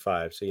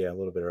 1985, so a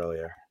little bit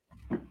earlier.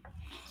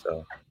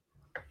 So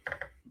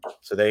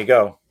there you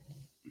go.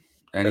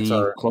 Any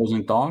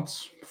closing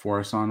thoughts before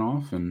I sign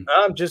off? And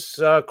I'm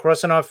just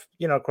crossing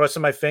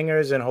my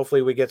fingers, and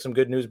hopefully we get some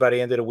good news by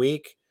the end of the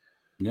week.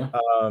 Yeah.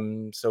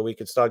 So we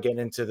could start getting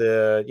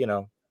into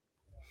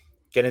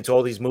get into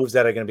all these moves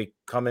that are going to be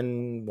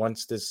coming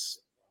once this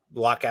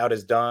lockout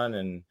is done.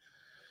 And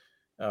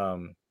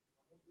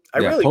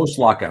post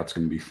lockout's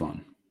going to be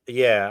fun.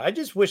 Yeah, I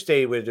just wish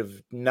they would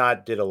have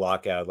not did a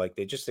lockout. Like,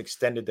 they just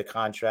extended the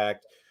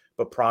contract,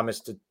 but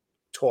promised to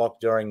talk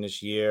during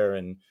this year,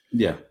 and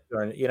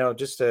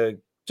just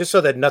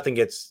so that nothing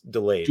gets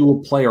delayed. Do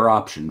a player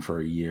option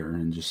for a year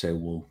and just say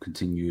we'll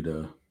continue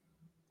to.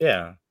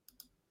 Yeah.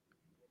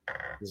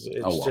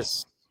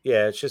 It's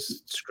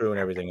just screwing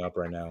everything up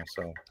right now.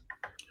 So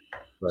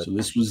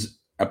this was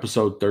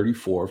episode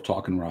 34 of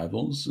Talking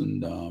Rivals,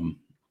 and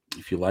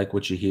if you like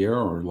what you hear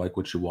or like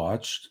what you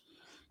watched,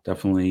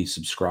 definitely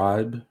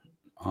subscribe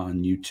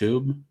on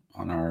YouTube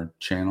on our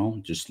channel.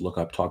 Just look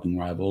up Talking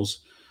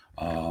Rivals.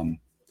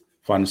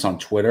 Find us on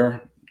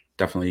Twitter.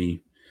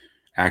 Definitely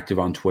active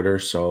on Twitter.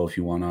 So if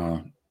you want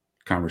a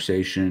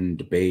conversation,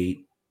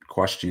 debate,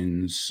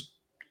 questions,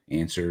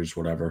 answers,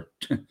 whatever,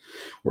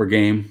 we're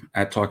game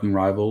at Talking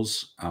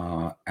Rivals,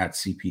 at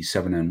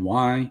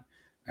CP7NY,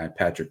 at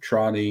Patrick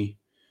Trotty.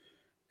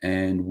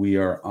 And we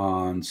are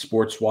on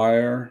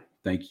SportsWire.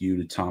 Thank you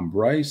to Tom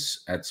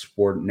Bryce at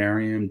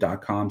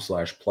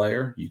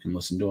sportnarium.com/player. You can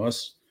listen to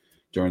us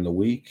during the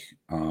week.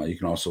 You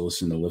can also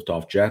listen to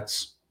Liftoff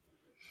Jets,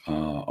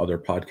 other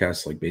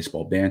podcasts like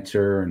Baseball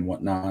Banter and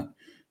whatnot,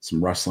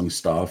 some wrestling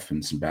stuff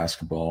and some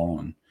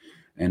basketball.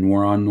 And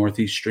we're on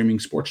Northeast Streaming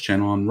Sports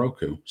Channel on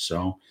Roku.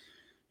 So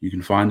you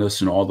can find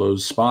us in all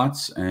those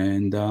spots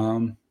and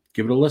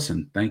give it a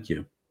listen. Thank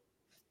you.